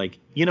finally like,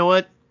 you know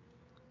what?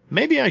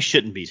 Maybe I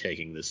shouldn't be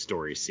taking this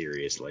story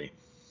seriously.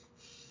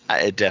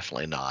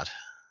 Definitely not.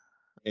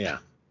 Yeah,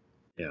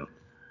 yeah.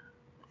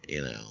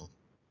 You know,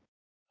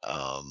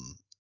 um,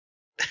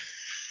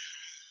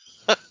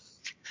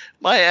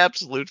 my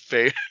absolute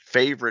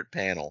favorite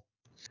panel.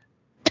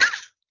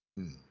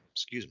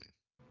 Excuse me.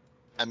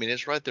 I mean,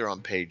 it's right there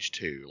on page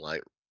 2.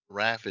 Like,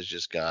 Raph has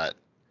just got,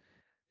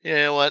 you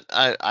know what?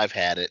 I've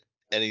had it,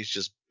 and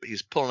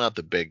he's pulling out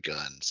the big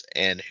guns,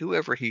 and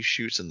whoever he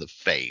shoots in the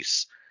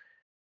face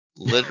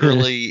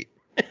literally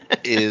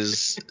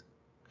is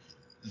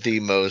the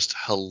most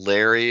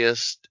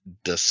hilarious,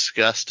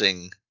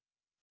 disgusting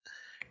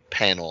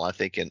panel I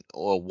think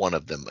one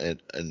of them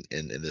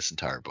in this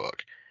entire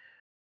book.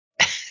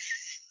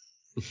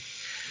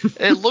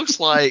 It looks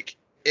like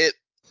it.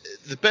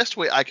 The best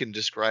way I can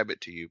describe it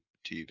to you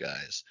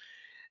guys,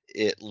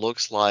 it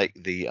looks like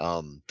the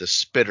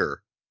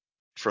spitter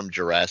from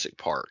Jurassic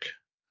Park.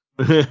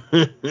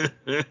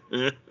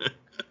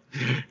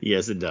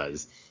 Yes, it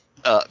does.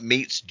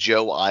 Meets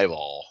Joe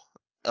Eyeball.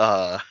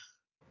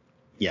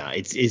 Yeah,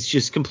 it's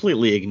just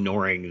completely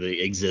ignoring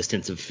the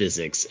existence of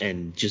physics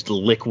and just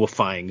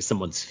liquefying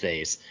someone's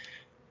face.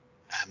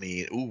 I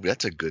mean, ooh,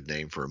 that's a good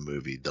name for a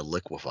movie, The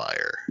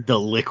Liquefier. The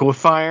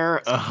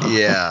liquefier?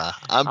 Yeah,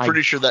 I'm I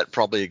pretty sure that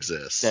probably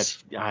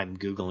exists. I'm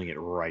googling it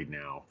right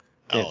now.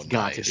 Oh, It's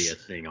got to be nice. a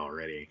thing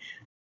already.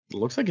 It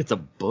looks like it's a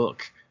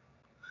book.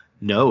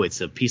 No,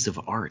 it's a piece of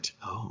art.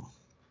 Oh.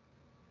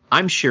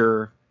 I'm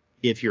sure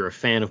if you're a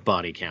fan of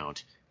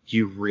Bodycount,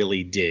 you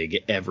really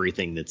dig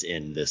everything that's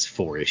in this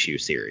 4-issue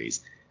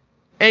series.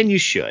 And you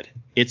should.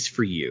 It's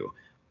for you.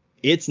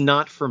 It's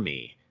not for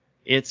me.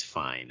 It's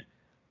fine.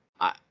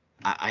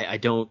 I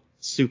don't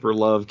super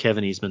love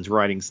Kevin Eastman's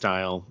writing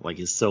style, like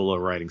his solo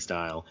writing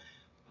style.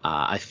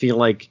 I feel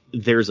like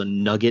there's a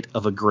nugget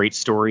of a great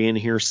story in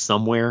here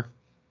somewhere,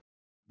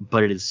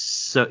 but it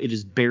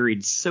is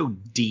buried so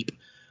deep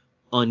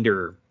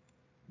under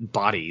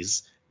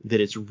bodies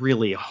that it's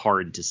really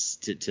hard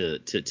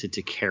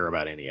to care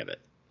about any of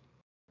it.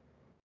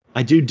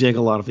 I do dig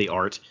a lot of the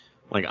art.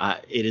 Like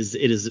it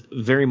is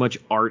very much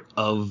art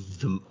of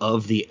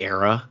the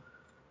era,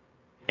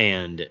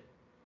 and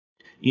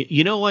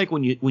you know, like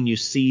when you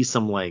see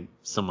some like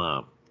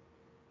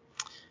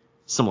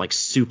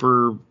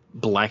super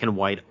black and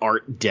white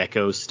art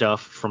deco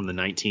stuff from the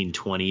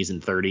 1920s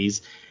and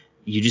 30s,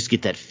 you just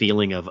get that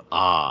feeling of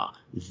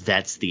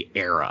that's the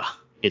era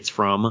it's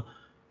from.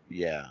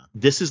 Yeah.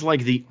 This is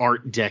like the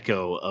art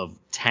deco of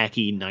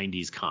tacky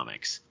 90s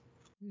comics.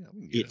 Yeah,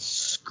 It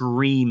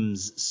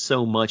screams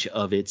so much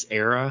of its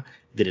era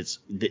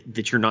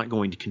that you're not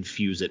going to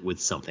confuse it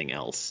with something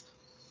else.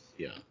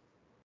 Yeah.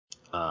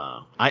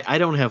 I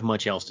don't have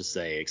much else to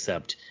say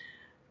except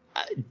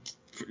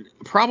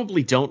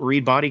probably don't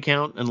read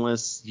Bodycount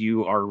unless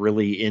you are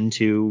really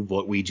into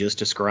what we just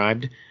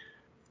described.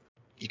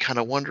 You kind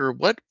of wonder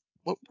what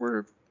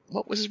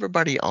was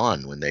everybody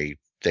on when they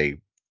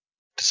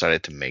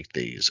decided to make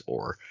these,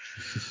 or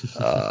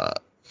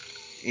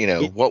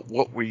It,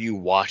 what were you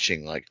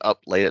watching like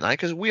up late at night?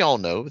 Because we all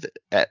know that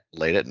at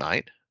late at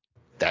night,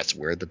 that's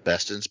where the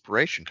best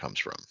inspiration comes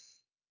from.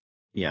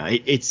 yeah,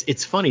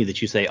 it's funny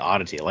that you say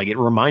oddity. Like it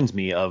reminds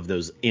me of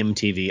those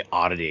MTV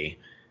oddity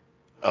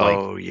like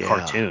Oh yeah.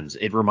 cartoons.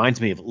 It reminds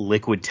me of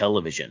Liquid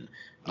Television.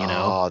 You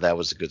know? Oh, that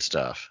was the good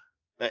stuff.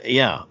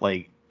 Yeah,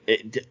 like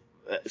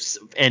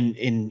and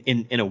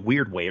in a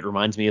weird way, it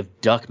reminds me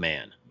of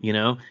Duckman. You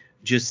know,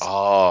 just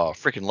Oh,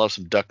 freaking love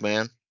some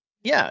Duckman.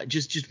 yeah,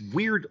 just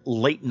weird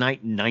late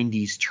night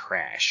 '90s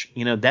trash.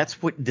 You know,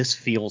 that's what this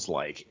feels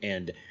like,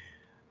 and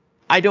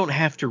I don't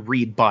have to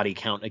read Body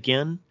Count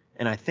again,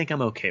 and I think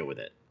I'm okay with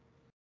it.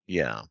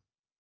 Yeah,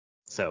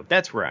 So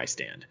that's where I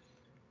stand.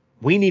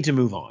 We need to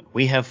move on.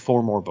 We have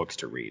 4 more books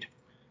to read.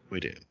 we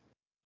do.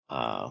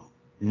 Uh,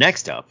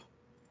 Next up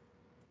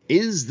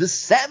is The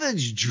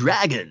Savage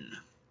Dragon.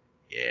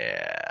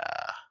 Yeah.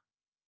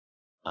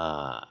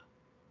 Uh,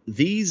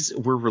 these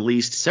were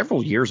released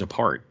several years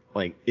apart.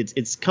 Like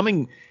it's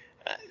coming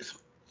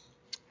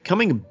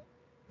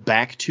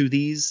back to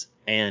these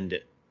and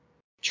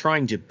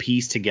trying to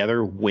piece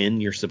together when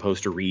you're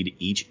supposed to read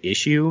each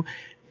issue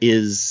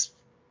is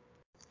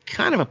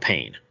kind of a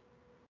pain.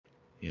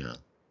 Yeah.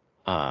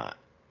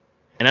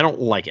 And I don't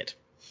like it.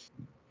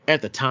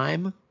 At the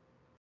time,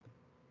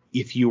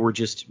 if you were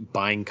just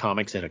buying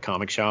comics at a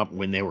comic shop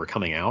when they were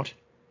coming out,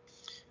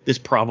 this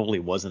probably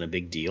wasn't a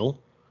big deal.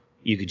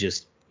 You could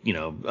just,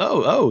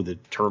 the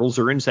turtles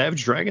are in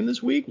Savage Dragon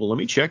this week. Well, let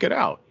me check it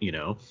out,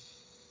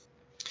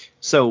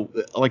 So,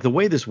 like, the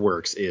way this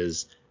works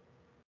is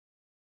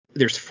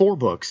there's 4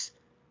 books.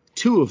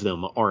 2 of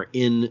them are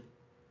in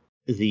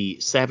the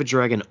Savage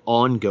Dragon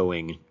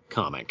ongoing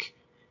comic,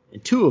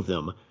 and 2 of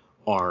them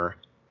are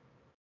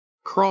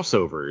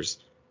crossovers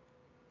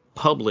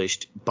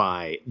published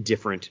by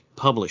different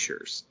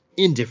publishers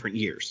in different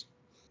years.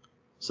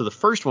 So the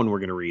first one we're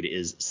going to read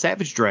is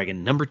Savage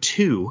Dragon number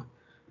 2,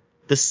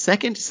 the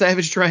second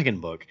Savage Dragon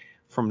book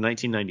from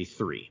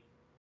 1993.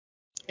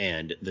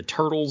 And the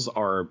turtles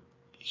are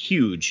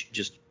huge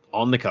just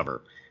on the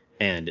cover.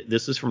 And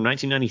this is from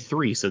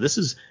 1993, so this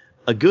is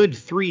a good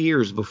 3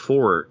 years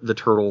before the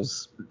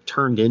turtles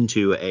turned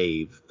into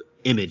a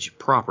Image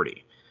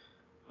property.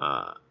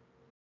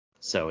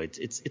 So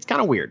it's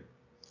kind of weird.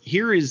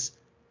 Here is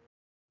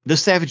the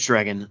Savage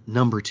Dragon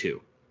number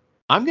 2.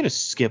 I'm going to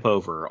skip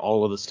over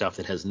all of the stuff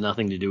that has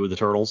nothing to do with the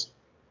turtles.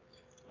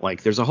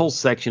 Like, there's a whole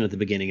section at the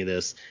beginning of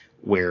this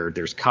where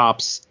there's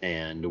cops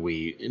and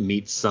we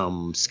meet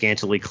some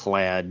scantily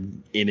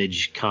clad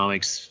Image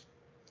Comics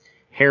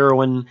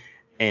heroine,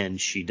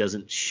 and she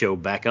doesn't show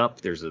back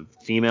up. There's a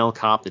female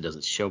cop that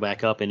doesn't show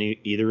back up in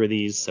either of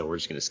these, so we're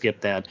just going to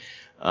skip that.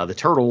 The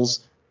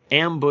turtles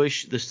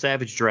ambush the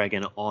Savage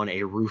Dragon on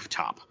a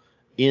rooftop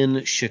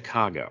in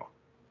Chicago.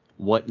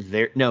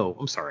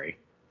 I'm sorry.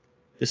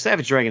 The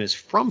Savage Dragon is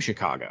from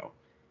Chicago.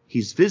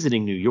 He's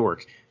visiting New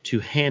York to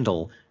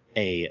handle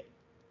a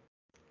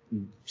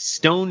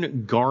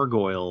stone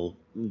gargoyle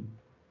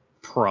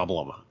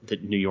problem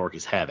that New York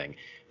is having.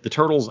 The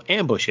turtles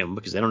ambush him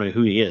because they don't know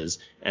who he is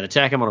and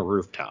attack him on a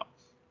rooftop.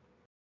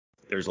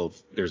 There's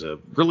a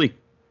really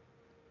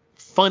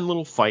fun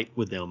little fight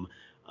with them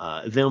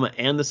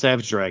and the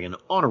Savage Dragon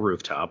on a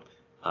rooftop.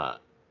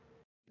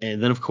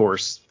 And then, of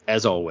course,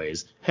 as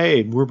always,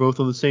 hey, we're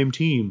both on the same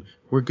team.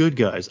 We're good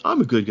guys.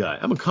 I'm a good guy.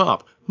 I'm a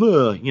cop.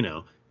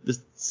 The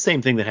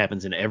same thing that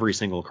happens in every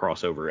single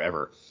crossover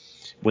ever.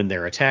 When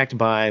they're attacked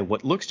by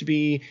what looks to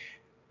be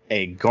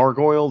a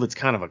gargoyle that's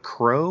kind of a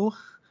crow,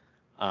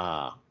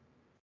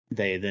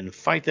 they then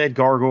fight that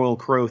gargoyle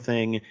crow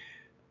thing.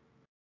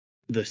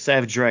 The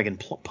Savage Dragon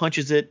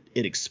punches it.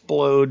 It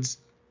explodes.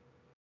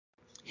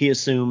 He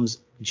assumes,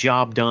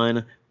 job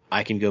done.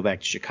 I can go back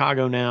to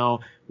Chicago now.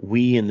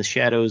 We in the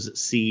shadows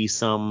see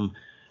some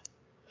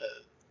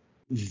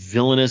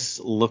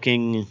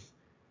villainous-looking,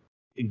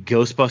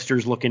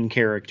 Ghostbusters-looking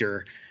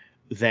character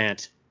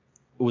that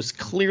was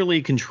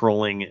clearly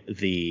controlling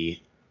the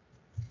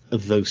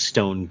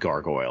stone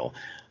gargoyle.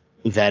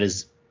 That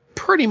is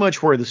pretty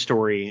much where the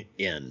story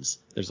ends.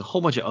 There's a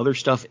whole bunch of other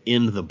stuff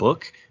in the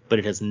book, but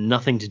it has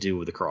nothing to do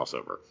with the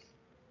crossover.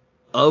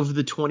 Of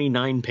the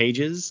 29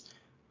 pages,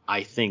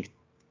 I think,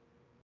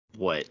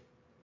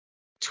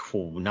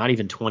 not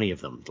even 20 of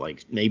them,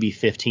 like maybe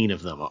 15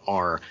 of them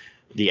are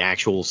the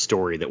actual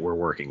story that we're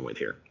working with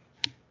here.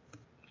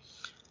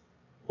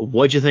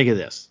 What'd you think of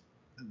this?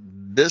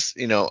 This,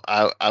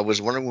 I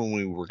was wondering when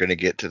we were going to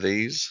get to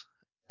these,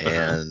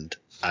 and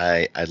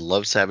I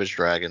love Savage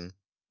Dragon.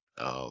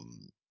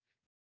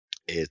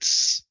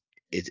 It's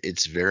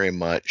very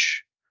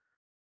much,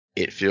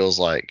 it feels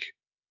like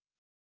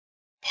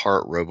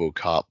part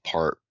RoboCop,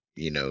 part,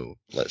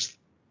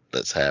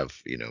 let's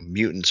have,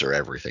 mutants are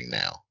everything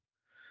now.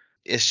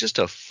 It's just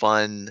a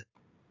fun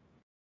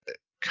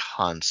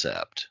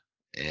concept,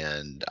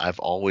 and I've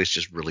always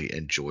just really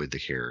enjoyed the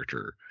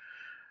character.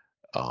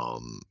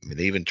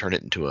 They even turned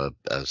it into a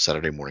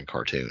Saturday morning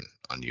cartoon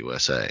on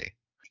USA,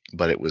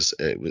 but it was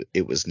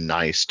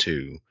nice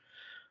to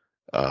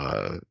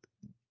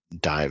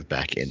dive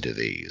back into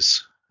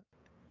these.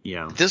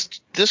 Yeah. This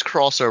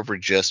crossover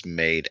just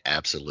made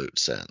absolute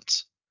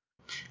sense.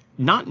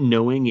 Not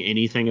knowing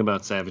anything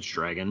about Savage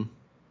Dragon,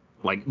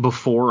 like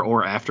before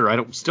or after,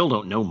 I still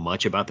don't know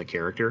much about the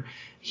character.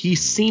 He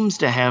seems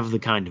to have the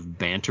kind of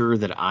banter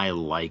that I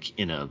like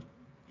in a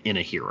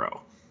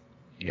hero.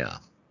 Yeah.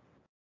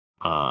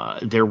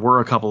 There were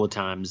a couple of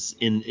times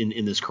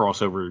in this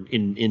crossover,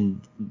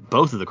 in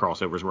both of the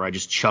crossovers, where I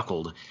just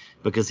chuckled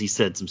because he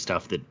said some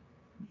stuff that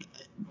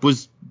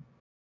was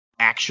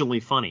actually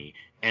funny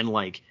and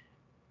like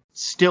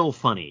still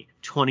funny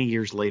 20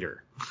 years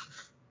later,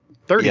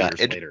 30 years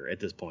later at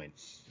this point.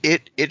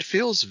 It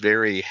feels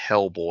very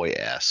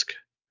Hellboy-esque.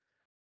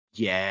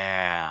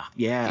 Yeah.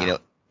 Yeah.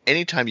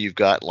 Anytime you've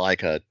got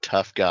like a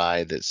tough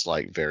guy that's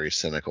like very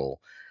cynical,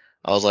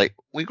 I was like,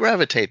 we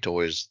gravitate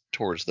towards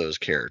those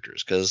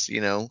characters because,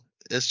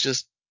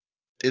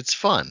 it's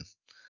fun.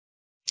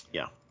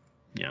 Yeah.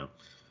 Yeah.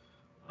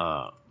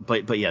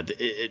 But yeah,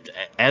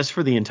 as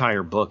for the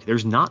entire book,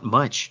 there's not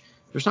much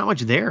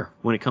there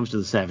when it comes to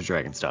the Savage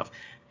Dragon stuff.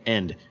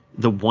 And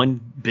the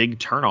one big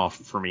turnoff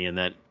for me in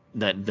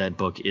that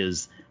book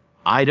is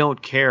I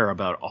don't care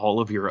about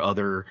all of your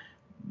other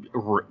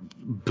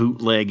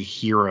bootleg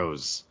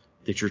heroes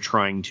that you're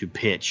trying to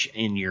pitch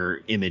in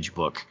your Image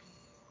book.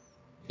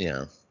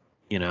 Yeah.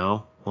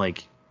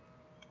 Like,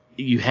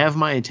 you have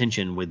my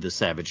attention with the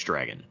Savage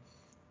Dragon.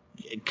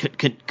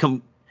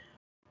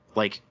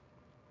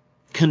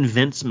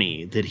 Convince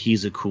me that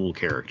he's a cool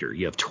character.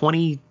 You have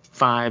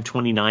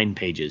 29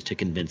 pages to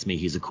convince me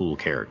he's a cool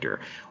character.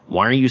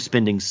 Why are you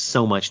spending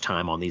so much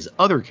time on these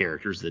other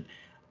characters that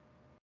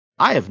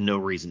I have no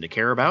reason to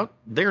care about.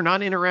 They're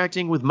not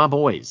interacting with my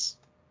boys.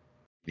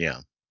 Yeah.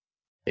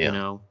 You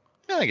know?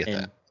 Yeah, I get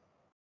And that.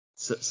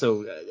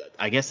 so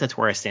I guess that's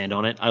where I stand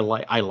on it. I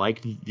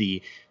like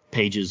the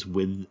pages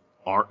with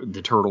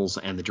the turtles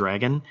and the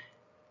dragon.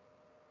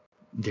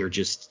 They're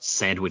just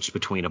sandwiched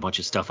between a bunch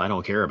of stuff I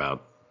don't care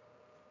about.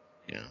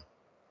 Yeah.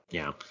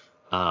 Yeah.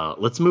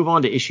 Let's move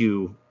on to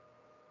issue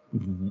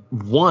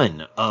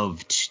 1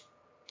 of...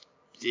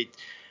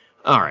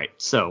 All right,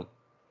 so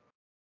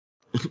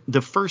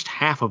the first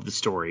half of the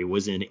story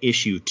was in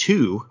issue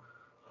 2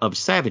 of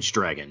Savage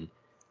Dragon.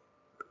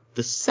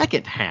 The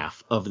second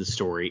half of the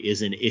story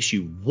is in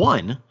issue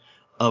 1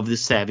 of the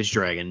Savage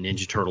Dragon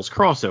Ninja Turtles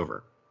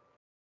crossover.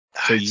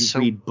 So you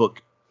read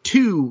book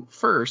 2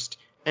 first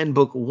and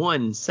book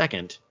 1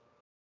 second.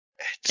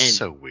 It's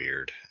so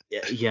weird.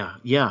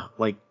 Yeah.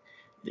 Like,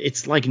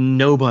 it's like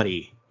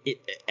nobody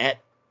at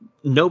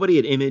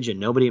Image and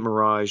nobody at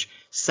Mirage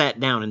sat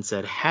down and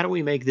said, how do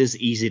we make this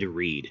easy to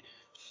read?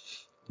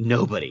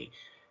 Nobody.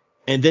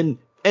 And then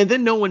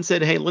no one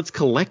said, hey, let's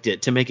collect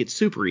it to make it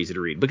super easy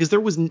to read, because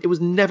it was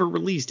never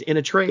released in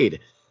a trade.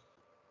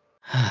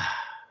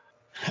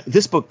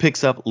 This book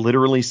picks up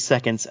literally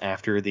seconds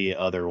after the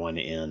other one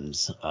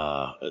ends.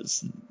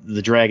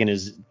 The dragon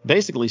is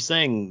basically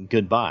saying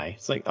goodbye.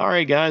 It's like, all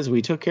right, guys,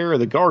 we took care of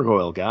the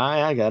gargoyle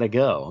guy. I gotta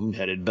go. I'm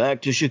headed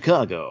back to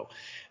Chicago.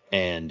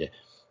 And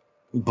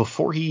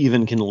before he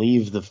even can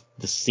leave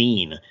the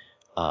scene,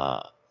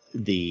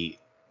 the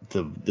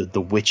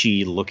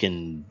witchy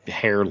looking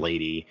hair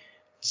lady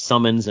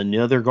summons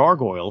another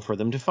gargoyle for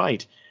them to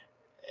fight.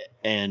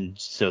 And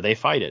so they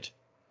fight it.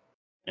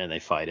 And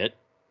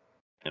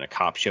a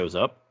cop shows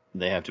up.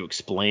 They have to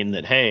explain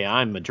that, hey,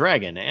 I'm a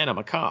dragon and I'm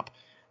a cop.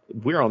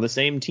 We're on the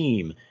same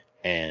team.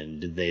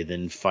 And they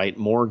then fight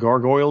more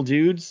gargoyle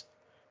dudes.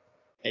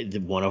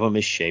 One of them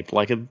is shaped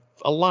like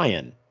a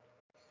lion.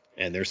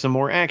 And there's some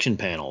more action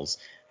panels.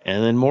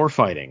 And then more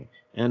fighting.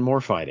 And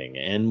more fighting.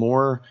 And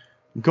more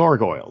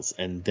gargoyles.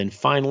 And then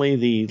finally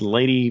the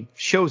lady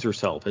shows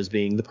herself as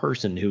being the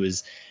person who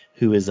is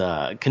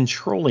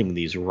controlling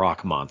these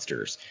rock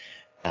monsters.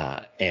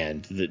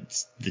 And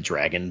the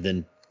dragon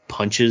then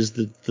punches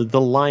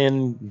the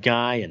lion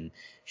guy, and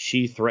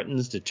she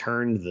threatens to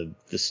turn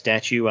the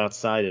statue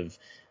outside of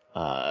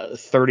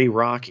 30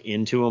 Rock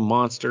into a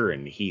monster,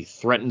 and he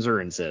threatens her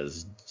and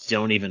says,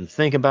 don't even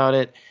think about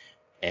it.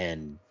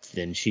 And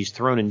then she's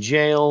thrown in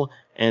jail,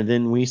 and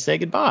then we say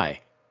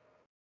goodbye.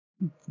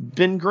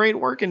 Been great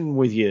working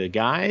with you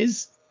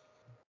guys.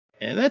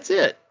 And that's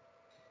it.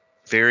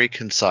 Very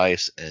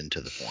concise and to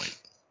the point.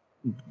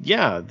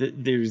 Yeah,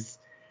 there's...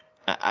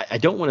 I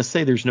don't want to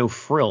say there's no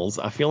frills.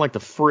 I feel like the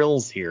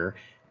frills here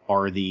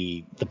are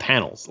the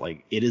panels.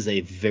 Like, it is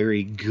a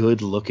very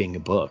good looking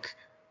book.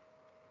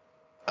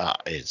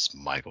 It's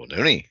Michael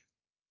Dooney.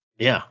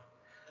 Yeah.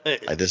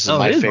 This is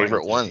my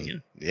favorite one.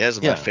 Dooney, yeah,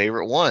 it's my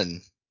favorite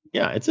one.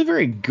 Yeah, it's a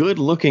very good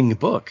looking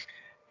book.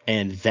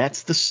 And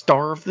that's the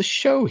star of the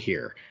show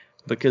here,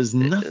 because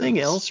nothing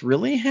else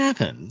really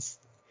happens.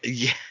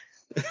 Yeah.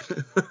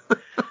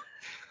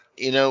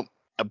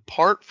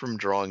 Apart from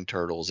drawing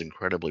turtles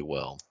incredibly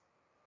well,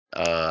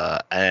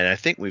 and I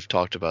think we've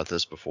talked about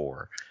this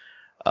before,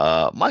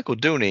 Michael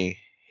Dooney,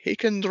 he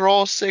can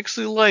draw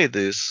sexy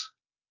ladies.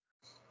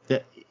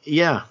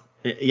 Yeah.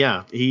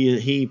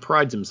 He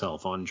prides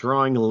himself on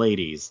drawing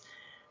ladies,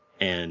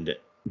 and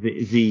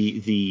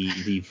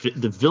the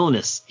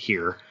villainess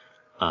here.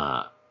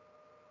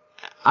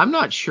 I'm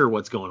not sure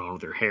what's going on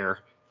with her hair.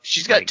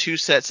 She's got 2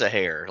 sets of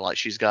hair.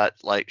 She's got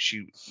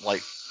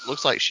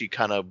looks like she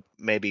kind of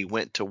maybe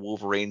went to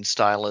Wolverine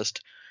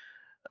stylist.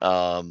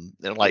 And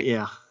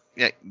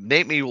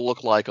make me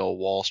look like a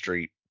Wall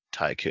Street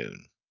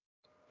tycoon.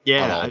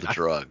 Yeah, on all the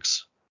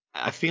drugs.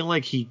 I feel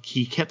like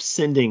he kept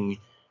sending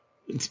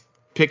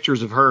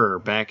pictures of her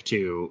back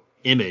to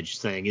Image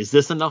saying, is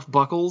this enough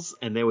buckles?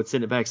 And they would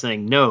send it back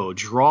saying, no,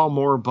 draw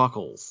more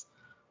buckles.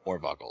 More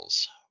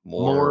buckles.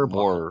 More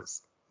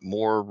buckles.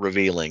 More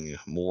revealing.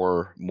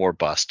 More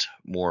bust.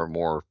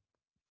 More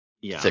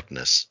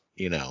thickness.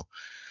 Yeah,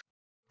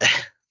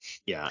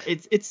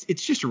 it's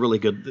just really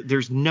good.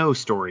 There's no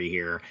story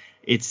here.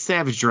 It's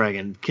Savage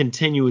Dragon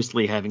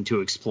continuously having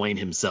to explain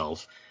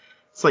himself.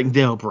 It's like,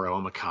 no, bro,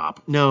 I'm a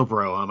cop. No,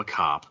 bro, I'm a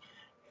cop.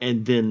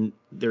 And then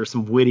there's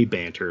some witty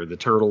banter. The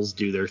turtles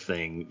do their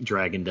thing.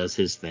 Dragon does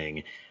his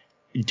thing.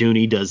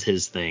 Dooney does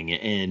his thing.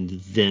 And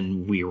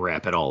then we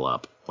wrap it all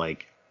up.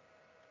 Like,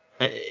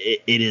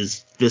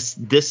 this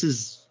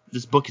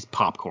book is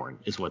popcorn,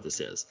 is what this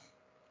is.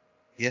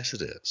 Yes,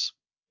 it is.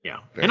 Yeah.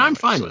 Very and I'm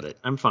fine with it.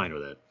 I'm fine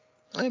with it.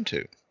 I am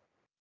too.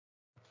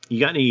 You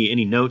got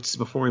any notes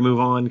before we move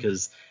on?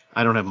 Because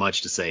I don't have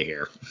much to say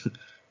here.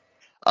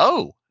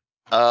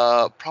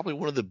 Probably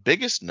one of the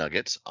biggest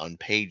nuggets on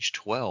page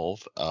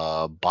 12,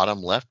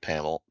 bottom left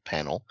panel,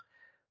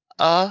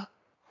 our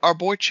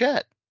boy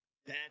Chet.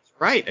 That's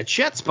right, a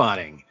Chet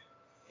spotting.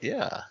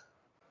 Yeah.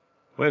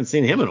 We haven't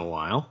seen him in a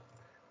while.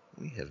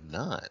 We have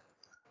not.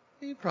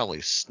 He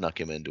probably snuck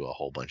him into a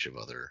whole bunch of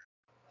other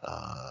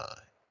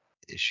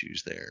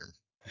issues there.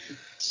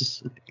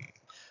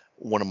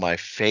 one of my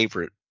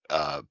favorite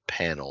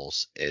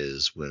panels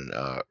is when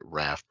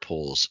Raph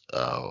pulls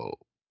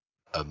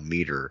a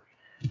meter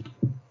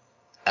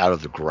out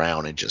of the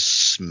ground and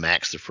just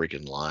smacks the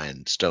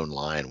freaking stone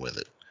lion with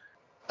it.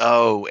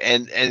 Oh,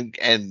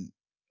 and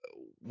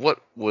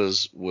what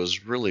was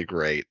really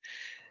great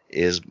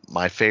is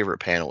my favorite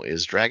panel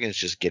is dragons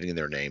just getting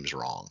their names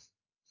wrong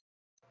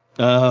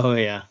Oh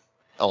yeah,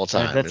 all the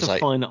time. that's It's a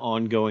like, fun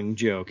ongoing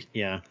joke.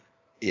 Yeah.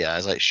 yeah,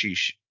 it's like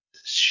sheesh.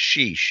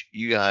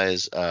 You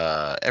guys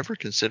ever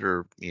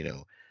consider,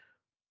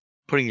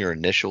 putting your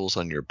initials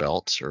on your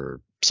belts or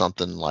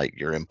something? Like,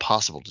 you're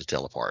impossible to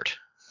tell apart.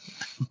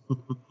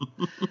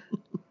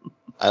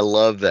 I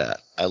love that.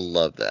 I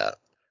love that.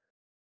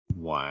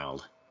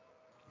 Wild.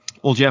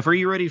 Well, Jeff, are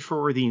you ready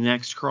for the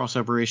next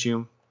crossover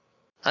issue?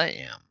 I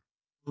am.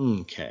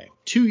 Okay.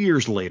 2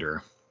 years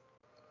later,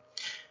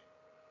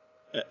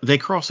 they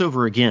cross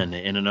over again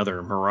in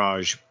another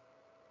Mirage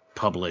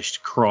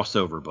published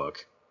crossover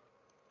book.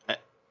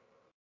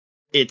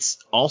 It's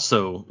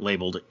also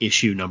labeled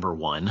issue number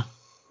 1.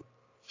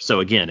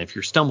 So again, if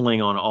you're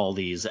stumbling on all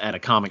these at a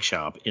comic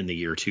shop in the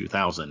year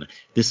 2000,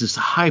 this is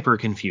hyper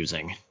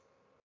confusing.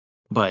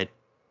 But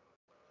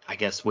I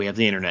guess we have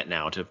the internet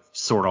now to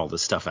sort all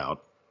this stuff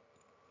out.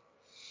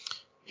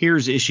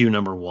 Here's issue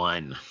number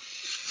 1.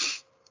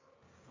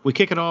 We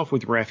kick it off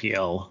with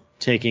Raphael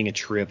taking a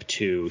trip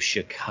to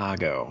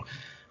Chicago.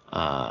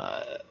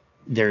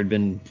 There had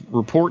been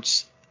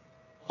reports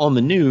on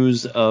the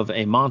news of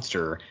a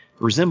monster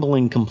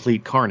resembling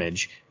Complete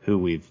Carnage, who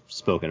we've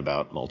spoken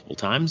about multiple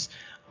times,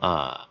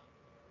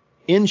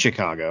 in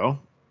Chicago,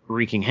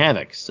 wreaking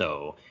havoc.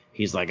 So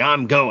he's like,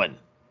 I'm going.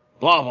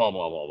 Blah, blah,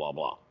 blah, blah, blah,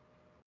 blah.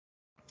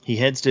 He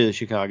heads to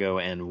Chicago,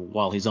 and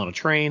while he's on a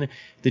train,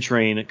 the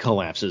train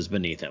collapses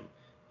beneath him.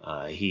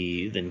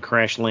 He then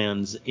crash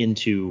lands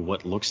into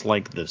what looks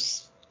like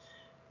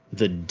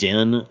the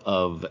den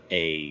of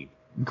a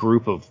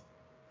group of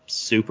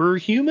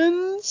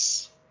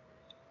superhumans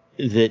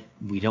that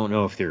we don't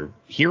know if they're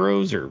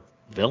heroes or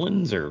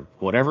villains or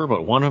whatever,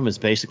 but one of them is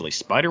basically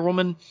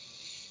Spider-Woman.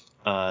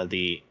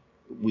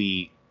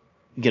 We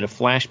get a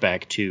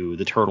flashback to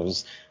the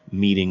Turtles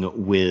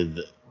meeting with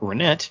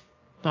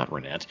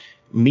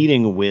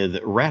meeting with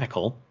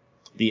Radical,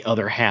 the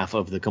other half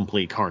of the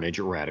Complete Carnage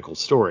Radical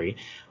story,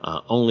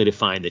 only to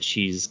find that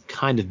she's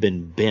kind of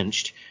been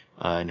benched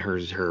and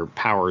her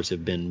powers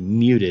have been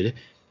muted,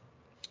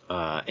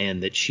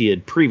 and that she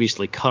had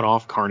previously cut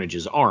off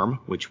Carnage's arm,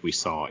 which we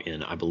saw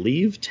in, I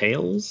believe,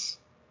 Tales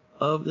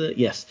of the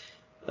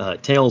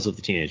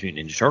Teenage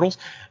Mutant Ninja Turtles,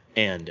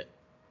 and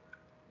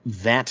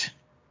that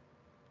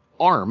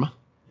arm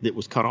that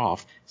was cut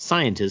off,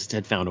 scientists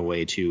had found a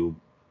way to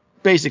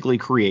basically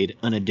create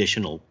an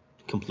additional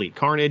Complete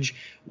Carnage,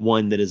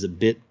 one that is a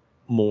bit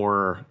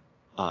more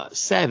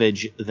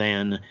savage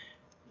than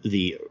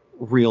the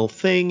real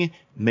thing,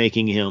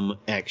 making him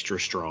extra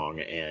strong,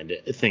 and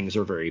things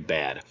are very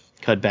bad.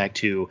 Cut back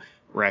to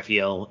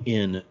Raphael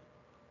in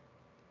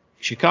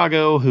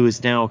Chicago, who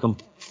is now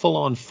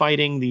full-on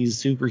fighting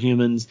these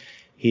superhumans.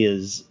 He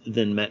is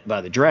then met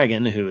by the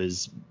Dragon, who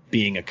is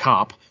being a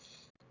cop.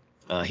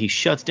 He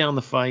shuts down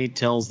the fight,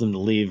 tells them to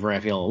leave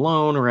Raphael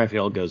alone.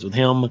 Raphael goes with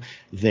him.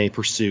 They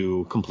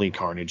pursue Complete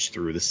Carnage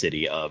through the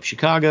city of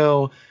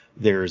Chicago.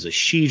 There's a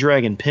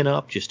she-dragon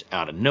pinup just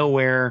out of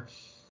nowhere.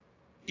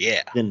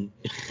 Yeah. Then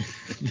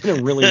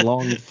a really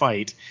long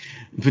fight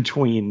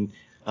between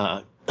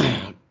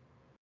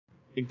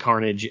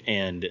Carnage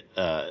and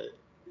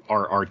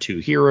our two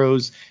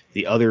heroes.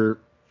 The other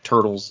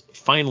turtles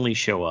finally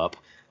show up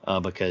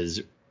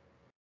because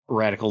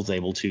Radical's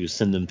able to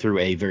send them through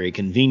a very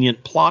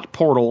convenient plot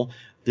portal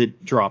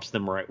that drops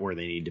them right where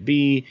they need to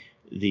be.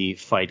 The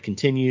fight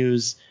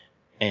continues,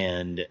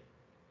 and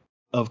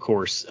of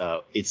course,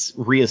 it's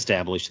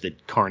reestablished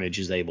that Carnage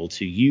is able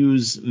to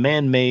use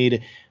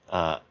man-made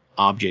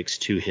objects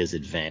to his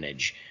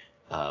advantage.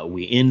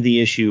 We end the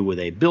issue with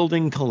a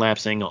building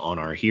collapsing on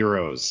our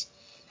heroes.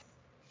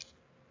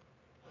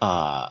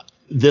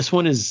 This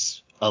one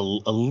is a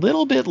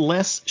little bit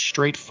less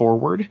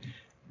straightforward,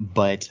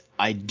 but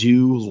I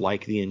do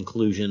like the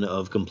inclusion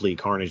of Complete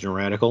Carnage and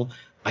Radical.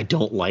 I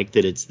don't like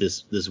that it's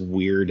this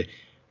weird,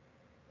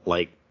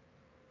 like,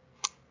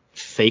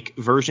 fake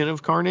version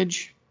of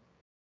Carnage.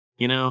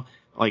 You know,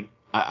 like,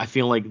 I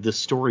feel like the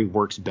story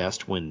works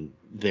best when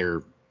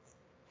they're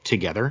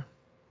together.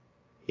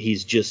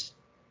 He's just,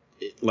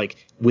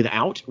 like,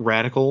 without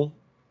Radical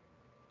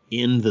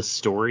in the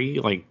story,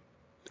 like,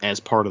 as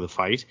part of the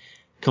fight,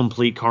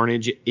 Complete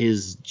Carnage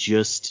is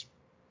just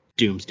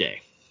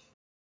Doomsday.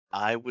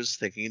 I was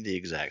thinking the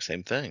exact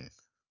same thing.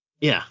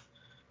 Yeah.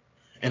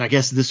 And I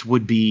guess this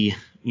would be,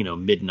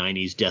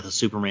 mid-90s Death of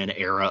Superman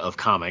era of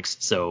comics,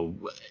 so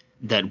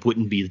that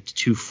wouldn't be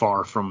too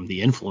far from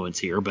the influence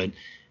here, but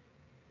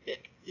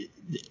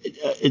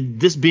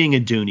this being a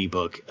Dooney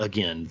book,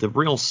 again,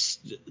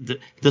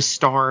 the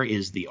star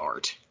is the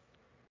art.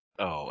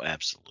 Oh,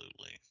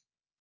 absolutely.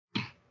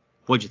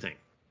 What'd you think?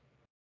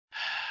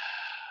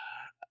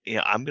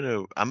 Yeah, I'm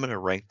gonna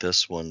rank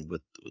this one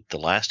with the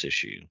last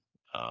issue.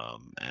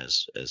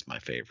 as my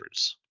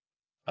favorites.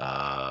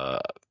 Uh,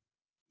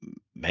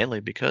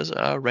 Mainly because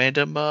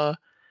random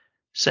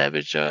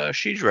Savage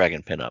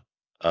She-Dragon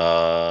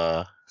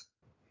pinup.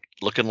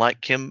 Looking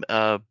like Kim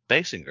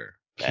Basinger.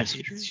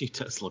 Basinger? She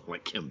does look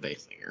like Kim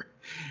Basinger.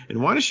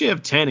 And why does she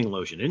have tanning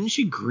lotion? Isn't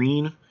she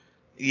green?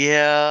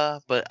 Yeah,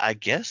 but I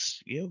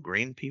guess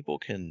green people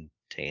can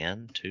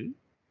tan too.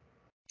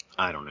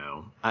 I don't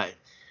know.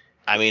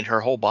 I mean, her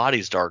whole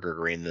body's darker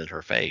green than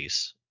her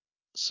face,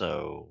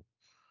 so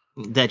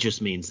That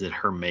just means that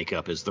her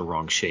makeup is the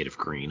wrong shade of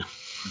green.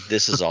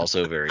 this is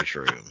also very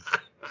true,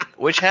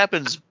 which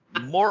happens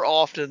more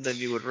often than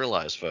you would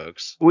realize,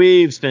 folks.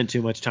 We've spent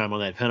too much time on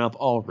that pinup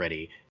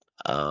already.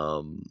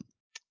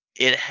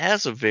 It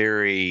has a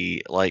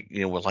very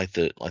with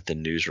the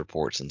news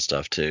reports and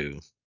stuff too.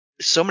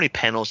 So many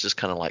panels just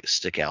kind of like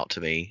stick out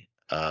to me,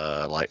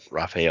 like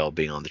Raphael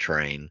being on the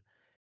train,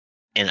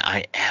 and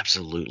I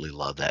absolutely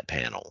love that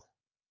panel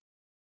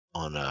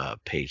on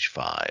page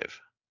 5.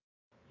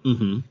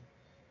 Mm-hmm.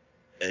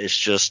 It's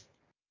just,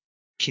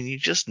 can you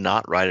just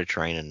not ride a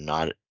train and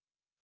not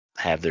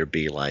have there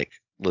be like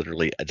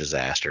literally a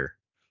disaster?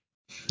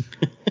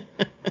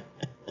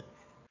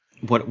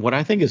 What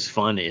I think is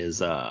fun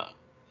is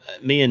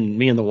me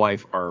and the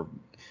wife are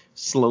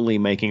slowly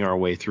making our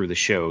way through the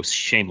show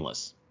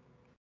Shameless.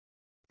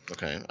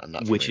 Okay, I'm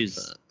not which familiar with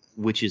is that.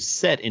 which is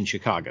set in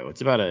Chicago.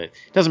 It's about it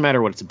doesn't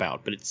matter what it's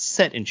about, but it's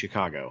set in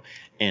Chicago,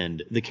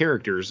 and the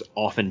characters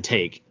often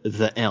take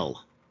the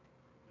L.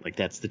 Like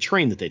that's the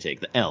train that they take,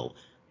 the L,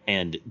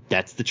 and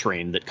that's the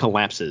train that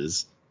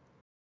collapses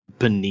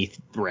beneath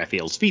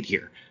Raphael's feet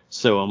here.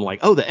 So I'm like,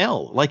 oh, the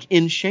L, like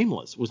in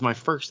Shameless, was my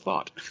first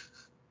thought.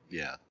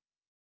 Yeah.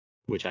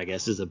 Which I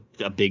guess is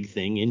a big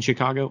thing in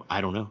Chicago.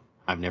 I don't know.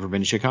 I've never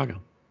been to Chicago.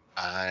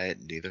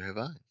 Neither have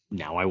I.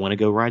 Now I want to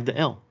go ride the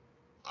L.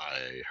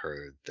 I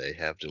heard they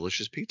have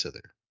delicious pizza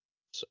there.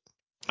 So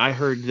I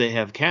heard they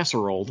have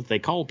casserole that they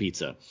call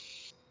pizza.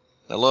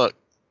 now look,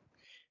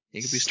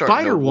 you could be starting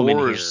no Spider-Woman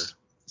here. wars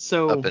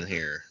So up in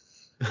here.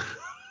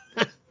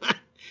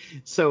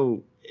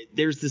 So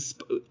there's this.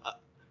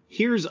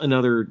 Here's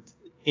another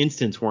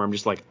instance where I'm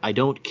just like, I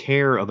don't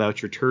care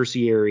about your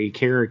tertiary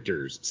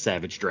characters,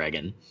 Savage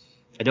Dragon.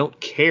 I don't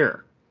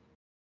care.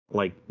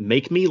 Like,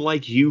 make me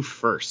like you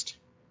first.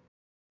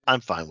 I'm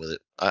fine with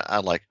it. I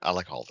like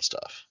all the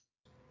stuff.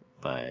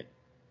 But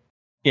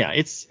yeah,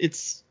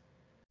 it's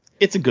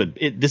a good.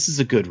 This is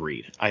a good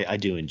read. I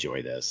do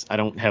enjoy this. I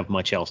don't have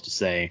much else to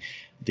say.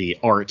 The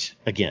art,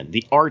 again,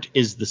 the art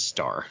is the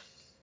star.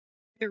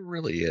 It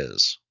really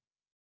is.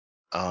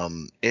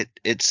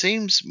 It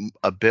seems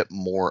a bit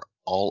more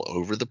all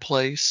over the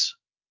place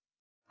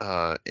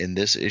in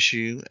this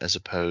issue as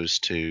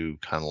opposed to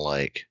kind of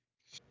like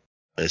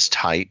as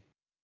tight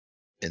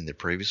in the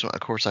previous one.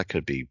 Of course, I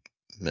could be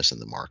missing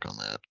the mark on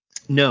that.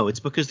 No, it's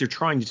because they're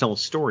trying to tell a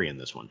story in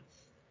this one.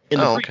 In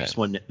the previous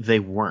one, they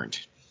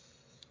weren't.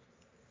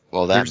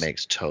 Well, that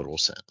makes total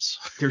sense.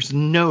 There's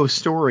no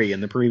story in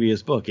the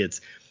previous book.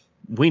 It's,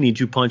 we need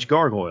to punch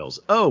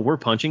gargoyles. Oh, we're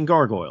punching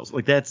gargoyles.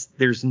 Like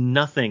there's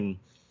nothing.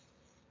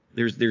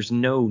 There's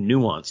no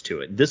nuance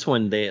to it. This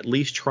one, they at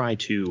least try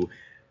to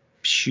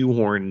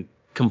shoehorn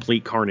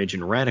complete carnage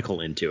and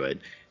radical into it.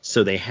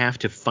 So they have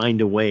to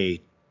find a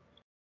way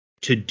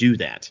to do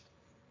that.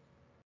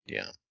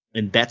 Yeah.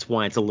 And that's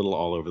why it's a little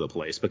all over the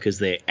place, because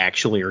they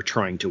actually are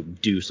trying to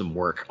do some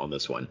work on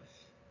this one.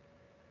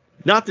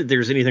 Not that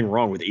there's anything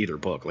wrong with either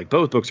book. Like,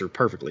 both books are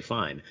perfectly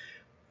fine.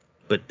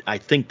 But I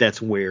think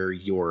that's where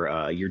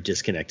your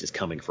disconnect is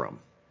coming from.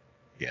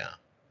 Yeah.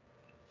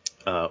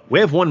 We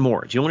have one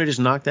more. Do you want to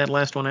just knock that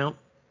last one out?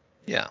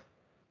 Yeah.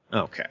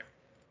 Okay.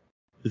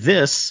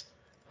 This,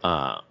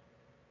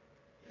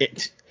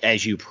 it,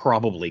 as you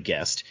probably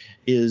guessed,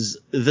 is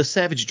The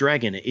Savage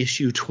Dragon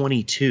issue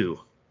 22.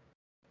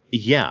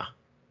 Yeah,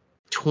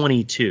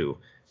 22.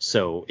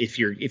 So if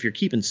you're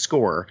keeping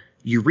score,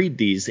 you read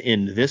these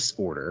in this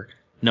order: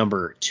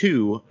 number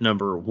 2,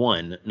 number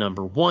 1,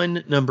 number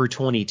 1, number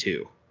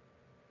 22.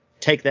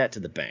 Take that to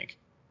the bank.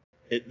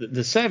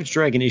 The Savage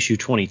Dragon issue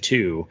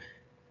 22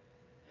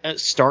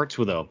 starts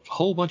with a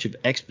whole bunch of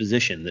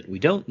exposition that we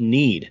don't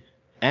need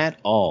at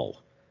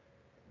all.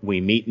 We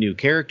meet new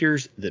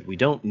characters that we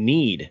don't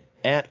need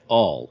at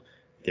all.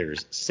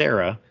 There's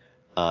Sarah,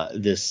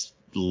 this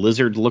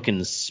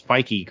lizard-looking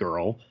spiky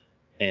girl,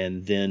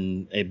 and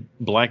then a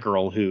black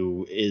girl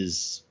who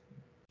is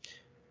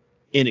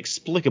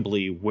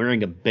inexplicably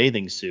wearing a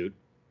bathing suit.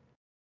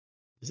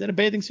 Is that a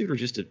bathing suit or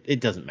just a...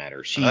 It doesn't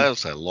matter. I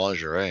was like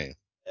lingerie.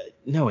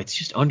 No, it's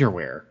just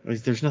underwear.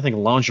 There's nothing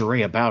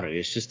lingerie about it.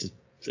 It's just...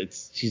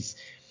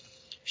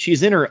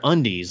 She's in her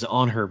undies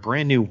on her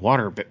brand new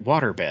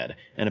waterbed,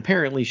 and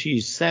apparently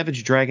she's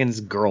Savage Dragon's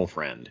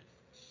girlfriend.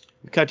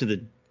 We cut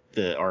to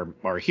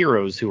our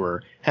heroes who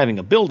are having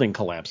a building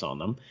collapse on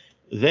them.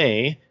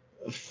 They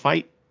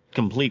fight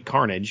complete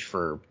carnage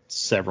for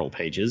several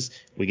pages.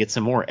 We get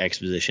some more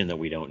exposition that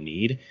we don't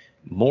need.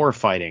 More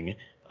fighting.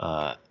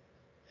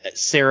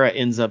 Sarah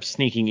ends up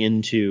sneaking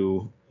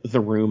into the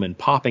room and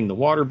popping the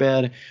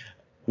waterbed,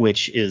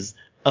 which is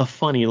a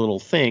funny little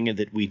thing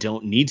that we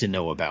don't need to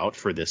know about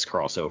for this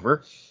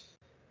crossover.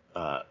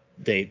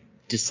 They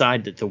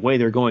decide that the way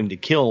they're going to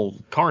kill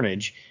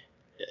Carnage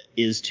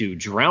is to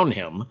drown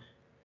him,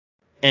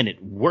 and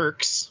it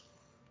works.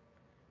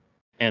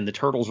 And the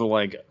Turtles are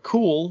like,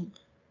 cool,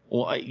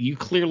 well, you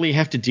clearly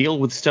have to deal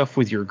with stuff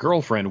with your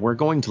girlfriend. We're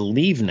going to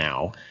leave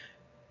now.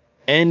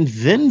 And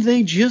then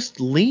they just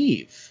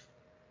leave.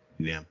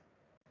 Yeah.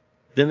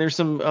 Then there's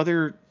some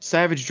other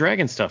Savage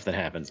Dragon stuff that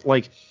happens.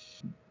 Like,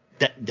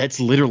 that's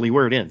literally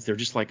where it ends. They're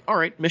just like, all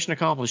right, mission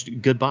accomplished,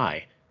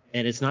 goodbye.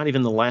 And it's not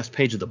even the last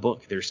page of the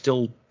book. There's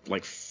still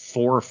like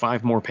 4 or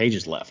 5 more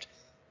pages left.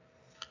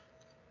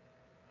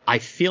 I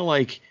feel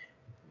like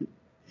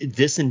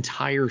this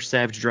entire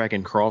Savage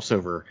Dragon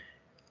crossover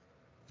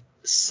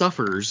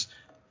suffers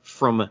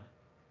from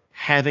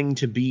having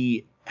to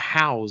be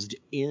housed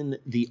in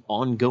the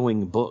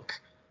ongoing book,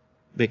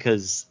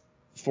 because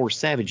for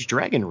Savage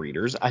Dragon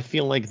readers, I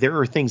feel like there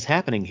are things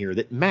happening here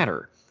that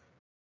matter.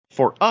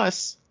 For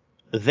us,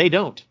 they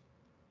don't.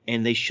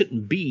 And they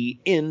shouldn't be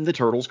in the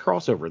Turtles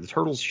crossover. The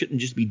Turtles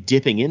shouldn't just be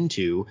dipping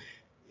into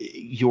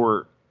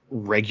your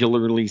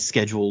regularly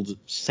scheduled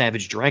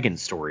Savage Dragon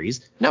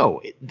stories.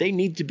 No, they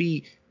need to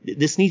be.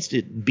 This needs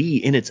to be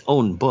in its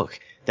own book.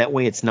 That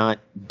way it's not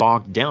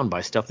bogged down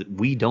by stuff that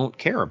we don't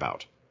care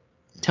about.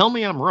 Tell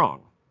me I'm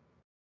wrong.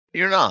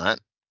 You're not.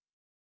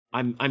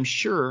 I'm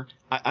sure.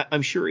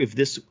 I'm sure if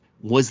this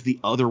was the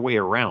other way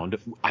around,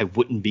 I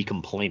wouldn't be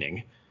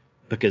complaining,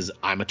 because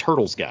I'm a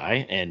Turtles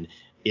guy, and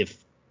if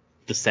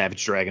the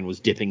Savage Dragon was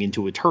dipping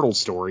into a turtle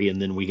story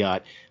and then we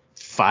got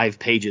 5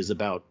 pages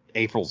about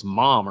April's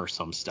mom or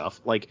some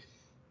stuff, like,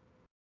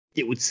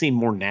 it would seem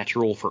more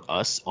natural for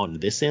us on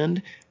this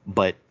end.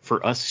 But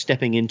for us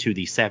stepping into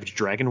the Savage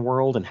Dragon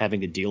world and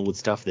having to deal with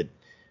stuff that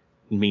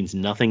means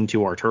nothing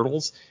to our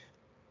Turtles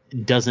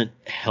doesn't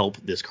help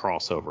this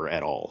crossover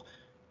at all.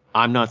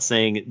 I'm not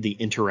saying the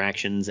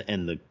interactions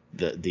and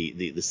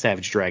the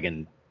Savage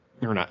Dragon,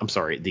 or not, I'm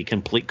sorry, the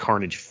complete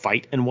Carnage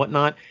fight and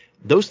whatnot,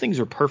 those things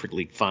are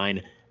perfectly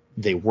fine.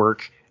 They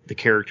work. The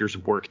characters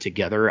work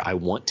together. I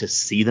want to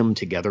see them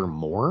together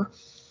more.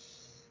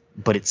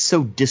 But it's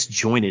so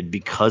disjointed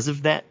because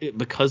of that,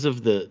 because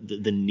of the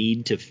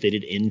need to fit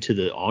it into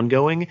the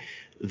ongoing,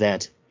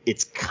 that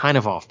it's kind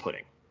of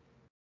off-putting.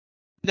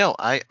 No,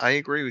 I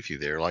agree with you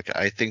there. Like,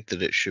 I think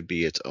that it should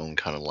be its own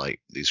kind of,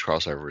 like, these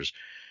crossovers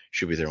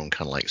should be their own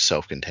kind of like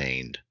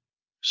self-contained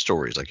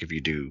stories. Like, if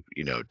you do,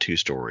 2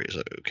 stories,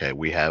 okay,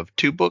 we have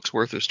 2 books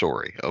worth of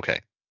story.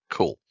 Okay,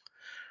 cool.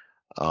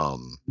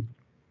 Kind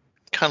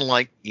of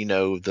like,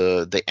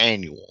 the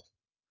annual,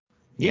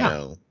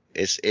 Yeah.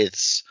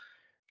 it's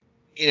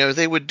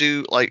they would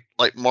do like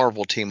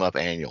Marvel team up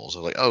annuals.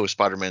 Like, oh,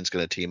 Spider-Man's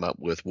going to team up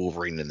with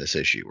Wolverine in this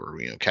issue, or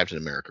Captain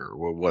America,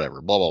 or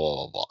whatever, blah blah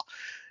blah blah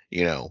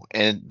blah.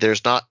 And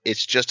there's not.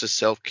 It's just a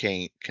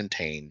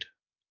self-contained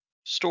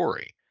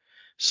story.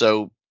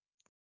 So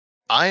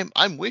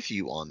I'm with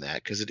you on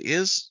that, because it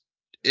is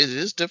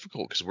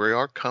difficult, because we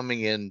are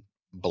coming in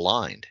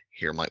blind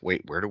here. I'm like,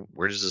 wait,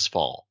 where does this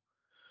fall?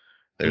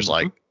 There's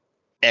Mm-hmm. like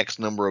X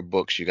number of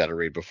books you got to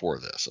read before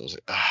this. I was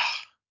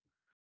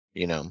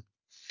like,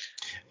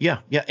 Yeah,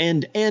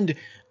 and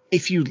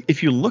if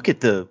you look at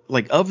the,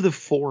 like, of the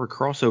 4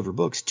 crossover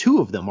books, 2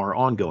 of them are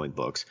ongoing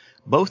books.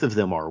 Both of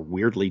them are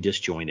weirdly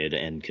disjointed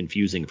and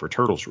confusing for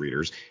Turtles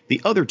readers.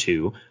 The other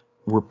 2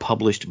 were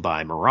published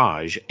by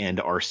Mirage and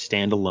are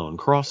standalone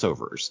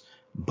crossovers.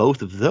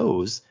 Both of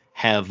those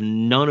have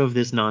none of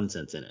this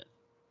nonsense in it.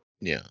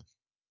 Yeah.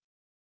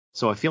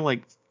 So I feel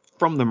like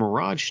from the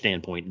Mirage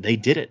standpoint, they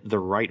did it the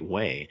right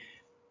way.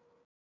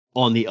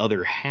 On the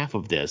other half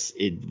of this,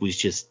 it was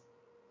just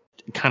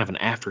kind of an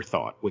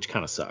afterthought, which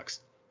kind of sucks.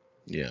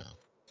 Yeah.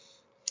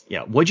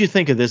 Yeah. What'd you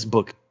think of this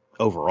book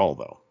overall,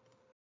 though?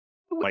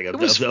 Like, It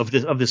was. of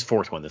this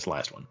 4th one, this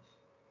last one.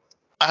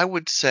 I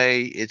would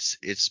say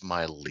it's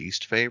my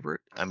least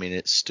favorite. I mean,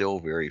 it's still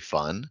very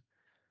fun.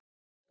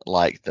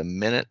 Like, the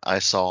minute I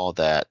saw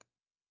that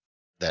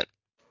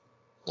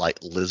like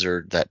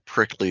lizard, that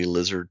prickly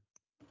lizard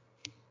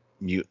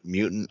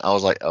mutant, I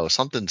was like, oh,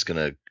 something's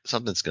gonna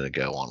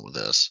go on with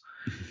this.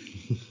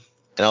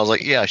 And I was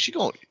like, yeah,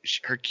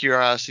 her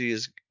curiosity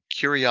is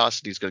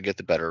gonna get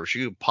the better of her.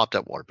 She popped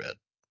that waterbed,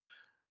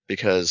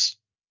 because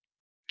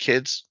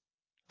kids,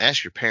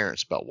 ask your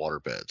parents about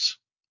waterbeds.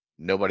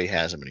 Nobody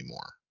has them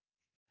anymore.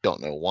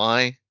 Don't know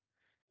why.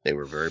 They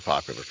were very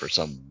popular for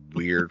some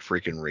weird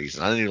freaking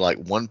reason. I knew like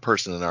one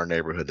person in our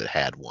neighborhood that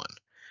had one.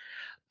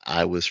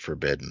 I was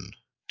forbidden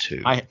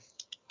to. I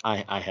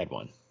had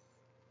one.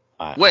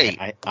 Wait,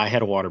 I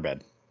had a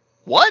waterbed.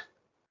 what?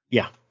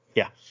 Yeah,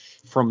 yeah.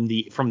 From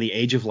the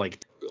age of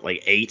like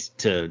 8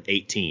 to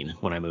 18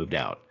 when I moved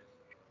out.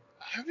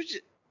 How would you?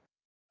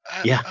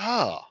 Yeah.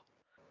 Oh,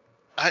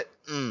 I.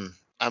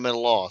 I'm at a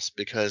loss,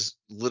 because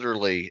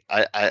literally,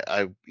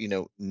 I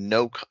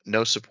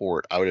no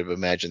support. I would have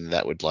imagined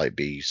that would like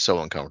be so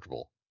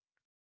uncomfortable.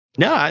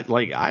 No,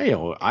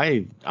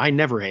 I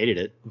never hated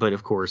it, but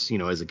of course,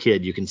 as a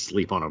kid, you can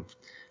sleep on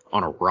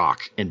a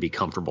rock and be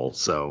comfortable.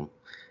 So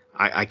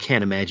I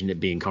can't imagine it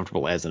being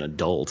comfortable as an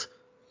adult.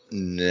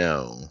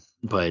 No.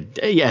 But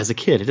yeah, as a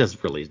kid, it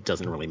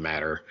doesn't really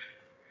matter.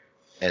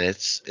 And it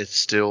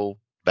still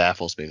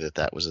baffles me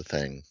that was a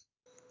thing.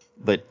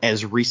 But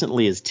as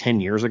recently as 10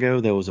 years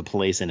ago, there was a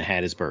place in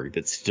Hattiesburg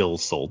that still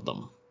sold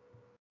them.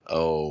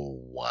 Oh,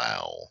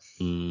 wow.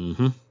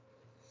 Mm-hmm.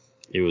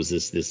 It was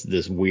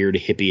this weird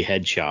hippie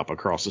head shop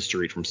across the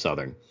street from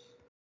Southern.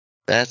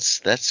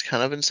 That's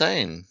kind of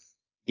insane.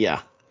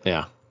 Yeah,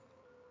 yeah.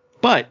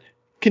 But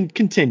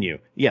continue.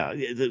 Yeah,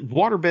 the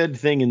waterbed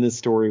thing in this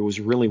story was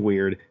really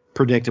weird,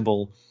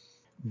 predictable.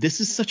 This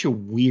is such a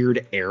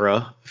weird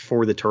era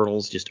for the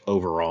Turtles, just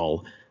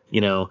overall.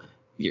 You know,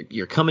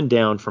 you're coming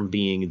down from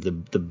being the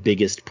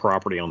biggest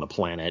property on the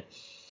planet.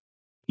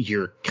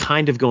 You're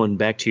kind of going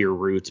back to your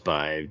roots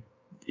by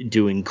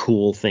doing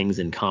cool things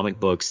in comic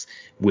books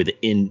with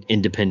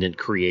independent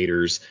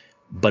creators,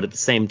 but at the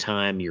same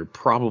time, you're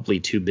probably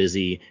too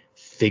busy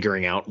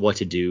figuring out what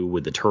to do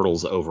with the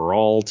Turtles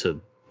overall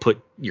to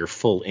put your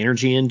full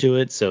energy into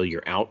it, so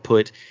your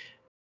output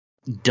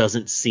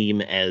doesn't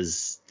seem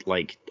as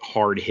like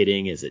hard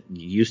hitting as it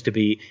used to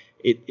be.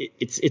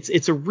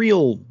 It's a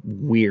real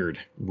weird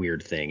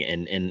thing,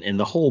 and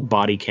the whole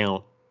body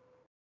count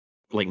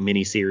like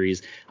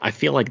miniseries, I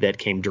feel like that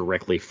came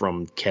directly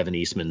from Kevin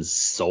Eastman's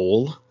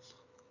soul,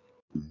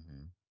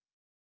 Mm-hmm.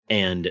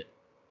 and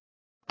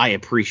I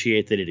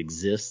appreciate that it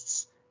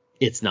exists.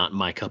 It's not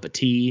my cup of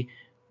tea,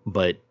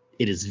 but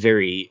it is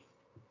very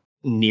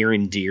near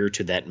and dear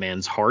to that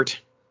man's heart,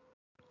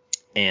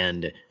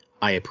 and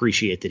I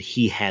appreciate that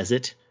he has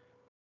it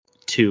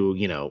to,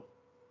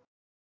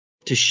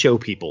 to show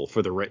people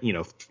for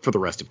for the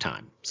rest of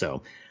time.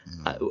 So,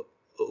 Mm-hmm.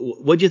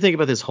 what do you think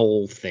about this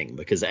whole thing?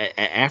 Because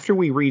after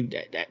we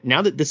read,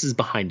 now that this is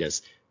behind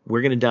us,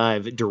 we're going to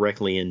dive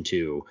directly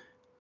into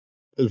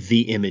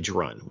the Image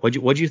run. What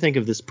do you think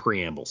of this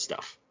preamble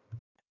stuff?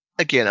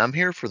 Again, I'm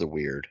here for the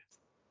weird.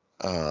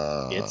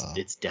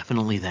 It's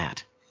definitely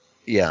that.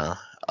 Yeah.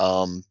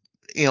 Um,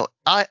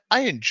 I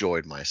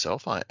enjoyed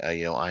myself. I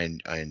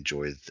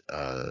enjoyed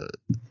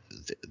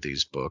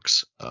these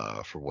books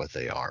for what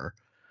they are.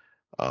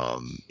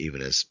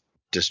 Even as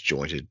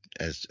disjointed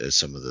as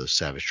some of the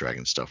Savage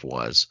Dragon stuff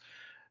was.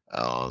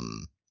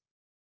 Um,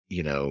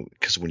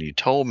 because when you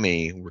told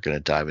me we're gonna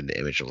dive into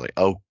Image, I was like,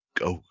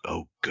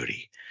 oh,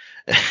 goody.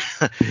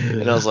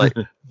 And I was like,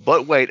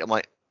 but wait, I'm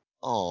like,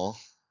 oh,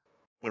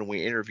 when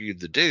we interviewed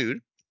the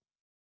dude,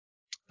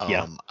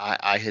 Yeah.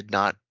 I had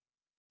not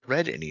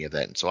read any of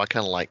that, and so I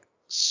kind of like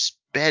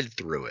sped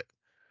through it.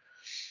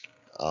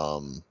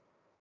 Um,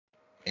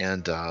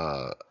 and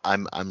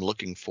I'm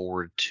looking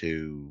forward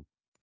to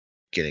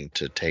getting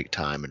to take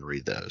time and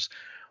read those.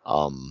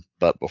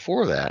 But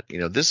before that,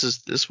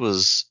 this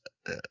was,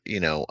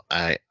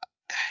 I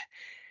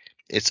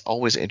it's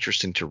always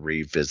interesting to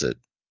revisit,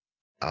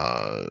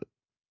 uh,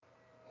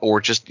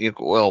 or just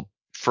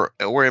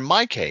or in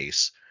my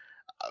case,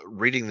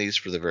 reading these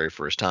for the very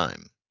first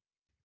time.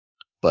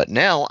 But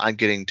now I'm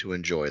getting to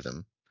enjoy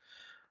them.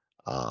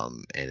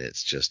 And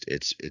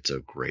it's a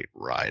great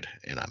ride,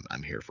 and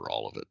I'm here for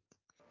all of it.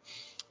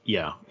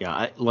 Yeah.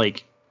 Yeah.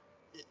 Like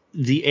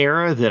the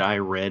era that I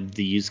read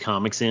these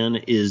comics in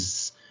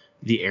is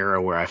the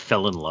era where I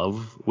fell in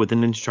love with the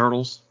Ninja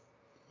Turtles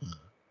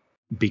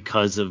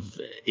because of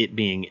it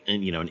being,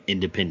 an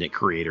independent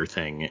creator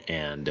thing,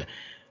 and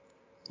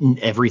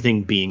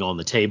everything being on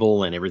the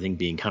table and everything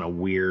being kind of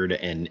weird,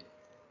 and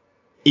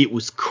it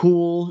was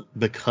cool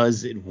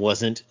because it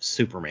wasn't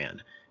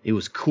Superman. It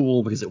was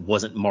cool because it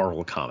wasn't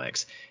Marvel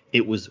Comics.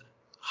 It was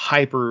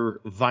hyper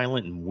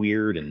violent and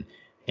weird, and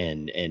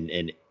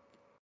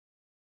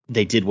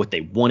they did what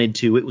they wanted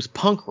to. It was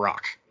punk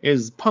rock. It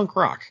was punk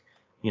rock,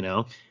 you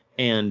know?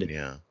 And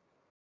Yeah.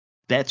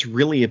 that's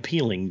really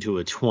appealing to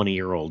a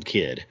 20-year-old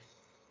kid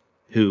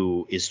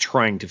who is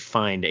trying to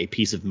find a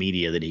piece of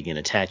media that he can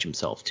attach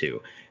himself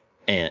to,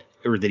 and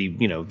or that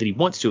he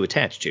wants to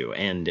attach to.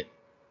 And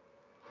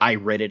I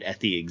read it at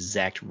the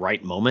exact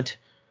right moment.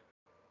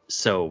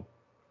 So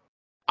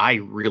I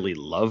really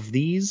love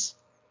these.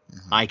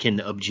 Hmm. I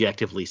can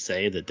objectively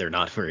say that they're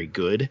not very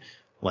good.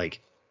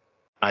 Like,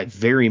 I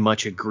very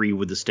much agree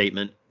with the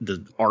statement,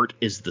 the art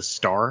is the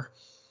star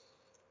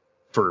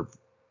for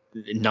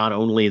not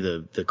only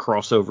the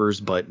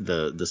crossovers, but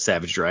the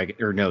Savage Dragon,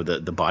 or no,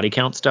 the body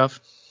count stuff.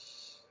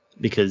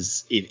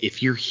 Because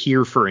if you're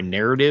here for a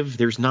narrative,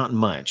 there's not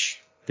much.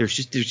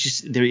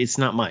 It's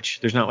not much.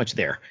 There's not much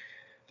there.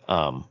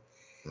 Um,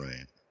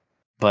 Right.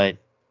 but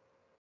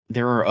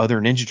there are other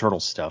Ninja Turtle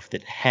stuff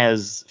that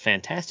has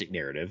fantastic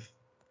narrative.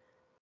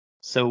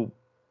 So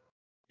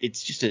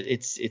it's just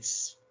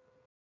it's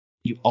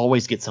you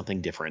always get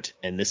something different,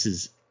 and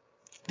this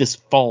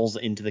falls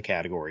into the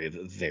category of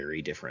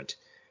very different.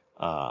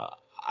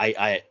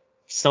 I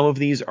some of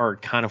these are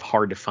kind of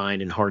hard to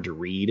find and hard to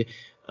read.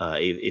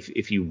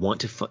 If you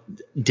want to,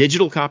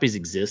 digital copies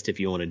exist if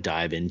you want to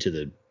dive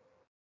into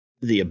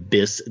the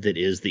abyss that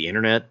is the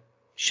internet.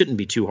 Shouldn't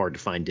be too hard to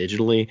find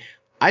digitally.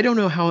 I don't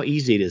know how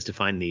easy it is to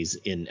find these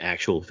in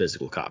actual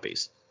physical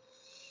copies.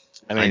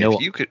 I I mean, know.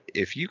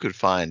 if you could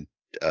find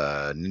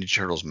Ninja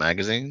Turtles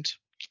magazines.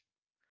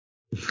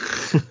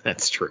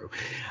 That's true.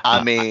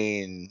 I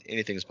mean,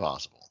 anything's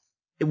possible.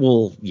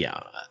 Well,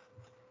 yeah.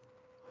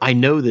 I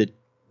know that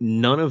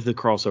none of the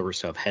crossover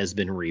stuff has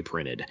been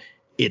reprinted.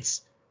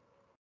 It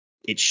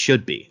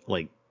should be.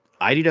 Like,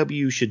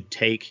 IDW should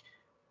take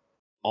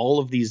all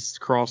of these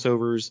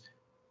crossovers,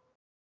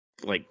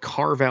 like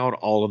carve out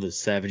all of the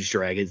Savage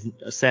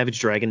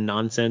Dragon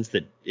nonsense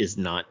that is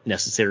not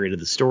necessary to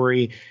the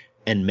story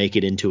and make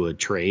it into a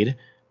trade.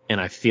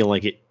 And I feel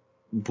like it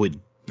would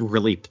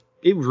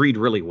read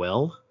really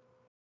well,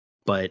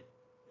 but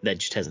that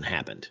just hasn't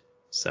happened.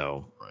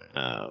 So,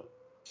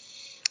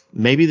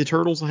 maybe the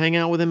Turtles will hang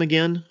out with him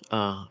again.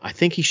 I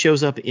think he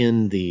shows up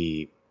in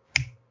the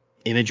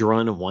Image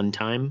run one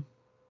time,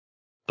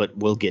 but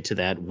we'll get to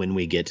that when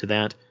we get to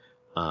that.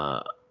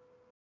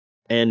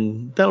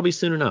 And that'll be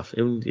soon enough.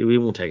 It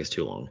won't take us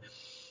too long.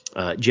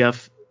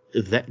 Jeff,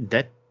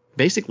 that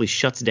basically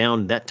shuts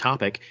down that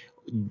topic.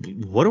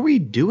 What are we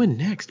doing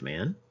next,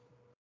 man?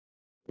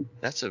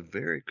 That's a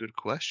very good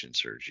question,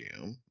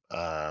 Sergio.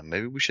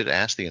 Maybe we should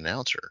ask the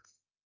announcer.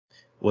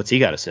 What's he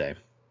got to say?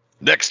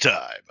 Next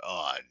time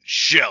on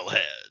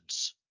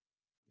Shellheads.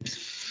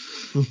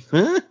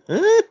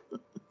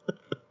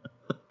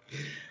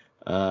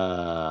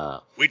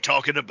 We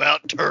talking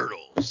about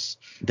turtles.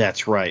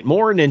 That's right.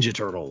 More Ninja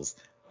Turtles.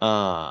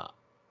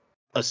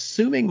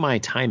 Assuming my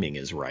timing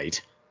is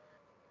right.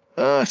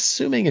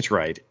 Assuming it's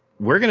right.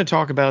 We're going to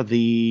talk about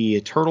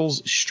the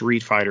Turtles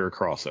Street Fighter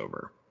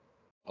crossover.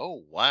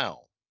 Oh,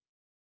 wow.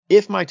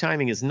 If my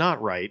timing is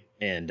not right,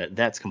 and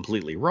that's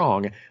completely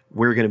wrong,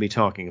 we're going to be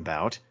talking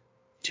about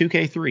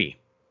 2K3.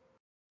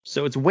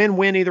 So it's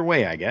win-win either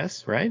way, I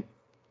guess, right?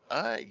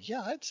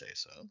 Yeah, I'd say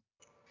so.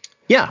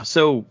 Yeah,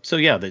 so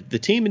yeah, the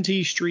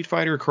TMNT Street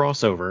Fighter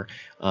crossover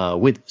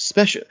with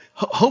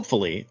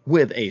hopefully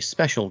with a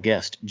special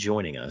guest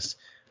joining us.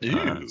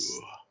 Ooh.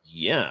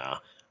 Yeah.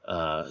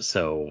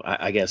 So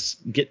I guess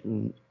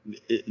the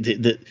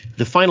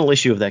final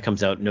issue of that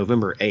comes out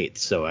November 8th.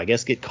 So I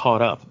guess get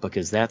caught up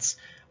because that's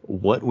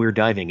what we're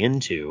diving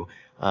into.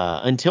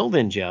 Until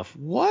then, Jeff,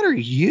 what are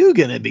you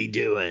gonna be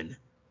doing?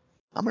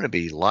 I'm gonna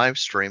be live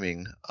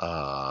streaming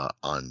on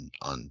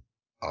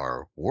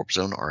our Warp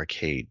Zone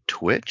Arcade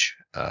Twitch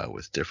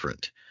with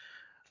different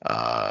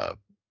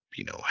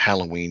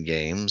Halloween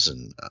games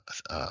and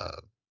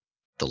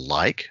the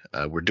like.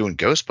 We're doing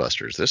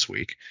Ghostbusters this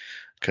week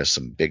because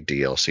some big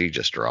DLC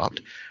just dropped.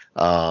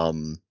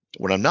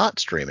 When I'm not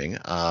streaming,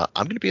 I'm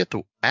going to be at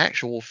the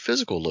actual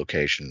physical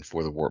location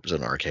for the Warp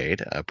Zone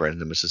Arcade,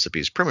 Brandon,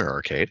 Mississippi's premier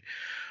arcade.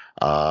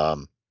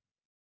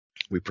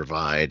 We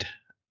provide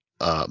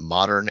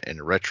modern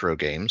and retro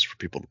games for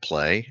people to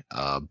play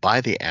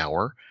by the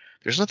hour.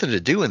 There's nothing to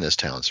do in this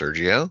town,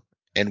 Sergio.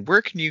 And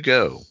where can you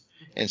go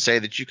and say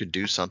that you could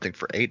do something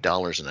for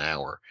 $8 an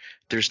hour?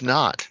 There's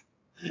not.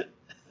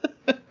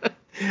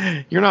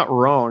 You're not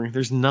wrong.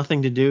 There's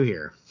nothing to do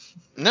here.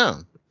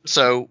 No.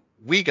 So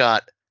we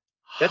got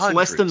That's hundreds.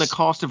 less than the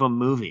cost of a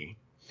movie.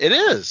 It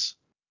is.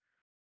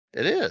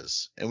 It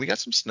is. And we got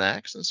some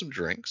snacks and some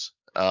drinks.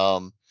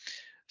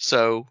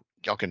 So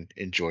y'all can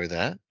enjoy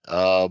that.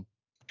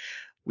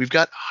 We've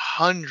got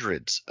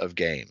hundreds of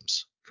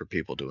games for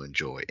people to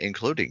enjoy,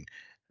 including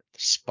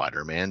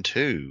Spider-Man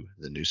 2,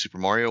 the new Super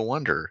Mario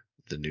Wonder,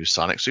 the new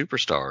Sonic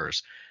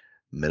Superstars,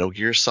 Metal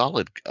Gear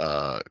Solid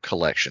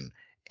collection,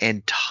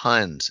 and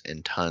tons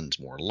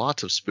more.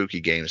 Lots of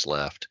spooky games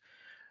left.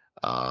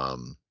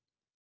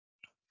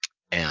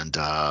 And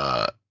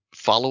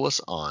follow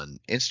us on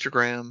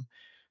Instagram,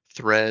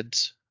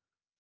 Threads,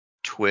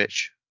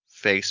 Twitch,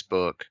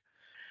 Facebook.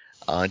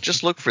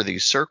 Just look for the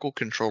circle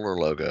controller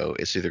logo.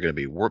 It's either going to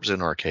be Warp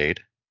Zone Arcade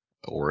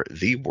or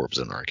the Warp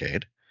Zone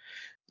Arcade.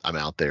 I'm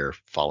out there.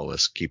 Follow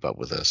us. Keep up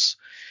with us.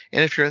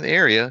 And if you're in the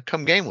area,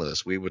 come game with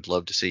us. We would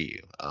love to see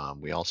you.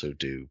 We also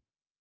do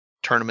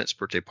tournaments,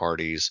 birthday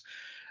parties,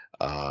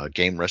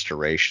 game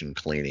restoration,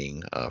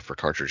 cleaning for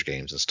cartridge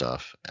games and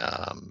stuff,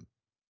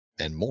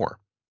 and more.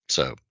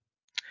 So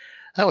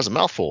that was a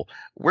mouthful.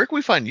 Where can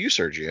we find you,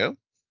 Sergio?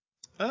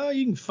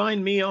 You can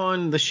find me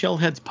on the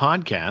Shellheads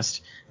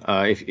podcast.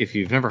 If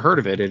you've never heard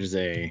of it, it is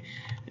a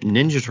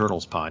Ninja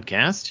Turtles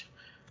podcast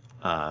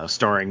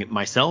starring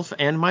myself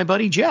and my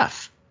buddy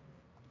Jeff.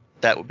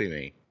 That would be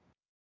me.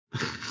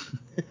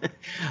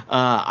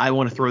 I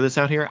want to throw this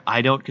out here.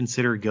 I don't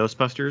consider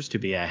Ghostbusters to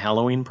be a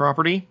Halloween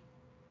property.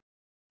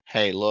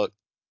 Hey, look,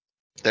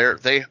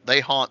 they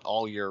haunt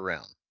all year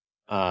round.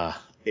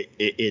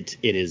 It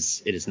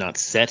is not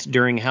set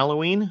during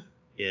Halloween.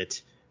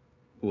 It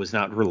was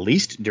not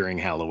released during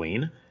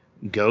Halloween.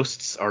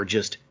 Ghosts are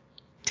just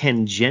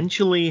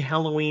tangentially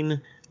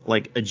Halloween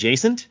like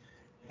adjacent,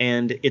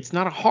 and it's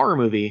not a horror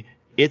movie.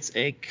 It's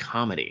a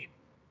comedy.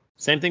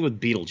 Same thing with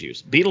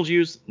Beetlejuice.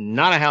 Beetlejuice,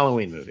 not a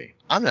Halloween movie.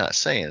 I'm not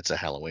saying it's a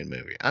Halloween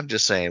movie. I'm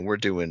just saying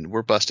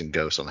we're busting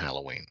ghosts on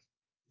Halloween.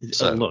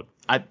 So look,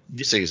 I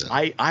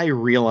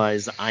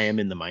realize I am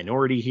in the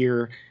minority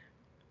here.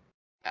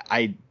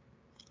 I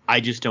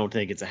just don't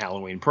think it's a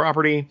Halloween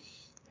property.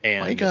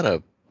 And why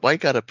you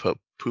gotta put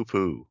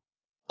poo-poo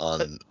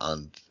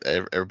on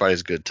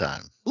everybody's good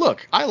time.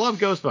 Look, I love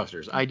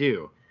Ghostbusters. I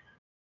do.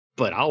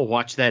 But I'll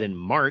watch that in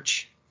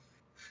March.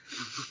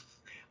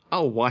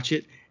 I'll watch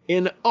it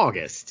in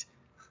August.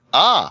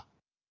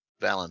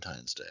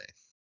 Valentine's Day.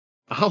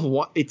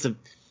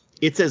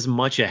 It's as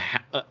much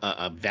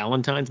a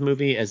Valentine's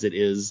movie as it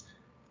is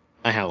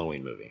a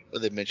Halloween movie. Well,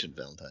 they mentioned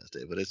Valentine's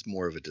Day, but it's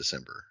more of a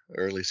December,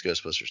 or at least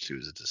Ghostbusters 2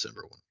 is a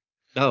December one.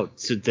 Oh,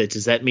 so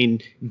does that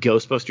mean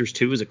Ghostbusters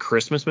 2 is a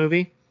Christmas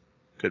movie?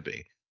 Could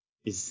be.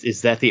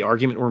 Is that the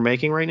argument we're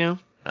making right now?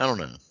 I don't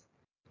know.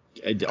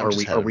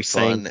 Are we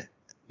saying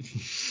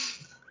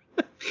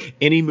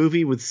any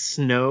movie with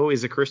snow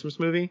is a Christmas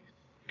movie?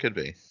 Could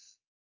be.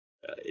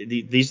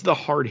 These are the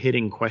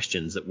hard-hitting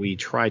questions that we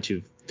try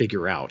to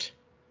figure out.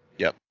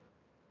 Yep.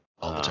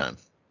 All the time.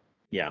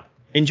 Yeah.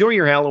 Enjoy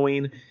your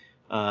Halloween.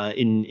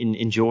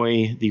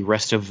 Enjoy the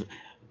rest of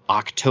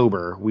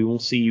October. We will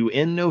see you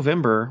in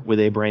November with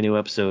a brand new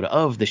episode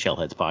of the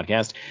Shellheads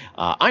podcast.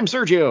 I'm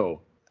Sergio.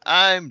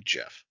 I'm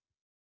Jeff.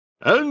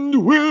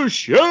 And we're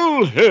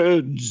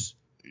Shellheads.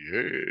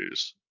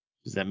 Yes.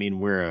 Does that mean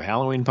we're a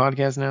Halloween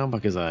podcast now?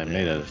 Because I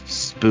made a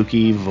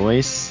spooky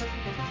voice.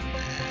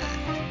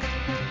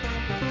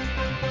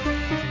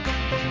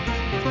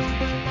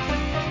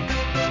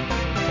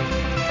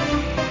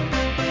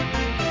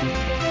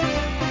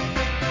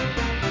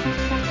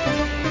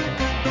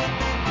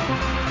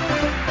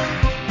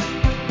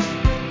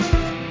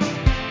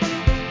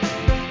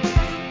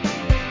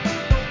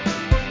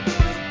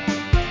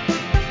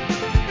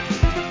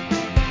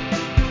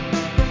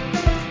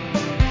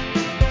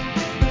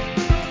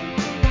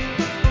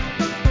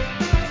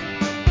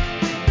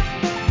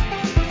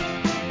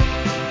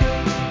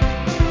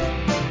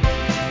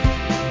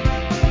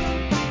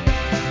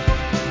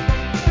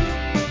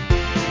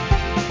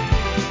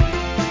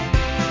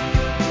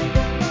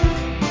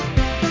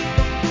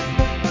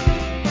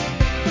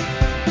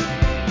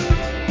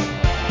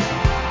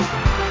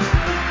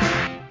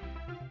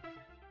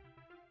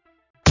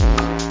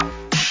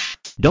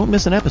 Don't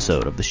miss an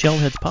episode of the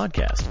Shellheads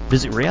podcast.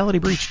 Visit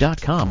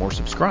realitybreach.com or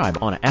subscribe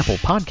on Apple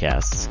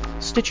Podcasts,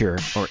 Stitcher,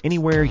 or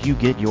anywhere you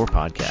get your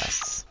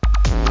podcasts.